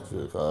ჩვენი ხალხი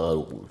აღარ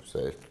უყურებს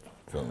საერთოდ.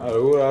 არა,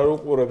 არ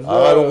უყურებს.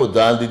 აღარ უყურებს,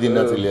 ძალიან დიდი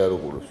ნაწილი არ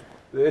უყურებს.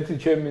 ერთი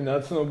ჩემი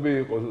ნაცნობი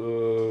იყო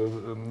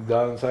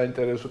ძალიან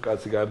საინტერესო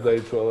კაცი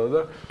გარდაიცვალა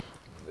და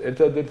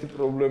ერთადერთი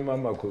პრობლემა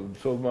მაქვს,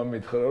 ცოლმა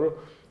მითხრა რომ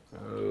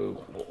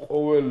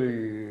ყოველი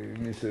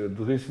იმის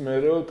დღის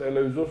მერე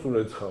ტელევიზორს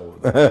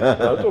ურეცხავდა.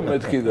 რატომ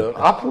მეთქი და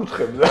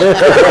აფურთხებდა.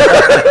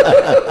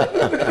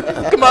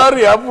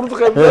 კმარი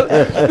აფურთხებდა.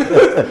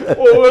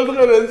 ყოველ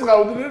დღე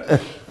რეცხავდნენ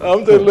ამ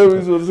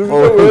ტელევიზორს.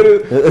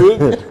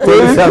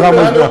 ვერ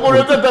საღამოს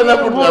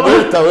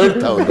და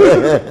ვერთავ.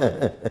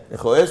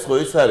 ხო ეს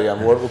არის ამ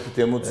უარყოფით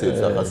ემოციებს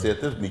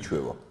ახასიათებს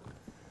მიჩვევა.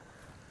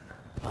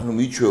 ანუ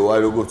მიჩვევა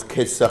აი როგორც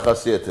ქეთს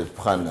ახასიათებს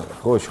ფხანა.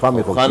 ხო,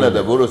 შხამი ხო. ფხანა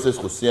და ბოროს ეს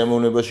ხო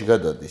სიამოვნებაში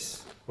გადადის.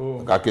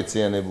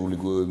 გაკეციანებული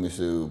იმის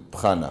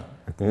ფხანა.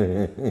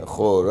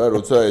 ხო რა,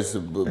 როცა ეს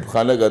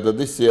ფხანა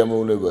გადადის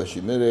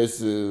სიამოვნებაში, მე ეს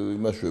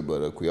იმაშვება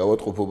რა ქვია,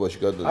 ავადმყოფობაში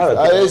გადადის.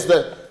 აი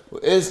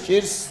ეს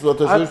ჭირს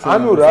როთაშორის.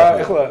 ანუ რა,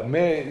 ეხლა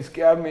მე ის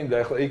კი არ მინდა,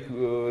 ეხლა იქ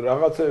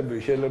რაღაცები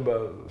შეიძლება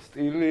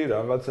სტილი,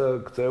 რაღაცა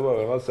ქცევა,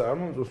 რაღაცა არ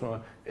მომწონს,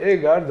 მაგრამ ეგ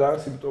არ ძალიან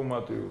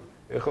სიმპტომატიური.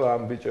 ეხლა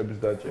ამ ბიჭების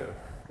დაჭერა.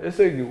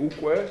 ესე იგი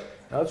უკვე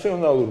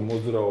ნაციონალური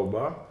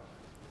მოძრაობა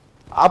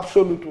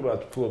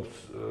აბსოლუტურად ფლობს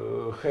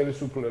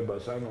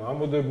ხელისუფლებას, ანუ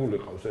ამოდებული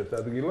ყავს ერთ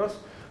ადგილას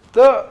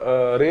და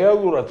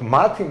რეალურად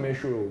მათი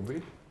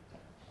მეშვეობით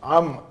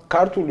ამ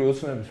ქართული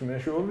ოცნების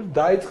მეშვეობით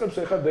დაიწყებს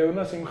ახლა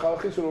დევნას იმ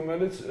ხალხის,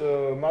 რომელიც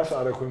მას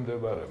არ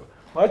ექვემდებარება.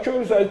 მათ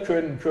შორის აი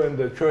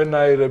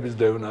ჩვენნაირების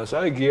დევნას,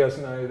 აი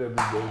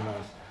გიასნაირების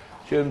დევნას,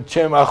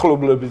 ჩემ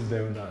ახლობლების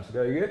დევნას,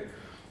 გაიგე?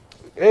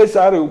 ეს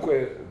არის უკვე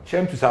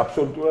ჩემთვის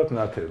აბსოლუტურად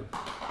ნათელი.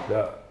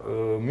 და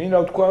მინდა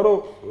ვთქვა, რომ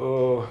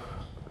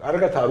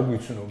კარგად არ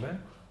გვიცნობენ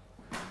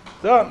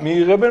და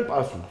მიიღებენ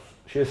პასუხს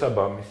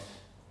შესაბამის.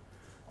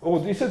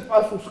 ოღონდ ისეთ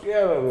პასუხს კი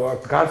არა, რომ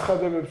აქ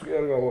განცხადებებს კი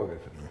არ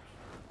გავაკეთებ.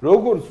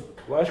 როგორც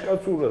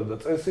ვაჟკაცურად და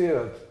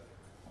წესიერად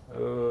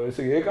ესე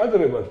იგი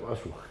ეკადრებათ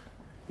პასუხი,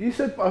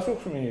 ისეთ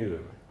პასუხს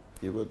მიიღებენ.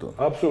 კი ბატონო.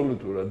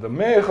 აბსოლუტურად და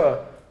მე ხა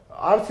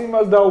არც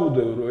იმას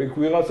დაუდევ, რომ იქ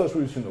ვიღაცას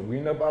ვიცნობ,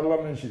 გინდა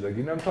პარლამენტში და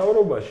გინდა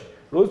მთავრობაში,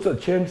 როცა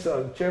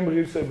ჩემ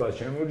ღირსებას,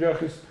 ჩემ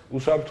ოჯახის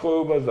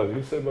უსაფრთხოებას და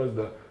ღირსებას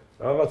და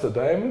რაღაცა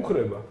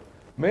დაემუქრება,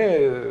 მე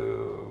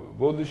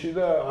ბოდიში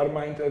და არ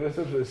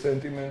მაინტერესებს ეს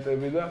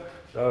სენტიმენტები და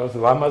რაღაც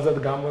ლამაზად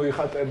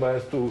გამოიხატება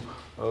ეს თუ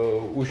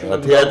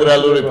უშუალოდ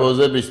თეატრალური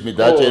პოზების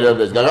დაჭერა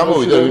და ეს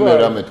გამოვიდა ვინმე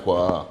რამე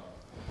თქვა.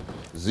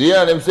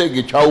 ზიან ესე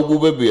იგი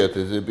ჩაუგუბებიათ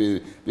ეს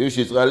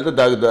პირში წყალი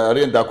და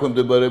არიან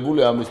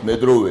დაქვემდებარებული ამის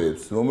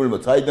მედროვეებს,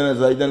 რომელმაც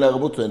საიდან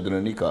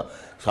აღმოცენდნენ იქა.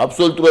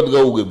 აბსოლუტურად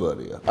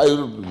გაუგებარია. აი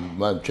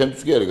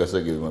ჩემთვის კი არის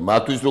გასაგები,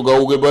 მათთვის რომ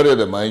გაუგებარია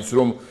და მაინც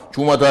რომ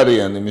ჩუმად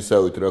არიან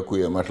იმისავით, რა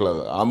ქვია, მართლა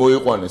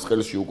ამოიყვანეს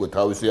ხელში უკვე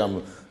თავისი ამ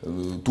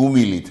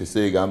დუმილით, ესე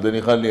იგი, ამდენი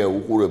ხანია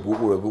უყურებ,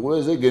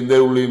 ესე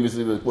გენდერული იმის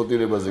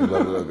კვოტირებაზე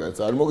გადაგაც.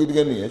 არ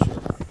მოგიდგენია შე.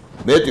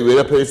 მეტი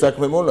ვერაფერი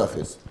საქმე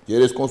მონახეს.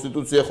 ჯერ ეს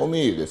კონსტიტუცია ხომ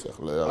მიიღეს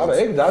ახლა. არა,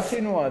 ეგ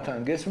დაცინოა თან,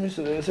 გესმის,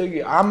 ესე იგი,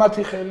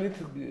 ამათი ხელით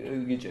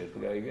გიჭერთ,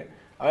 გაიგე?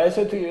 აი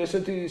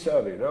ესეთი ის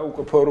არის რა,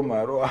 უკვე ფორმა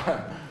რო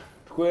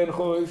თქვენ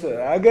ხო ის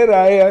აგერ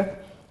აი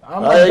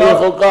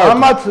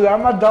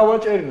ამათ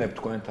დავაჭერინებ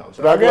თქვენ თავს.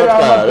 აგერ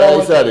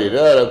ამათ ის არის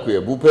რა ქვია,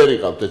 ბუფერი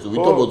ყავთ ეს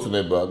ვითომ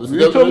ოცნება.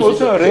 ვითომ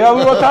ოცნება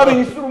რეალურად არის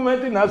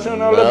ინსტრუმენტი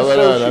ნაციონალების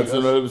ხელში.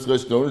 ნაციონალების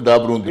ხელში რომელიც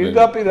დაბრუნდნენ.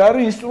 პირდაპირ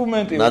არის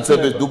ინსტრუმენტი.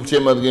 ნაცების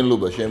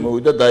დუბჩემადგენლობა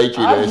შემოვიდა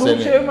დაიჭირა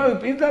ესენი.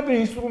 პირდაპირ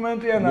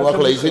ინსტრუმენტია ნაცების. ნუ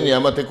ახლა ისინი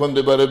ამათ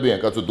ექვემდებარებიან,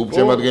 კაცო,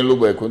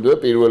 დუბჩემადგენლობა ექვემდებარა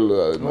პირველ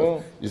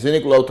ისინი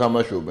კვლავ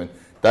თამაშობენ.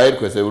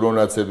 დაირქვეს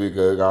ევრონაცები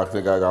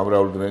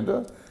გამრავლდნენ და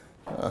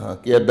აჰა,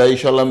 კი არ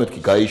დაიშალა მეთქი,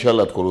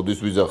 გაიშალა თქო, როდის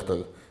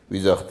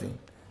ვიზახთი.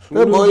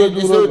 და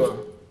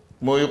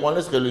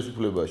მოიყვანეს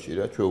ხელისუფლებაში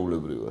რა,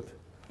 ჩვეულებრივად.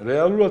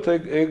 რეალურად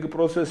ეგ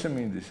პროცესი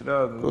მინდის რა.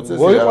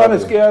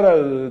 მოიყვანეს კი არა,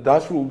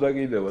 დასრულდა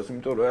კიდევაც,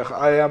 იმიტომ რომ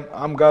აი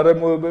ამ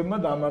გარემოებებმა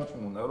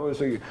დამარწმუნა, რომ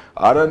ესე იგი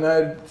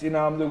არანაირი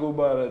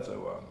წინააღმდეგობა არ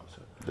ეწევა ამას.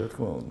 რა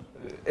თქმა უნდა.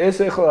 ეს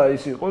ახლა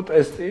ის იყო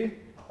ტესტი,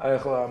 აი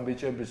ახლა ამ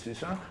ბიჭების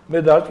ისა, მე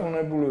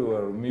დარწმუნებული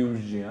ვარ, რომ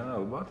მიუსჯიან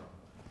ალბათ.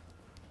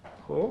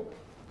 ხო?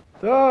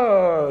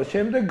 და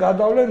შემდეგ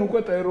გადავლენ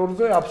უკვე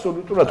ტერორზე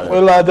აბსოლუტურად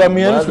ყველა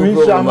ადამიანს,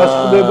 ვინც ამას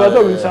ხდება და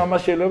ვინც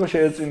ამას შეიძლება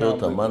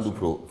შეეწინააღმდეგოს. მან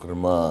უფრო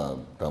ღრმა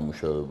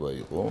დამუშავება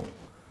იყო.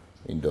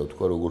 მინდა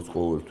ვთქვა, როგორც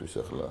ყოველთვის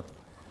ახლა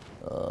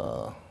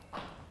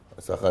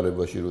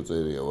სახარებაში რო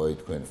წერია, ვაი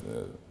თქვენ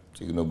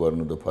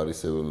წიგნობარნო და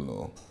ფარისეველნო,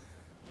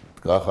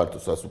 გახართო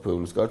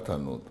სასუფეველის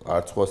კართანო,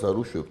 არც ხვას არ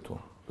უშვებთო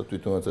და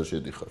თვითონაც არ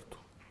შედიხართო.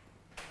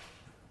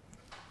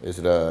 ეს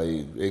რა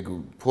ეგ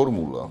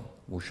ფორმულა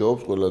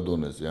მუშაობს ყველა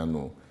დონეზე,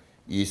 ანუ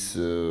ის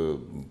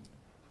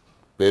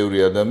ბევრი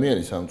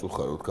ადამიანი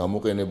სამწუხაროდ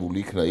გამოყენებული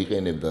იქნა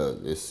იყენებდა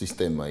ეს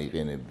სისტემა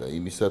იყენებდა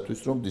იმისათვის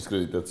რომ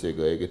დისკრედიტაცია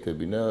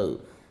გაეკეთებინა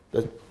და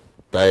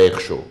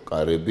დაეხშო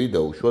კარები და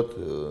უშუალოდ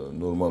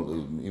ნორმალ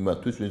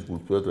იმათთვის ვინც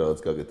ბურთულად რაღაც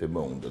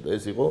გაკეთება უნდა და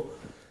ეს იყო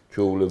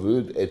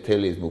ჩვეულებრივი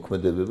ეთელი ეს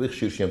მოქმედებები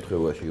ხშირ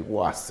შემთხვევაში იყო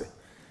ასე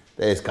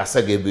და ეს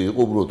გასაგები იყო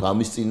უბრალოდ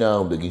ამის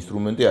წინააღმდეგ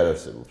ინსტრუმენტი არ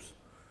არსებობს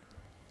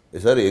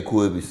ეს არის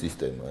ეკოების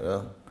სისტემა რა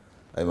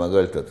აი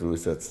მაგალითად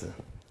როდესაც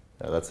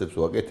რაღაცებს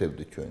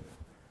ვაკეთებდით ჩვენ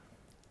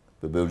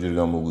და ბევრჯერ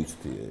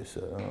გამოგვიცდია ეს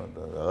რა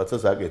და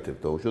რაღაცას აკეთებ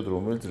და უშუალოდ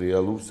რომელიც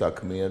რეალურ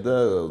საქმეა და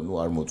ნუ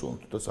არ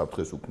მოწონთ და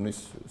საფრთხეს უქმნის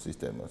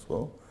სისტემას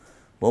ხო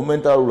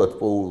მომენტალურად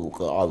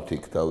ყავთ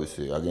იქ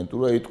თავისი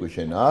აგენტურა იტყვის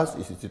შენ 100,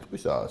 ისიც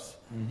იტყვის 100.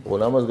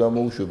 ოღონ ამას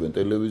გამოუშვებენ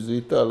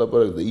ტელევიზიით და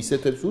ალაპარაკს და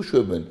ისეთებს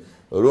უშვებენ,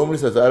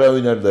 რომლისას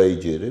არავინ არ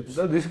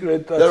დაიჯერებს და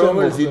დისკრედიტაცია და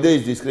რომელიც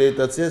იდეის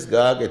დისკრედიტაციას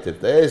გააკეთებს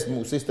და ეს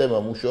სისტემა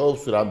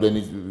მუშაობს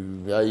რამდენი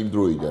იმ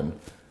დროიდან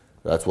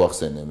რაც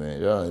ვახსენე მე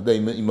რა და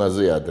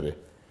იმაზე ადრე.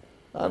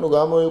 ანუ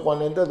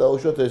გამოიყვანენ და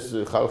დაუშვათ ეს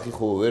ხალხი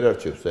ხო ვერ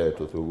არჩევს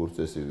საერთოდ როგორც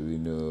ეს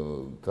ვინ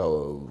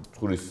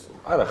წყuris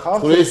არა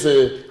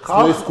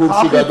ხალხის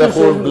კურსი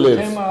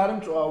გადახორბლებს თემა არ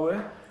მწვავე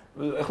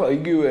ეხლა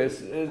იგივე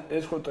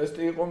ეს ხო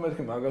ტესტი იყო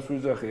მეთქი მაგას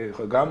ვიზახი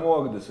ეხლა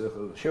გამოაგდეს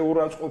ეხლა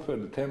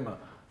შეურაცხყოფელი თემა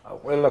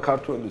ყველა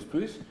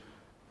ქართველისთვის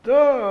და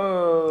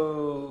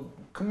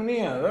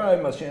ქმნიან რა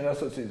იმას შენ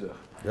რასაც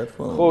იძახი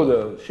ხო და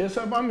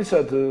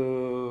შესაბამისად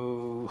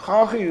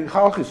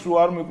ხალხი სულ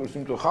არ მიყვარს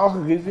იმიტომ ხალხი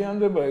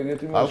ღიზიანდება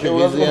ეგეთი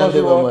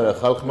შეურაცხყოფა მაგრამ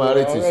ხალხმა არ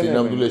იცის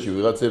სინამდვილეში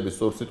ვიღაცების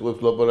სწორ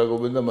სიტყვებს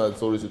ლაპარაკობენ და მათ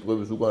სწორი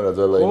სიტყვების უკან რა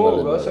ძალა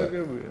იმალება ხო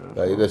გასაგებია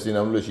და იდა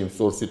სინამდვილეში იმ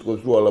სწორ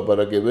სიტყვებს რო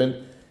ალაპარაკებენ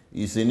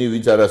ისინი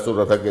ვინც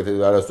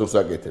არასწორს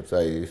აკეთებს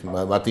აი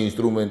მათი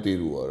ინსტრუმენტი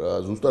როა რა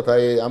ზუსტად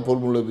აი ამ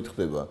ფორმულებით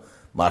ხდება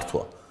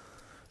მართვა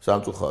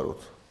სამწუხაროდ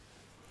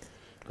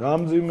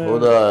გამძიმე ხო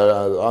და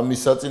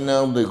ამის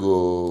საწინააღმდეგო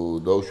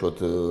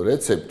დაუშვათ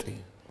რეცეპტი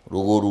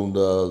როგორ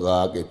უნდა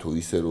გააკეთო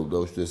ისე რომ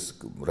დაუშვათ ეს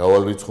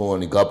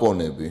მრავალრიცხოვანი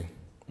გაპონები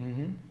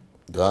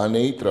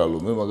განეიტრალო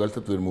მე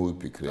მაგალითად ვერ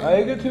მოვიფიქრე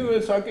აი ეგეთივე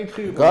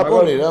საკითხი იყო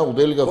გაპონი რა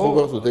უდელი ხო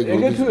გახსოვთ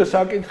ეგეთივე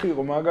საკითხი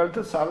იყო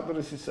მაგალითად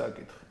საყდრისის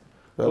საკითხი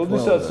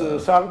როდესაც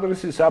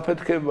საყდრისის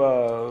აფეთქება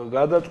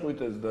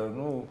გადაწყვიტეს და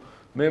ნუ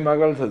მე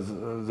მაგალითად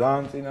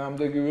ძალიან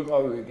წინააღმდეგი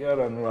ვიყავი კი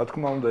არა ნუ რა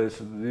თქმა უნდა ეს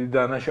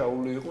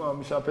დანაშაული იყო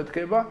ამის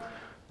აფეთქება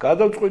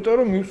გადავწყვიტე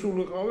რომ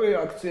მივსულიყავი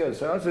აქციაზე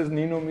სადაც ეს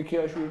ნინო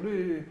მიქიაშვილი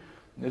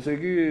ესე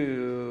იგი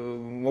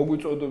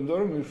მოგვიწოდებდა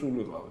რომ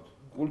მივსულიყავით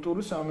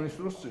კულტურის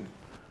სამინისტროს წინ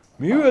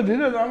მივედი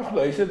და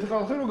დამხვდა ისეთი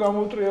ხალხი რომ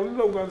გამოვტრიალდი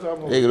და უკან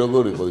წამოვედი ეგ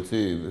როგორ იყო იცი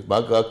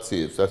მაგ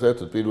აქციებს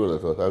საერთოდ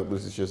პირველად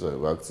აქტრის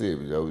შესახებ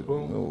აქციები რავი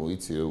ნუ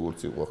იცი როგორც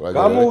იყო ხა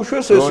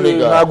გამოუშვეს ეს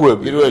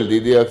ნაგვები პირველი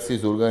დიდი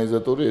აქციის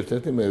ორგანიზატორი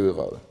ერთ-ერთი მე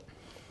ვიყავი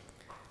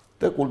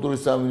და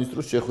კულტურის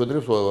სამინისტროს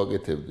შეხვედრებს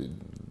ვაკეთებდი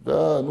და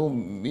ნუ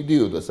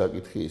მიდიოდა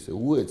საკითხი ისე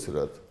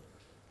უეცრად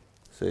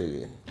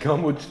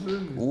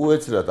გამოჩნდნენ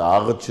უეცრად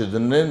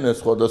აღჭდნენ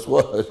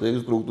სხვადასხვა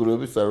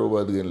სტრუქტურების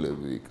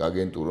წარმომადგენლები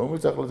აგენტურა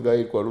რომელიც ახლაც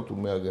გაირკვა რომ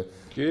თურმე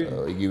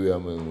იგივე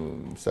ამ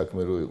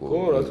საქმე რო იყო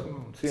ხო რა თქმა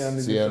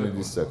უნდა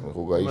ციანიდის საქმე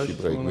ხო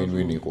გაიშიფრა იქ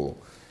ვინ იყო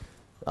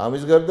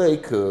ამის გარდა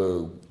იქ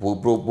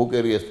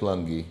ბოკერიას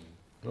ფლანგი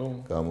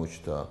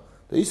გამოჩნდა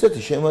და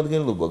ისეთი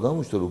შემადგენლობა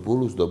გამოჩნდა რომ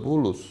ბოლოს და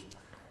ბოლოს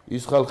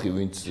ის ხალხი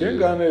ვინც შენ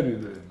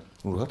განერიდე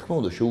ну რა თქმა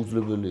უნდა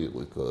შეუძლებელი იყო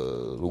იქ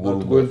როგორ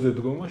გვერდზე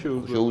დგომა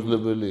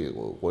შეუძლებელი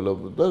იყო ყველა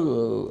და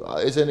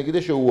ესენი კიდე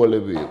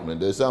შეუვალები იყვნენ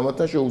და ეს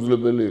ამათთან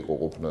შეუძლებელი იყო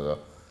ყოფნა და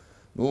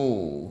ну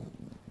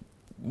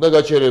და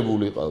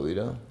გაჩერებულიყავი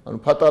რა ანუ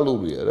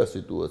ფატალურია რა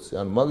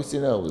სიტუაცია ანუ მაგის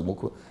წინააღმდეგ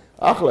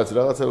ახლაც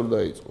რაღაცა რომ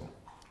დაიწყო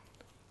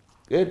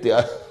კეთე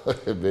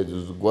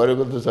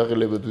გვარებად და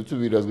სახელებით ვიცი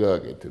ვირას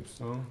გააკეთებს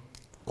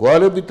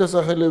გვარებით და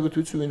სახელებით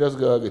ვიცი ვირას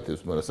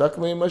გააკეთებს მაგრამ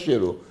საქმე იმაშია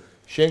რომ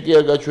შენ კი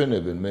არ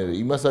გაჩვენებენ მე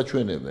იმას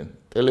აჩვენებენ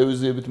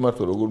ტელევიზიებით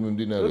მართლა როგორ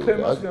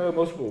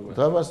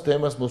მიმდინარეობს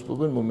თემას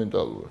მოსპობენ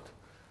მომენტალურად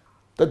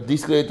და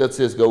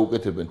დისკრედიტაციას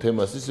გაუკეთებენ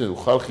თემას ისე რომ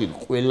ხალხი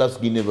ყველას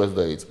გინებას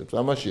დაიწყებს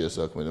ამაშია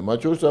საქმე და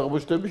მათ შორის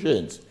აღმოჩნდები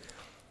შენც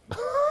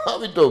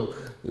ამიტომ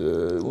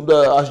უნდა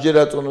ასჯერ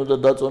აწონო და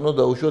დაწონო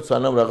და უშუალოდ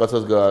სანამ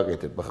რაღაცას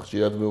გააკეთებ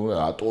ხშირად მე უნდა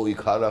ატო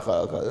იქ არა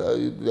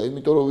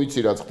იმიტომ რომ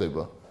ვიცი რა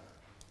ხდება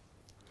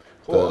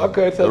ხო აქ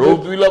ერთად რომ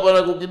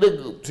ვილაპარაკო კიდე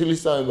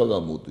ცილის წამება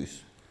გამოდის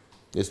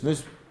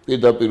ესმის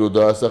პირდაპირ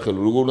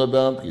დაასახელო როგორ უნდა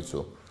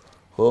დაამტკიცო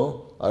ხო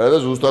არა და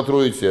ზუსტად რო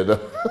იცია და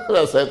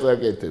რასაც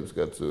აკეთებს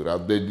კაცო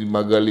რამდენი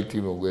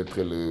მაგალითი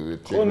მოგერთხელ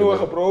ხო ნუ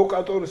ახლა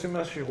პროვოკატორის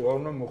იმასში ხო არ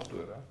უნდა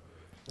მოხდე რა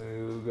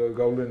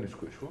გავლენის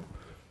ქვეშ ხო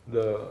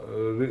და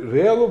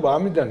რეალობა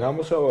ამიდან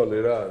გამოსავალი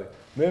რა არის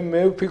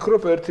მე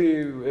ვფიქრობ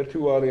ერთი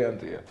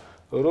ვარიანტია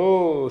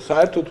რომ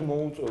საერთოდ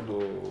მოუწოდო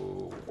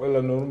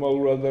ყველა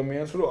ნორმალურ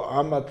ადამიანს რომ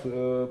ამათ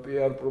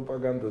PR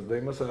პროპაგანდას და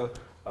იმას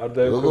არ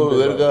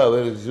დაეკვირდება.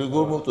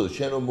 როგორ მოუწოდო,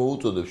 შენ რომ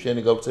მოუწოდებ,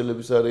 შენი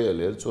გავრცელების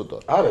არეალი არის ცოტა.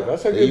 არა,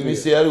 გასაგებია.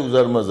 იმისი არის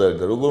უზარმაზარი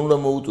და როგორ უნდა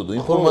მოუწოდო,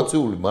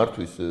 ინფორმაციული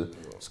მართვის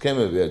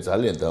სქემები არის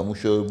ძალიან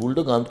დამუშავებული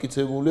და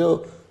გამტკიცებულია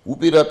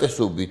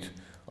უპირატესობით.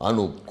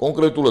 ანუ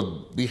კონკრეტულად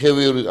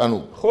behavior, ანუ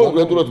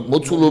კონკრეტულად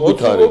მოცულობით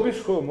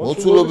არის.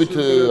 მოცულობით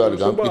არის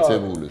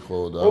გამტკიცებული, ხო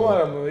და. ხო,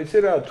 მაგრამ იცი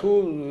რა, თუ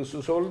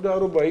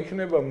სოლიდარობა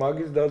იქნება,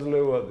 მაგის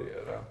დაძლევადია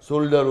რა.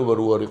 სოლიდარობა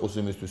რო არ იყოს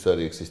იმისთვის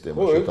არის ეგ სისტემა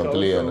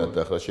შეთანხმდიანად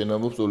ახლა შენ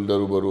ამბობ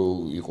სოლიდარობა რო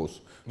იყოს.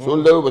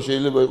 სოლიდარობა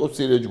შეიძლება იყოს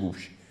მცირე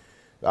ჯგუფში.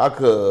 აქ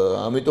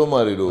ამიტომ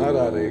არის რომ არ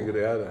არის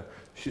ეგრე, არა.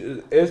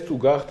 ეს თუ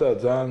გახდა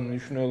ძალიან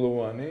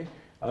მნიშვნელოვანი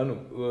ანუ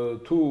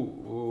თუ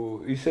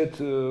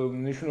ისეთ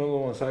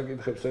მნიშვნელოვან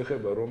საკითხებს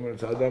ეხება,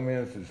 რომელიც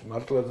ადამიანისთვის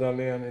მართლა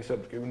ძალიან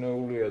ისა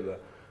მტკივნეულია და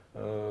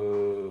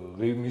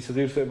მის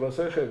ღირსებას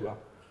ეხება,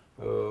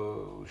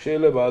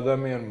 შეიძლება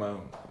ადამიანი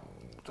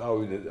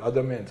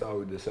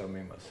წავიდეს ამ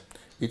იმას.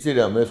 იცი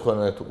რა მე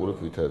სხვანაირად უყურებ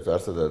ვითარებს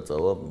არსად არ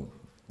წავა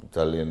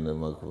ძალიან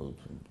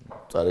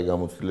წარე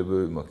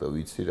გამოცდილებები მაქვს და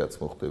ვიცი რაც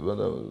მოხდება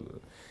და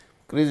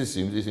კრიზისი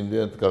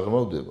იმდენად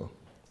გაღრმავდება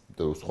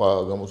და სხვა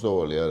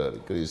გამოსავალი არ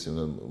არის კრიზისი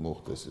უნდა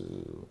მოხდეს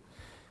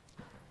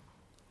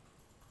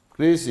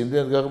კრიზისი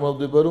იმდენად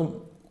გაღრმავდება რომ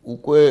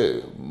უკვე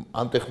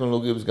ამ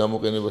ტექნოლოგიების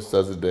გამოყენებას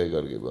საზრ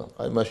დაეკარგება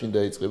აი მაშინ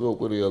დაიწყება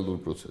უკვე რეალური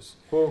პროცესი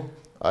ხო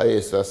აი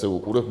ეს ასე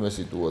უყურებ მე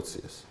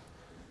სიტუაციას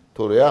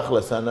თორე ახლა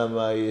სანამ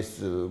აი ეს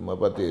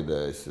მაპატიე და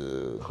ეს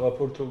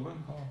ხლაფორთობენ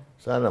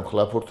სანამ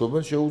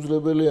ხლაფორთობენ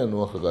შეუძლებელია ნუ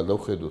ახლა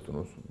გადავხედოთ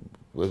ნუ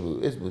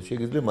ეს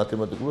შეიძლება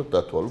მათემატიკურად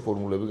დათვალო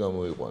ფორმულები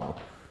გამოიყვანო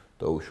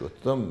დაუშვათ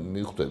და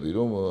მივხვდები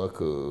რომ აქ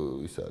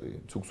ის არის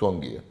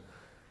ცუქსვანგია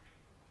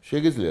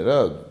შეიძლება რა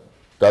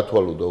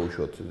დათვალო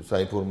დაუშვათ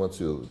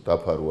საინფორმაციო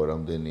დაფარვა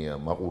რამდენია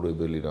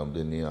მაყურებელი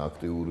რამდენია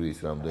აქტიური ის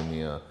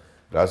რამდენია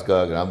რას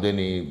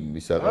რამდენი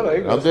ისა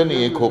რამდენი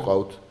ეკო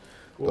ყავთ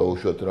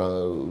დაუშვათ რა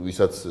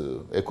ვისაც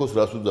ეკოს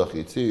რას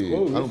უძახი იცი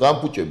ანუ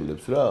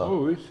გამფუჭებლებს რა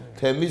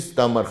თემის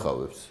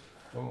დამარხავებს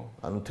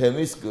ანუ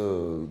თემის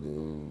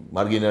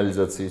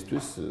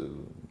მარგინალიზაციისთვის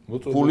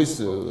ფულის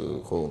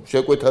ხო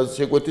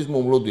შეკვეთის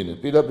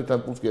მომლოდინებს პირდაპირ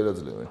თან ფულს კი არ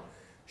აძლევენ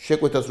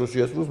შეკვეთას რო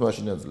შეასრულოს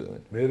მაშინ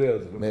აძლევენ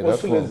მე რა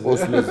თქმა უნდა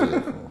პოსლეზე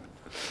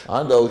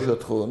ან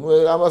დაუშვათ ხო ნუ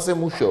ამასე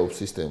მუშაობს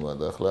სისტემა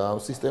და ახლა ამ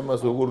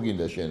სისტემას როგორ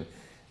გინდა შენ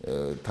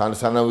თან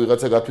სანამ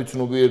ვიღაცა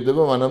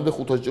გათვითცნობიერდება მანამდე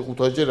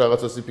 500-ჯერ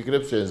რაღაცას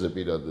იფიქრებს შენზე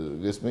პირად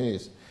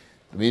გესმის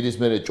მიდის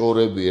მე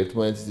ჭორები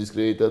ერთმანეთის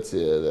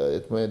დისკრედიტაცია და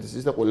ერთმანეთის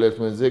ის და ყველა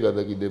ერთმანეთზე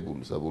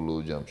გადაკიდებული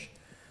საბოლოო ჯამში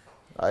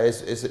აი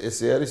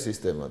ესე არის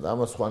სისტემა და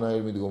ამას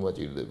სხვანაირი მიდგომა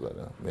ჭირდება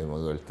რა მე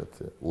მაგალითად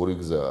ორი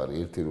გზა არის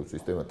ერთი რომ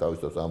სისტემა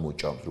თავის თავს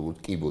ამოჭამს როგორც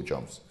კიბო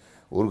ჭამს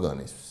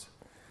ორგანიზმს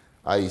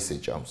აი ესე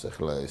ჭამს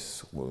ახლა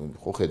ეს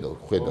ხო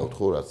ხედავთ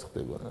ხო რაც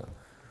ხდება რა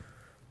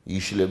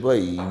იშლება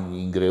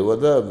ინგრევა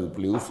და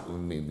პლუს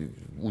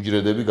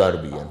უჯრედები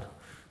გარბიან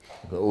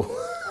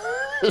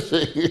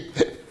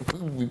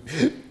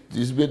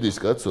ისმედის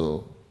კაცო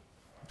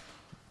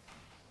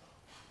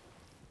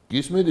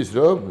ისმედის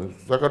რა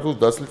საქართველოს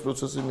დასლის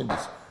პროცესი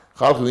მიდის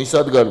ხალხი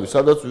ვისაც გარბის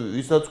სადაც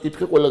ვისაც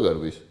ვკითხე ყველა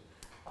გარბის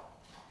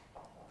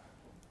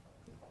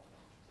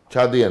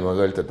ჩადიან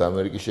მაგალითად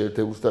ამერიკის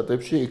შეერთებულ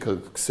შტატებში იქ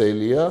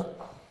ქსელია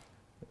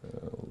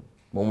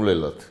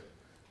მომლელად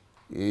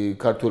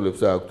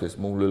ქართველებს აქვთ ეს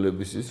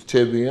მომლელების ის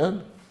რჩებიან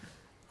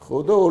ხო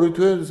და ორი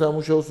თვე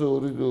სამუშაოს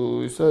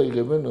ისა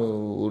იღებენ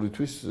ორი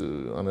თვის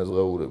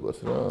ანაზღაურებას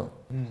რა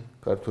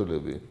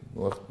ქართველები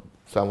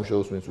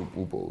სამუშაოს მის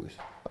უპოვის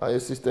აი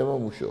ეს სისტემა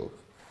მუშაობს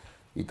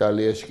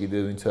იტალიაში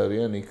კიდევ ვინც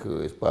არიან იქ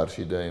ეს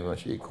ბარში და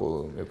იმაში იქ ხო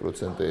მე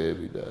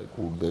პროცენტები და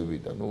კურდები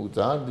და ნუ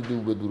ძალიან დიდი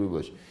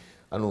უბედურებაში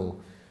ანუ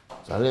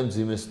ძალიან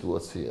მძიმე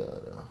სიტუაციაა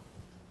რა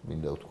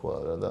მინდა ვთქვა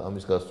რა და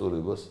ამის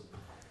გასწორებას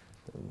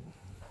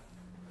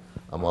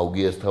ამ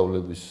აუგიას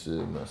თავლების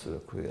მას რა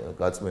ქვია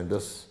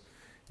გაწმენდას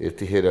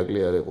ერთი ჰერაკლი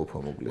არ ეყოფა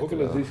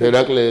მოკლედ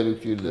ჰერაკლეები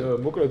გჭირდება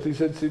მოკლედ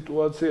ისეთ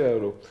სიტუაციაა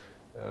რომ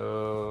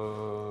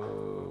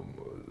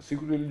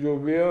სიკვდილი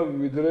ჯობია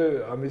ვიდრე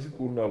ამისი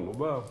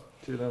კურნალობა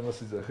შენ ამას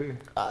იძახი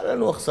არა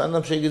ნუ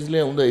სანამ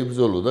შეგიძლია უნდა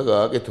იბრძოლო და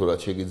გააკეთო რა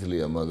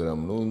შეგიძლია მაგრამ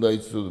ნუ უნდა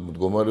იცოდე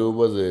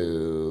მდგომარეობაზე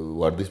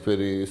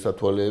ვარდისფერი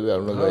სათვალეები არ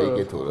უნდა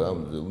გაიკეთო რა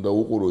უნდა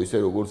უყურო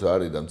ისე როგორც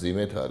არის და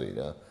მძიმედ არის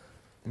რა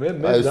მე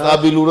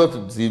სტაბილურად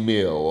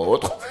მძიმეაო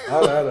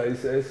არა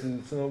ეს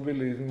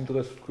ცნობილი იმ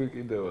დღეს თქვი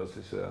კიდევაც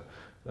ისა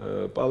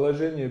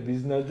положение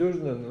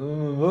безнадёжно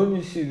но не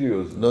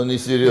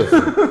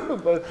серьезно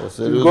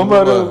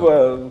მდგომარეობა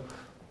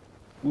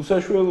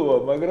უსაშველოა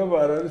მაგრამ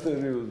არ არის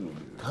სერიოზული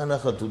თან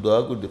ახლა თუ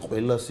დააკვირდი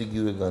ყველას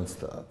იგივე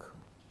განცდა აქვს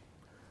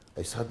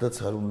აი სადაც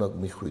არ უნდა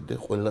მიხვიდე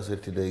ყველას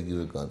ერთი და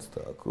იგივე განცდა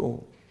აქვს რომ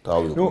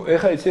დავი ნუ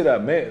ეხა იცი რა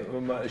მე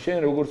შენ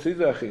როგორც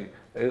იძახი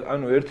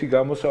ანუ ერთი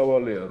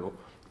გამოსავალია რომ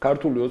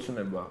ქართული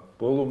ოცნება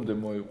ბოლომდე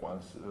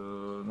მოიყვანს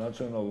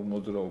ნაციონალურ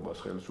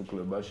მოძრაობას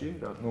ხელისუფლებაში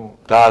რა ნუ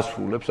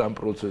დაასრულებს ამ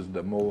პროცესს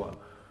და მოვა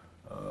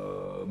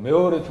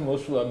მეორედ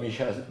მოსვლა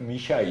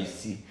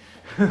მიშაისი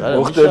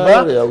მოხდება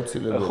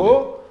აუცილებელი ხო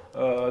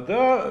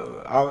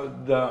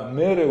და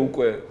მერე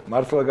უკვე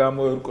მართლა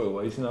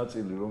გამოერკვევა ის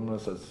ნაწილი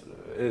რომელსაც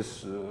ეს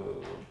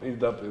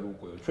პირდაპირ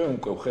უკვე ჩვენ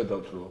უკვე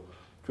ვხედავთ რომ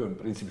ჩვენ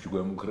პრინციპში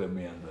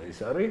გვემუქრებიან და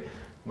ის არის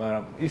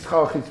მაგრამ ის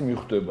ხალხიც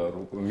მიხვდება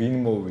რომ ვინ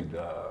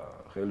მოვიდა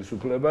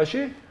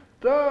ხელისუფლებაში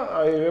და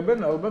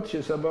აიღებენ ალბათ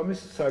შესაბამის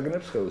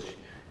საგნებს ხელში.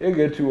 ეგ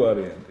ერთი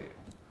ვარიანტია.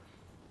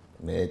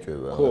 მე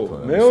ეჭვება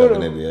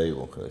საგნები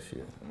აიღო ხელში.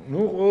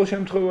 ნუ ყოველ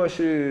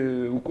შემთხვევაში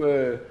უკვე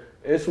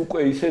ეს უკვე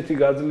ისეთი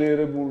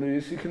გაძლიერებული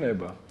ის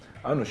იქნება.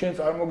 ანუ შენ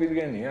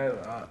წარმოგიდგენია,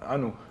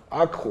 ანუ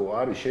აქ ხო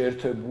არის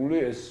შეერთებული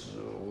ეს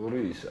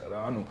ორი ისა რა.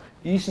 ანუ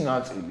ის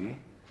ნაწილი,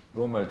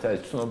 რომელიც აი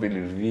ცნობილი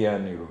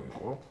რვიანი რო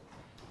იყო,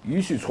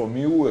 ისიც ხო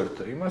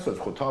მიუერთა, იმასაც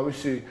ხო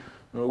თავისი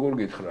როგორ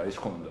გითხრა ის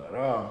ხონდა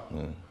რა.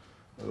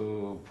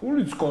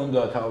 ფულიც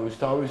ხონდა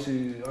თავისი,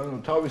 ანუ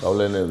თავისი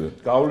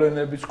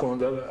გავლენებიც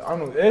ხონდა.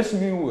 ანუ ეს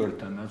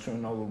მიუერთა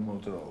ნაციონალურ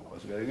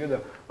მოძრაობას, გაიგე და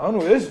ანუ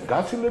ეს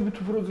გაცილებით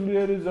უფრო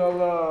ძლიერი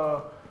ძალა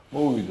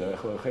მოვიდა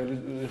ახლა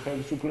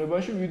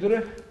ხელისუფლებაში, ვიდრე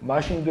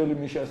მაშინდელი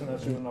მიშას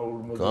ნაციონალურ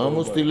მოძრაობაში.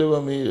 გამოცდილება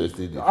მიიღეს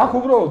დიდი. აქ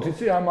უბრალოდ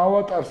იცი ამ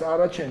ავატარს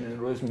არაჩენენ,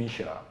 რომ ეს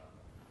მიშაა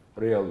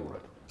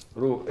რეალურად.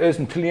 რომ ეს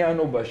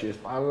მთლიანობაში ეს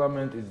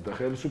პარლამენტიც და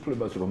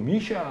ხელისუფლებას რომ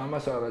მიშა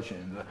ამას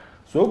არაჩენენ და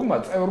ზოგმა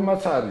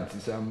წევრმაც არ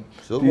იცის ამ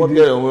ზოგმა კი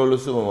არა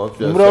უმრავლესობამ აქვს.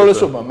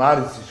 უმრავლესობამ არ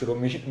იცის რომ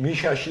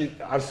მიშაში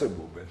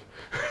არსებობენ.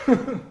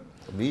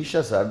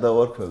 მიშას არ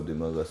დავარქმევდი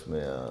მაგას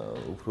მე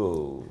უფრო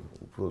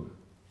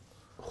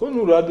ხო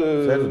ნუ რა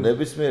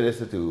ნებისმიერ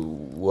ესეთი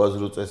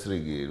უაზრო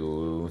წესრიგი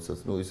რომელსაც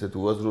ნუ ისეთ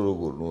უაზრო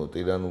როგორ ნუ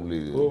ტირანული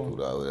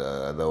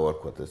რა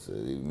დავარქვათ ეს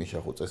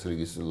მიშა ხო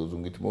წესრიგის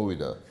ლოზუნგით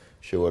მოვიდა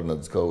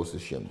შევარნაძის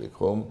ქაოსის შემდეგ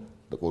ხომ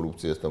და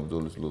კორუფციასთან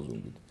ბრძოლის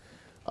ლოზუნგით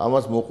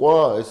ამას მოყვა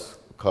ეს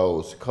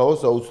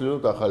ქაოსი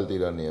აუცილებლად ახალი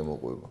ტირანია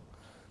მოყვება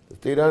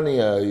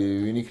ტირანია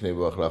ვინ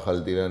იქნება ახლა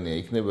ახალი ტირანია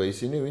იქნება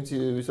ისინი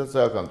ვისაც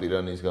აქვს ამ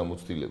ტირანიის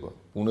გამოცდილება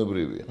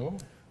ბუნებრივია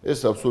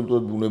ეს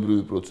აბსოლუტურად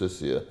ბუნებრივი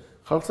პროცესია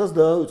ხალხსაც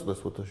დაავიწყდა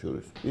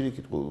ფოთაშორის.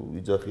 პირიქით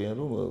იძახიან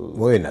რომ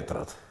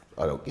მოენატრათ.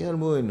 არა, კი არ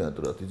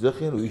მოენატრათ.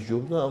 იძახიან რომ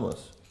ისჯობდა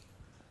ამას.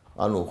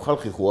 ანუ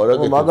ხალხი ხო არ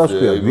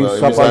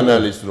აკეთებს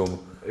ანალიზს რომ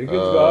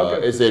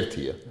ეს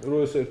ერთია.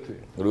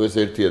 რო ეს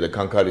ერთია და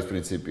კანკარის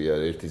პრინციპია,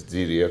 ერთის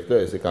ძირი აქვს და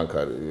ესე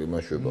კანკარი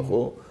იმაშვება,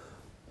 ხო?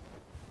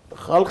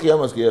 ხალხი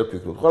ამას კი არ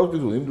ფიქრობს. ხალხი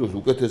ფიქრობს იმ დროს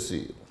უკეთესი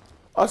იყო.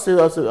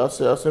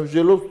 ასე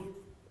მსჯელობს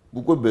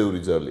უკვე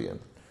ბევრი ძალიან.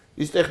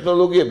 ის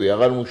ტექნოლოგიები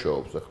აღარ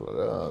მუშაობს ახლა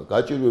რა.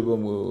 გაჭირვება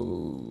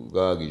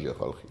გააგიჟა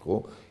ხალხი, ხო?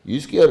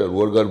 ის კი არა, რო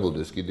არ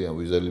გარბოდეს კიდე ამ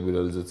ვიზა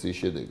ლიბერალიზაციის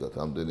შედეგად,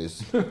 ამდენ ეს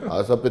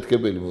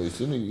ასაფეთქებელი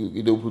მოისინი,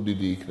 კიდე უფრო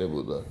დიდი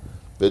იქნებოდა.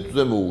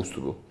 ბედზე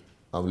მოუსწრო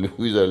ამ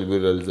ვიზა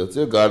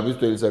ლიბერალიზაცია გარბის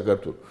მთელი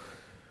საქართველოს.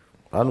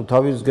 ანუ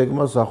თავის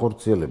გეგმას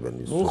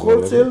ახორციელებენ ის. ნუ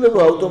ხორციელდება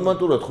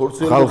ავტომატურად,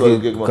 ხორციელდება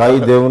გეგმა.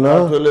 გაიდევნა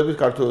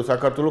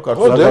საქართველოს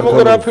ხო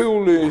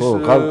დემოგრაფიული ის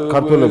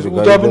ქართველები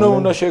უდაბნო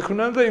უნდა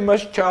შექმნან და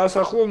იმაში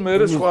ჩაასახლონ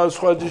მერე სხვა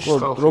ჯიშის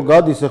ხალხი. რო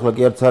გადის ახლა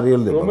კი არც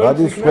არიელდება,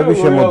 გადის ხები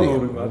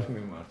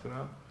შემოდიან.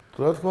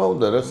 რა თქმა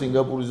უნდა, რა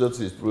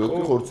სინგაპურიზაციის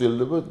პროექტი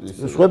ხორციელდება ის.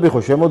 ხები ხო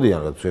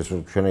შემოდიან რა ეს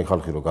შენი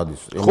ხალხი რო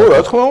გადის. ხო რა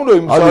თქმა უნდა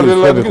იმ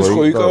სარელადგეს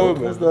ხო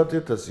იკავებენ.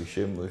 30000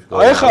 შემოიშვა.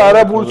 აი ხა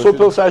არაბულ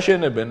სოფელს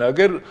აშენებენ,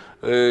 აგერ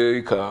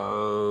იქა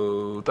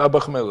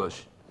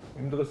ტაბახმელაში.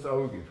 იმ დღეს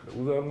წავიკითხე.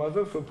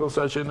 უზარმაზარ სოფელს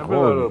აშენებენ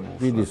არაბულს.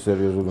 დიდი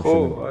სერიოზული ხო,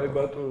 აი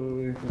ბატო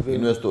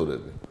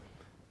ინვესტორები.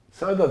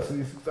 სადაც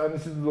ის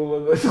წანისის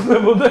დოლარს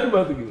ხდებოდა იმ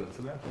ადგილას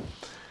რა.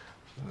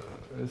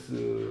 ეს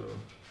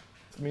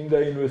წმინდა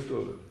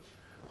ინვესტორები.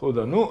 ხო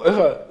და ნუ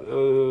ეხა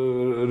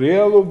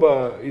რეალობა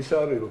ის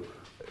არის რომ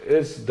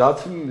ეს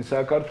დაცლილი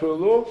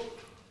საქართველო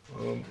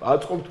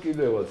აწყობთ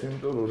კიდევაც,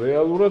 იმიტომ რომ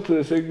რეალურად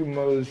ესე იგი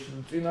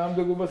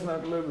წინააღმდეგობას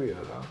ნაკლებია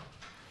რა.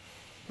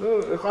 და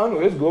ეხა ანუ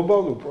ეს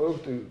გლობალური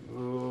პროექტი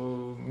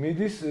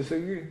მიდის ესე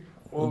იგი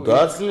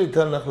დაცლით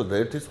ახლა და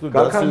ერთის მხრივ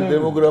დაცლით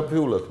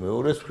დემოგრაფიულად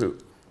მეორეს მხრივ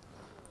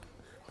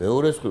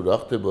რა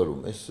ხდება რომ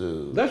ეს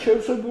და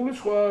შევსებული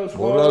სხვა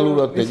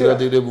მორალურად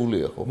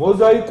დეგრადირებულია ხო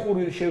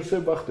მოზაიკური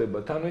შევსება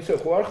ხდება თან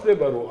ისე ხო არ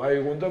ხდება რომ აი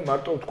უნდა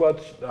მარტო ვთქვათ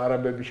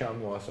არაბები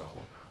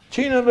შემოასახლონ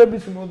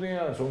ჩინელებიც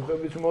მოდიან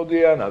სომხებიც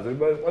მოდიან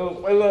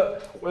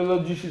ყველა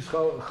ჯიშის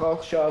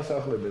ხალხს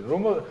შეასახლებენ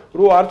რომ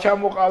არ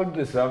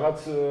ჩამოყალიბდეს რაღაც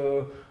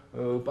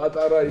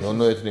პატარა ის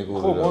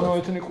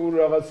მონოეთნიკური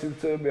რაღაც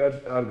სივრცეები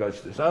არ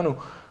გაჩნდეს ანუ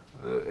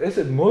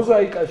ესეთ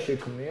მოზაიკას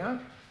შექმნიან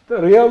და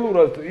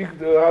რეალურად იქ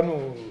ანუ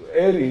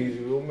ერი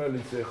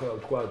რომელიც ახლა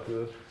ვთქვათ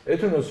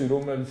ეთნოსი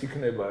რომელიც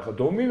იქნება ახლა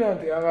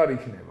დომინანტი აღარ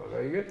იქნება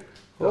გაიგე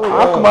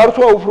აქ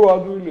მართვა უფრო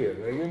ადვილია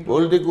გაიგე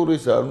პოლიტიკური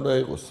არ უნდა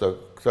იყოს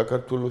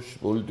საქართველოს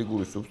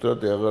პოლიტიკური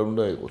სუბსტრატი აღარ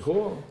უნდა იყოს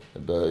ხო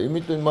და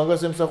იმიტომ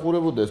მაგას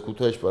ემსახურებოდა ეს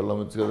ქუთაისში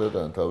პარლამენტის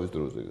გადატანა თავის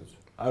დროზეც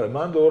არა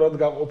მან ორად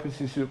გაყოფის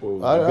ის იყო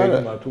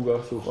გეგმა თუ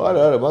გახსოვს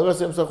არა მაგას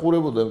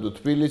ემსახურებოდა იმიტომ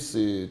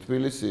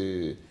თბილისი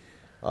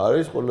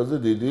არის ყველაზე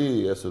დიდი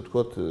ასე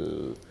ვთქვათ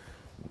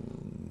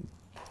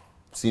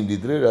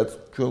სიმდიდრე რაც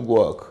ჩვენ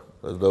გვაქვს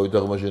რაც დავით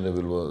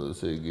აღმაშენებელმა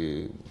ესე იგი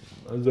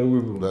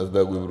რაც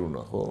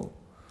დაგვიბრუნა ხო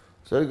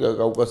ეს არის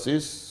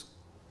კავკასიის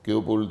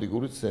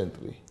გეოპოლიტიკური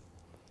ცენტრი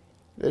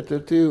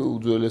ერთ-ერთი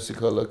უძველესი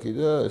ქალაქი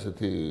და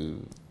ესეთი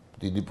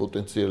დიდი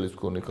პოტენციალის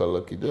მქონე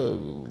ქალაქი და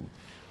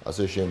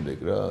ასე შემდეგ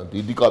რა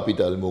დიდი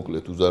კაპიტალი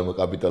მოკლედ უზარმა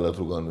კაპიტალად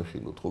რო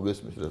განვიხილოთ ხო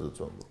გესმის რასაც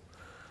ვამბობ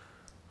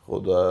ხო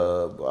და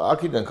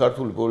აქედან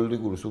ქართული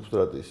პოლიტიკური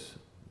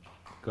სუბსტრატის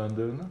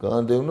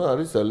განდევნა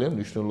არის ძალიან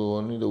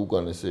მნიშვნელოვანი და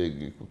უკან ესე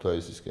იგი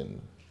ქუთაისისკენ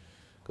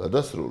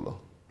გადასროლა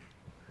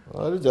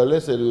არის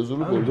ძალიან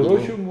სერიოზული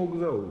პოლიტიკური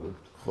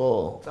მოგზაურობთ ხო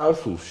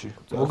წარსულში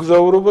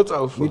მოგზაურობა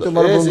წარსულში იმიტომ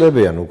არ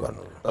ბრუნდებიან უკან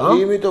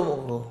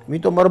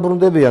იმიტომ არ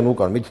ბრუნდებიან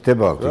უკან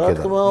მითითება აქვს იქიდან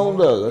რა თქმა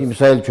უნდა იმ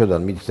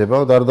საელჩოდან მითითება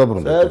და არ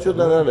დაბრუნდება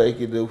საელჩოდან არა იქ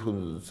კიდე უფრო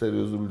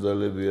სერიოზული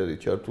ძალები არის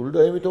ჩართული და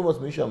იმიტომაც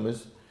მიშამ ეს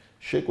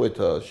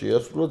შეკვეთა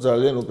შეასრულა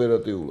ძალიან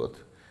ოპერატიულად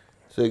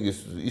ესე იგი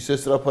ისე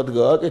სწრაფად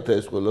გააკეთა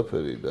ეს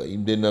ყველაფერი და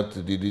იმდენად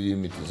დიდი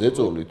იმით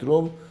ზეწოლით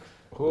რომ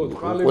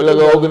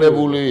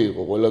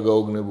ყველა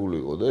გაოგნებული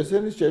იყო და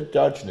ესენი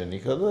ჩარჩნენ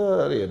იქა და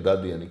არიან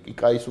დადიანი კი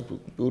კაის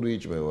პური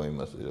იჭმევა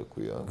იმას რა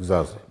ქვია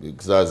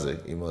გზაზე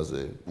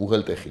იმაზე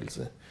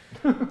უღელტეხილზე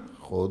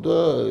ხო და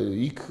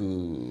იქ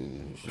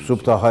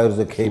სუფთა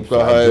ჰაერზე კეიპს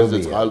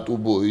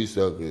წყალტუბო ის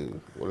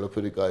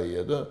ყველაფერი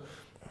კაია და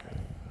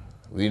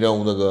ვინა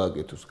უნდა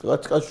გააკეთოს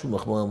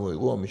კაცშუმა ხმა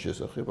მოიღო ამის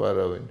შესახებ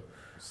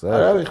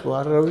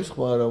არავის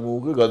ხმა არ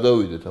მოუღე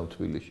გადავიდეთ ამ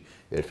თბილისში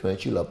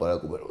ერთმანეთში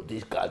ლაპარაკობენ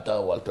როდის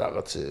გადავალთ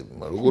რაღაცები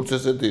მაგრამ როგორც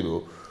ესეთი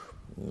რომ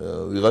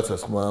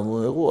ვიღაცას ხმა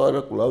მოეღო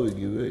არა კვლავ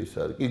იგივე ის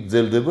არის კი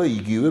გრძელდება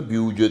იგივე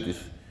ბიუჯეტის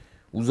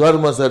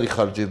უზარმაზარი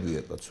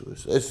ხარჯებია კაცო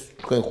ეს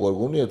თქვენ ხო არ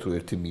გონიათ რომ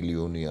 1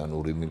 მილიონი ან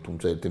 2 მილიონი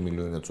თუმცა 1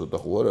 მილიონი ცოტა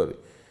ხო არ არის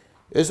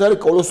ეს არის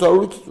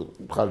კოლოსალური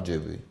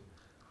ხარჯები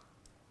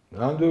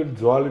რამდენი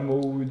ძვალი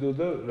მოუვიდო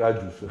და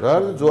რაჯუს რა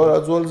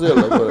ძვალზეა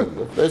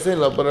ლაპარაკობენ ესენი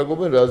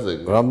ლაპარაკობენ რაზე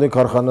რამდენ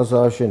ქარხანას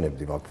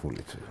ააშენებდი მაგ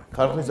ფულით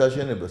ქარხნის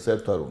აშენება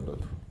საერთოდ არ უნდა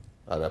თუ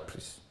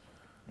არაფრის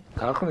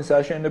ქარხნის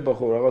აშენება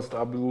ხო რაღაც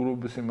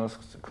სტაბილურობის იმას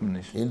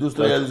ქმნის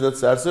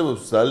ინდუსტრიალიზაცია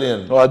არსებობს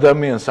ძალიან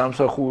ადამიანს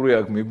სამსახური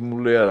აქვს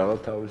მიბმულია რაღაც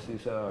თავისი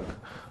ისა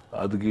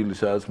ადგილი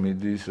სადაც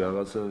მიდის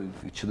რაღაცა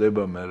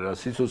იჩდება მე რა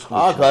სიცოცხლე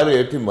აქ არის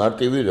ერთი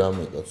მარტივი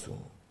რამე კაცო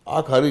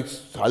აქ არის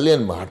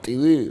ძალიან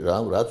მარტივი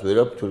რამ რაც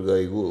ვერაფერ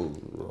გაიგო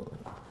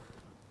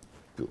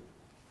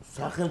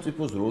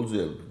სახელმწიფოს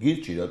როლზეა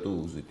გირჩი რატო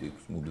უზით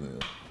იქს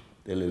მუდმივად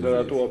ტელევიზიაში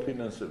რატო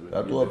აფინანსებს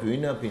რატო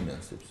ვინ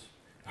აფინანსებს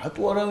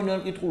რატო არავინ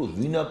არ კითხულობს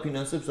ვინ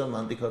აფინანსებს ამ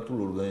ანტიქართულ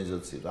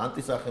ორგანიზაციას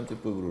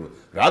ანტისახელმწიფოებრივ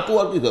რატო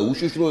არ კითხა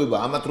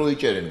უშიშროება ამათ რო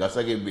იჭერენ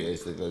გასაგებია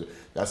ეს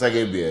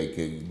გასაგებია იქ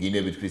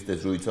გინებით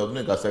ქრისტეს რო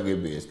იცავდნენ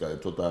გასაგებია ეს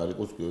ცოტა არ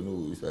იყოს ნუ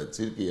ისა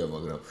ცირკია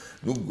მაგრამ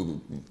ნუ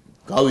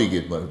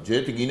გავიგეთ მაგრამ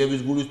ჯერეთი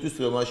გინების გულისთვის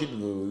მაშინ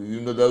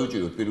უნდა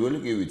დავიჭიროთ პირველი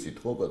კი ვიცით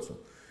ხო კაცო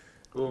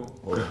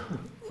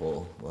ხო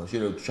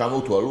მაშინ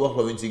ჩამოთვალო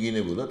ახლა ვინც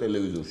იგინებოდა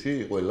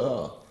ტელევიზორში ყველა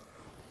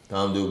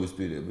დაამდეობის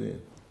პირები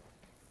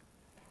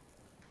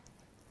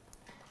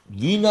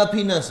ვინ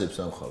აფინანსებს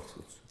ამ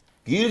ხალხს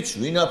გირჩ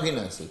ვინ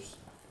აფინანსებს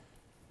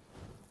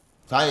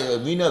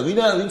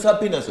ვინც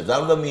აფინანსებს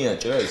არ უნდა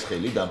მიაჭრა ეს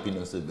ხელი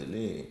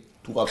დამფინანსებელი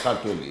თუ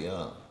ქართველია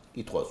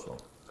კითხვას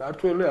ვარ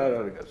ქართველი არ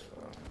არის კაცო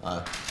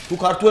თუ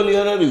ქართველი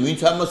არ არის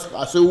ვინც ამას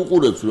ასე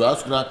უყურებს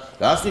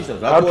რას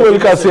ნიშნავს ქართველი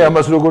კაცი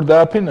ამას როგორ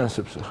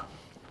დააფინანსებს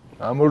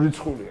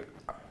ამორიცხულია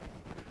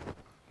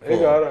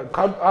ეგ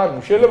არა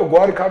შეიძლება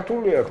გვარი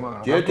ქართული აქვს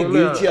მაგრამ ჯერეთი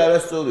გირჩი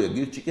არასწორია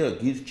გირჩი კი არა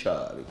გირჩა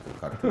არის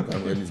ქართული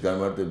განმენის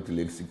განმარტებითი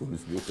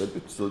ლექსიკონის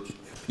მიხედვით სოჭი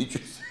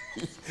ფიჭის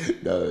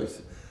და ეს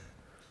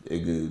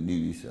ეგ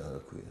ნივისა რა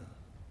ქვია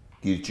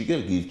გირჩი კი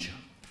გირჩა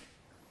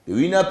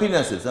ვინ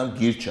აფინანსებს ამ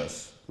გირჩას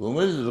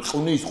რომელიც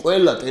ყნის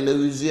ყველა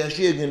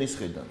ტელევიზიაში ეგენის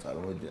ხედან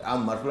წარმოიდგინე ამ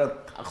მართლა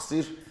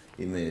თახსირ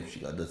იმეებში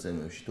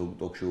გადაცემებში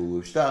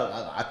ტოქ-შოუებში და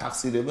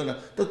ათახსირებენ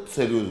და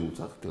სერიოზულ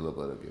სახით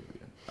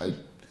ელაპარაკებიან აი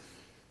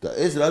და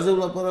ეს რაზე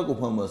ვლაპარაკობ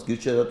ამას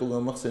გირჩა რატო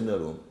გამახსენდა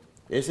რომ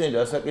ესენი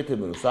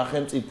რასაკეთებენ რომ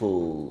სახელმწიფო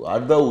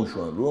არ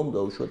დაუშვან რომ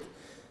დაუშვათ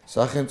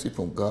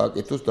სახელმწიფომ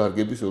გააკეთოს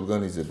დარგების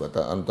ორგანიზება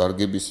და ან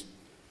დარგების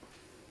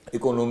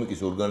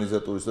ეკონომიკის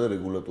ორგანიზატორისა და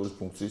რეგულატორის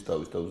ფუნქციის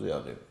თავის-თავზე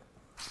აღება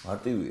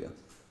მარტივია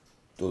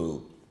то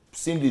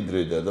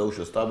სიმდიდრე და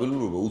დაუშვა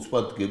სტაბილურობა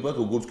უცბად დგება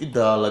როგორც კი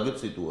დაალაგებს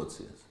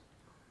სიტუაციას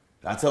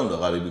რაცა უნდა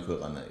ღარიბი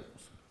ქვეყანა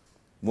იყოს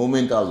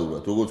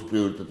მომენტალურად როგორც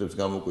პრიორიტეტებს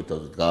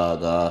გამოკვეთავთ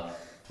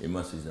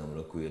იმას იზამ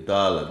რა ქვია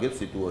დაალაგებს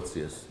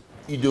სიტუაციას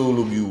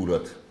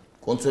იდეოლოგიურად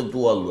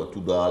კონცეპტუალურად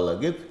თუ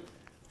დაალაგებ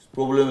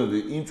პრობლემები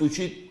იმ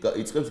წუთში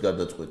იწყებს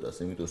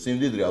გადაწყვეტას იმიტომ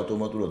სიმდიდრე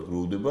ავტომატურად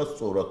გროვდება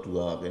სწორად თუ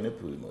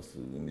დააყენებ იმას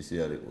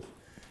იმისი არ იყოს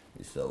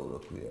ისა რა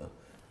ქვია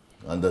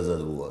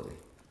ანდაზად რო არის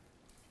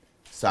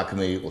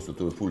საქმე იყოს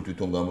თუ ფული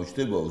თვითონ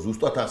გამოჩნდებაო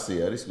ზუსტად ასე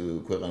არის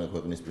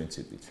ქვეყნის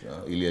პრინციპიც რა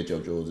ილია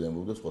ჭავჭავაძე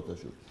ამბობდა სხვათა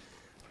შორის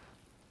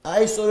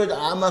აი სწორედ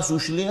ამას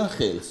უშლიან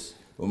ხელს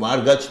რომ არ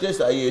გაჩნდეს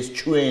აი ეს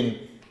ჩვენ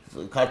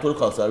ქართულ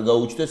ხალხს არ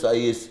გაუჩნდეს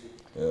აი ეს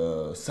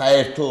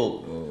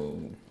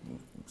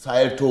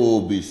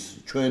საერთოობის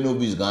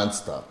ჩვენობის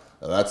განცდა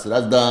რაც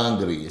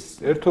დაანგრიეს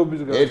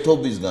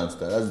ერთობის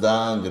განცდა რაც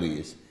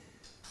დაანგრიეს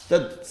და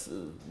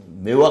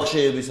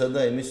მევახშეებისა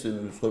და იმის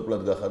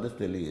მსხვერპლად გახადეს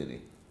მთელი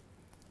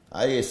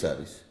აი ეს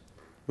არის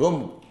რომ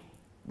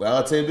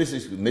რაღაცების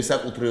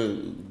მესაკუთრე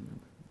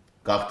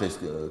გახდეს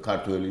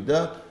ქართველი და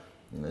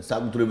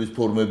საკუთრების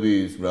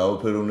ფორმების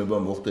მრავალფეროვნება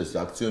მოხდეს,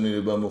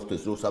 აქციონირება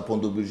მოხდეს, რომ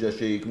საფონდო ბირჟა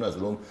შეიქმნას,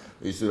 რომ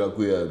ის რა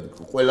ქვია,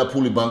 ყველა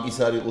ფული ბანკის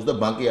არ იყოს და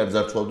ბანკი არ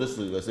ძარცვავდეს,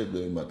 ესე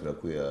იმათ რა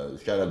ქვია,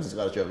 შარაგის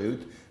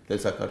ყარშაღივით და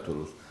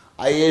საქართველოს.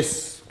 აი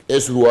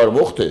ეს რო არ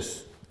მოხდეს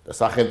და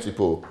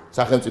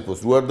სახელმწიფოს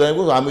რო არ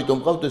დაემგოს, ამიტომ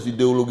ყავთ ეს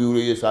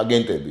იდეოლოგიური ეს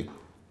აგენტები.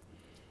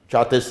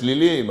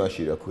 ჩათესლილი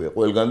იმაში რა ქვია,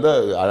 ყველგან და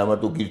არა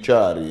მარტო გირჩა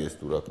არის ეს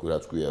თუ რა ქვია,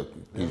 რაც ქვია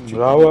გირჩი.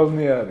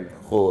 მრავალნი არის.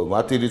 ხო,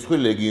 მათი რიცხვი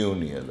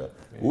ლეგიონია და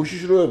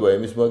უშიშროება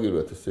იმის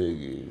მაგივრად ესე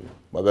იგი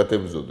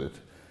მაგათებზოდეთ.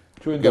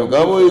 ჩვენ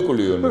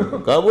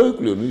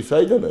გამოიკვლიონ,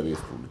 საიდან არის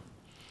ეს ფული?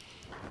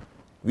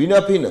 ვინ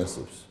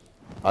აფინანსებს?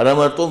 არა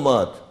მარტო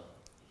მათ.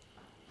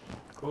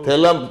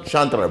 თელამ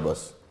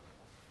შანტრაბას.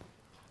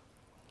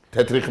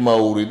 თეთრი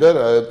ხმაური და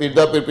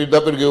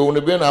პირდაპირ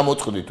გეუბნებიან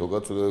ამოწყდითო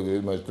კაცო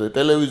იმას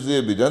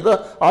ტელევიზიებიდან და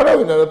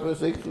არავინ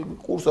არაფერს ეგ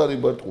ყურს არ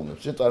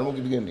იბარტყუნებს შენ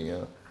წარმოგიდგენია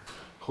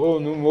ხო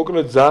ნუ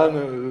მოკლედ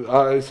ძალიან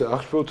ეს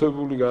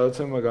აღშფოთებული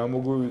გადაცემა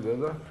გამოგვივიდა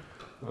და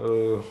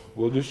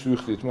ბოდიშ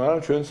ვიხდით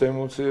მაგრამ ჩვენს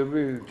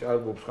ემოციები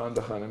ჭარბობს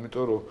ხანდახან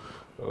იმიტომ რომ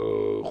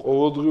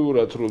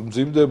ყოველდღიურად რომ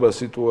მძიმდება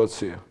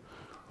სიტუაცია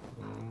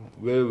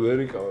ვერ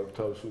იკავებ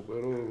თავს უკვე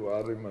რომ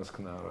არ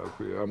იმასქნა რა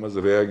ქვია ამაზე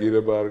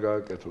რეაგირება არ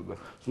გააკეთო და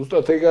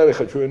ზუსტად ეგ არის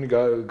ხა ჩვენი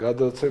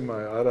გადაცემა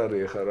არ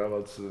არის ხა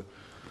რაღაც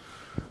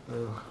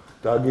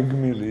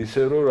დაგეგმილი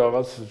ისე რომ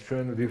რაღაც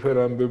ჩვენ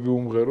დიფერამბები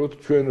უმღეროთ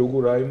ჩვენ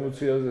როგორ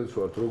აემოციაზეც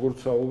ვართ როგორ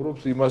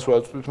საუბრობს იმას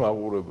ვაწვით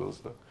მაყურებელს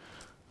და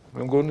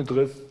მე მგონი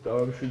დღეს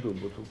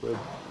დავამშვიდობოთ უკვე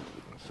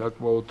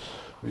საკმაოდ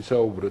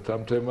ვისაუბრეთ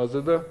ამ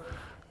თემაზე და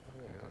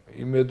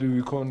იმედი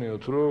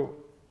ვიქონიოთ რომ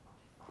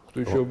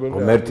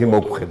მერთი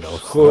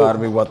მოგხედავს არ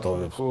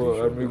მიგვატოვებს ხო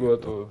არ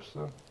მიგვატოვებს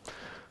და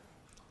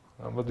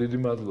აბა დიდი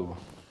მადლობა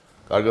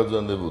კარგად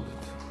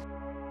ზანდებოდით